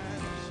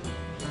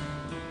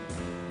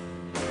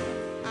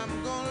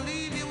 I'm gonna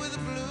leave you with the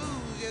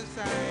blues, yes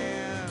I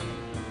am.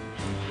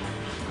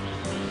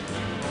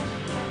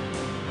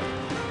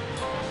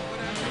 When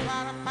I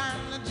try to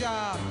find a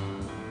job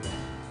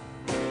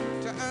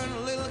to earn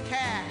a little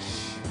cash,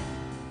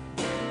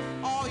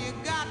 all you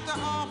got to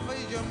offer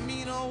is your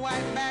mean old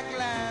white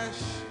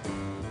backlash.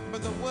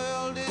 But the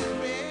world is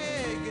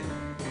big,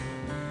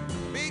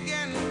 big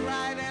and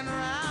bright and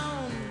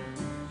round,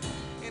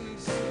 and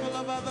it's full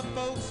of other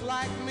folks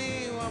like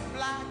me who are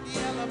black,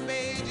 yellow,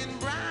 beige, and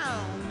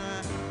brown.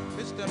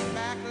 Mr.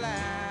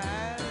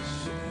 Backlash,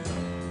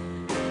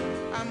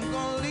 I'm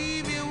gonna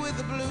leave you with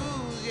the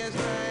blues, yes I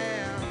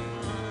am.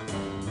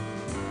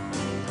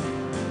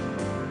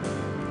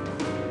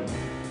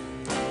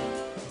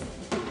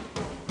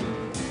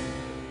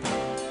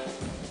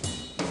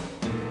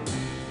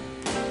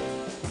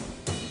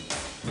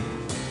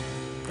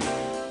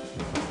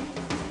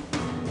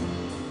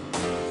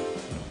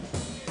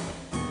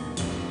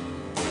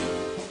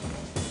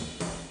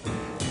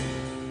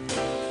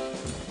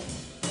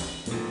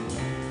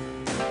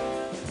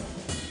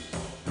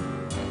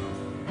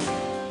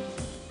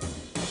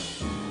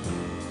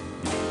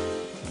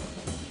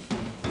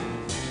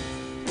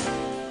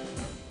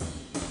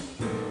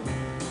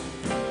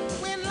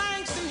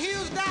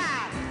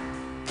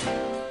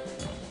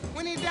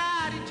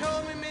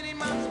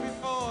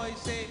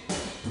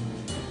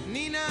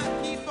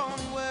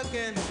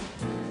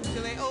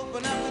 Till they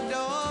open up the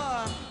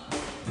door.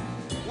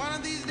 One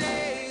of these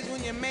days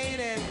when you made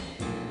it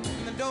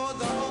and the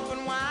doors are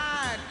open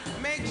wide,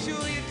 make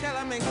sure you tell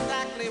them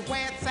exactly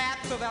where it's at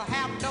so they'll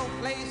have no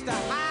place to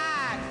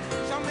hide.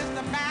 So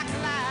Mr.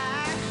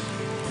 Backlash,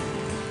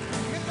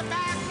 Mr.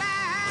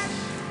 Backlash,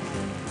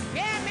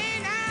 hear me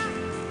now.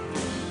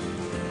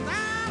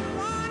 I'm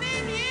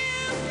warning you,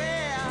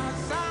 yeah,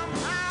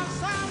 somehow,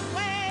 some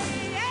way,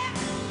 yeah.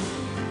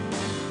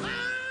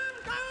 I'm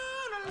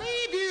gonna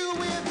leave you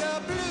with the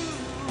blues.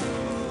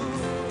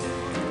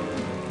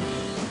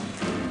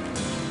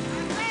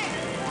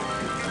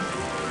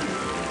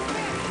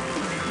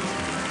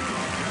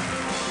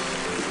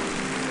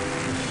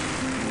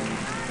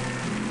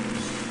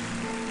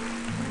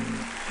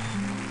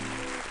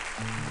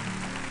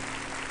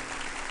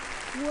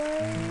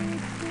 Wait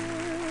till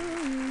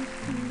you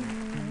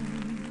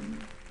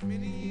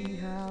see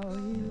how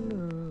he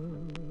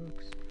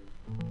looks.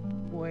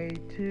 Wait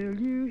till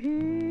you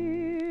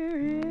hear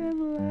him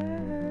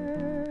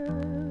laugh.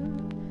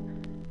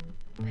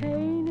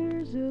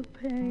 Painters of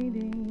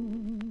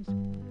paintings,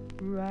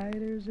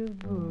 writers of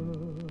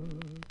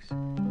books,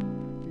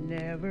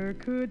 never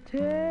could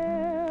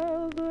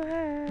tell the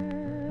half.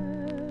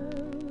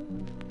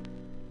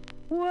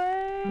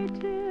 Wait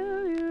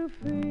till you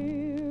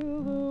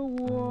feel the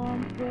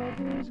warmth of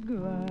his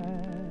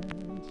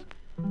glance,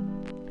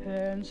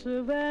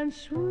 pensive and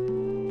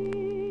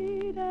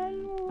sweet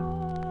and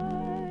wise.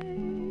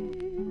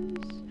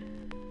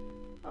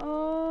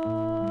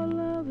 All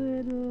of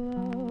it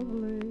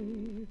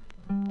lovely,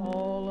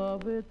 all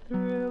of it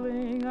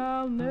thrilling.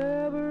 I'll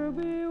never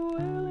be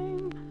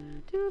willing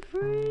to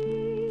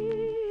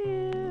free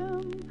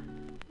him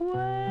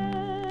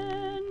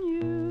when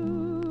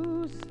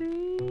you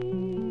see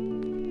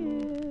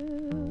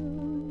him.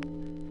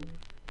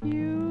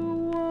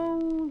 You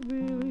won't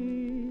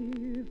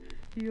believe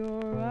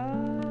your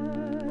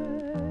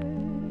eyes.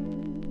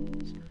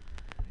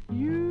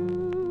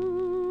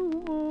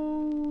 You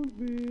won't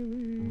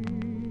believe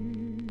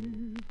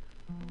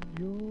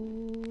your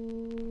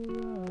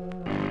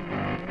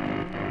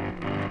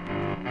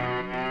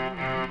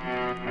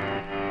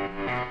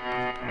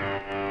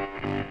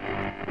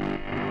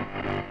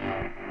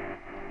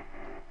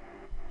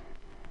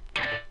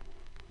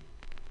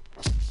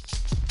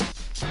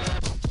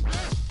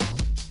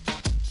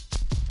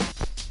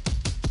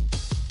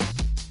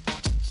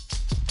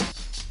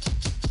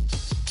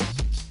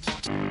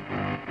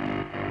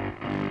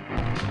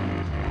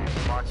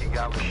Marky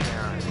got with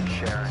Sharon,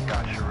 Sharon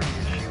got Sharia.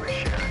 She was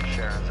sharing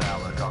Sharon's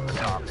outlook on the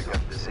topic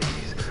of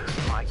disease.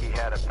 Mikey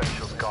had a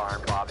facial scar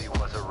and Bobby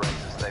was a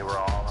racist. They were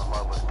all in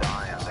love with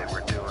dying, they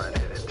were doing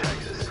it in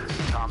Texas.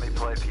 Tommy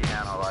played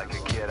piano like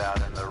a kid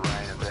out in the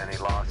rain, and then he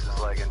lost his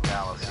leg in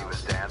Dallas. He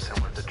was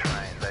dancing with the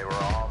train. They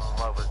were all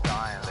in love with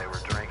dying, they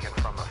were drinking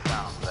from a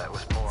fountain that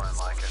was pouring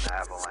like an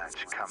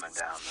avalanche coming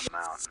down the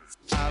mountain.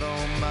 I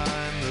don't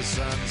mind the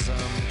sun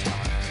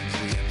sometimes,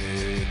 the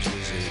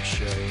images it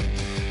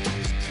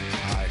shows.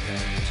 I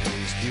can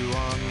taste you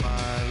on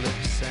my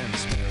lips and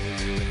smell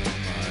you in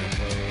my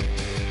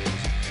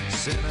clothes.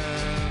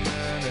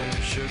 Cinnamon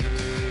and sugar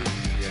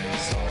and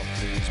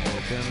softly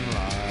spoken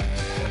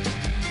lies.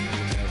 You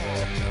never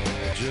know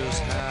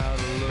just how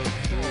to look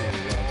through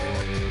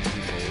other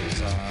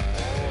people's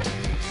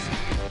eyes.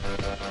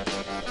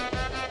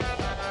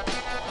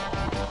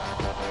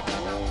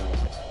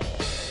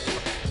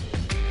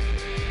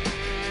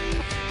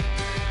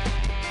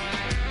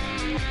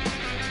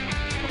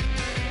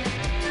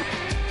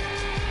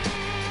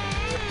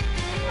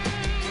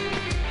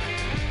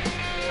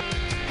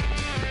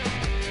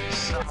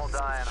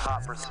 in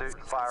hot pursuit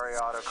and fiery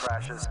auto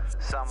crashes.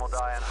 Some will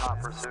die in hot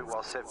pursuit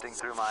while sifting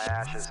through my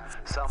ashes.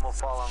 Some will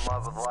fall in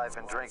love with life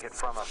and drink it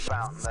from a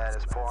fountain that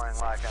is pouring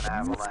like an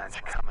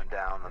avalanche coming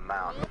down the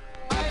mountain.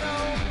 I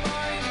don't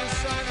mind the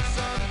sun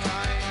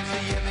sometimes,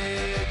 the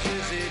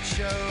images it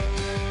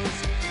shows.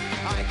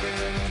 I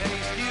can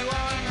taste you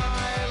on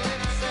my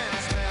lips and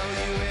smell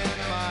you in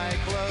my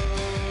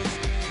clothes.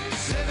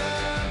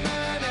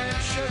 Cinnamon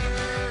and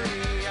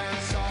sugary and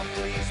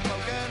softly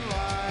spoken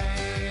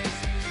lies.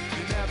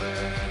 You never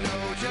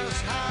know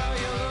just how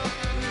you look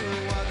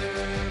through other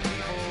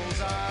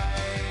people's eyes.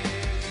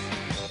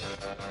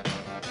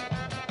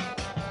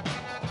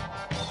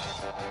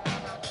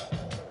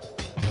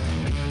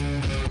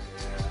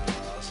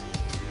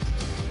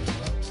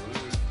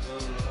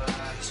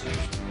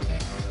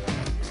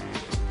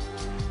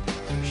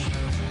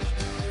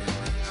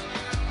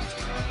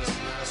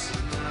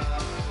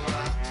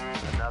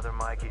 Another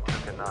Mikey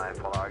took a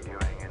knife while arguing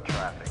in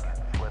traffic.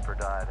 Flipper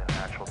died a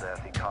natural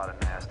death. He caught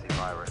a nasty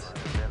virus.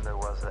 Then there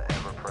was the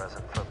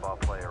ever-present football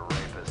player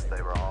rapist.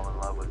 They were all in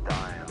love with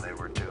dying. They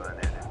were doing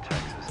it in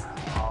Texas.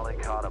 Ollie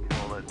caught a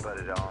bullet, but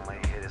it only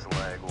hit his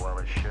leg. Well,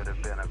 it should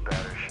have been a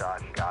better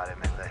shot and got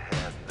him in the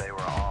head. They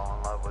were all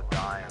in love with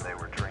dying. They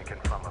were drinking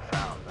from a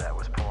fountain that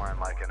was pouring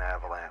like an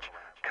avalanche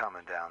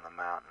coming down the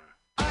mountain.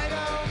 I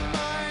don't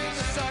mind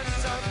the sun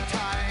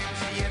sometimes,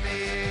 the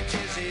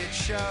images it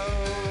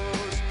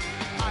shows.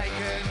 I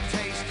can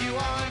taste you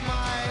on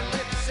my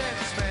lips and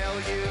smell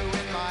you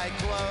in my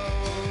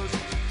clothes.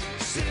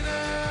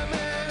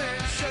 Cinnamon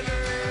and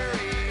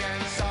sugary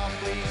and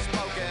softly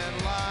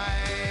spoken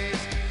lies.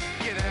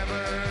 You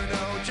never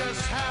know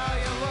just how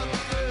you look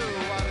through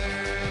other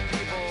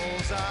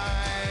people's eyes.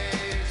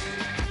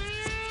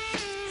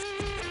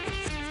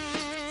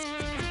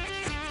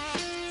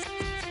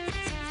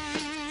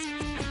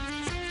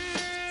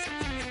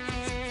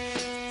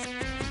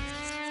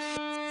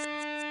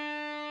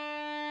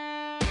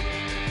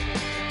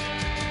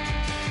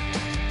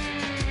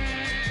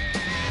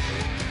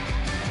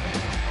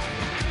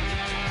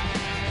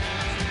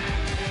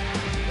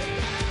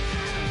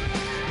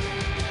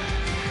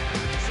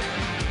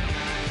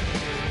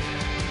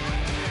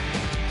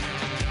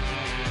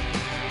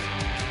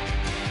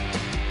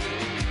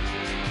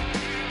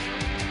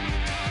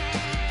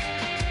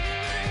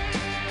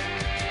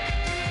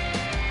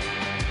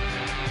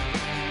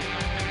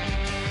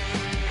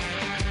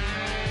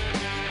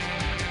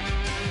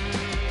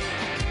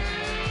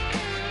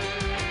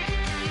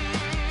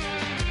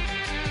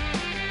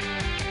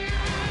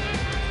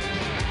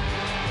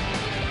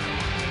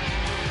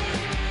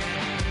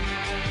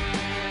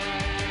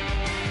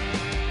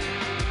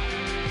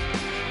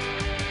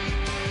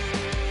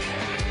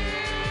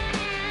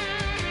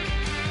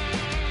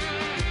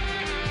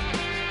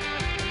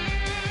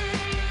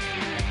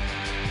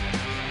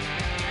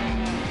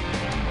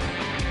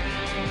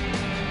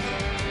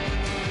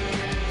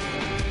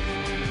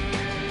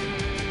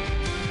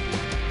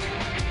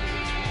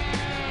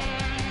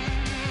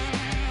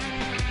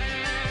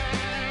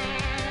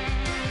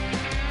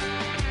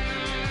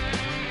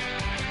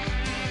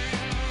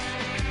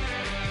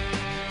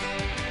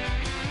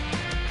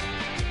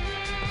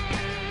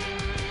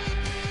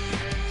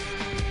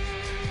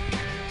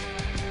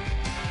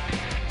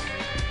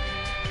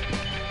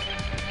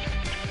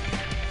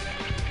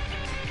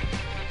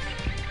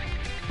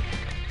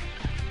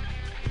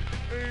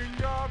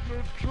 Ain't got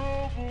no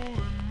trouble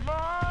in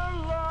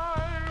my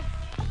life,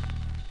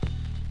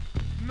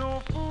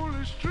 no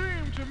foolish dreams.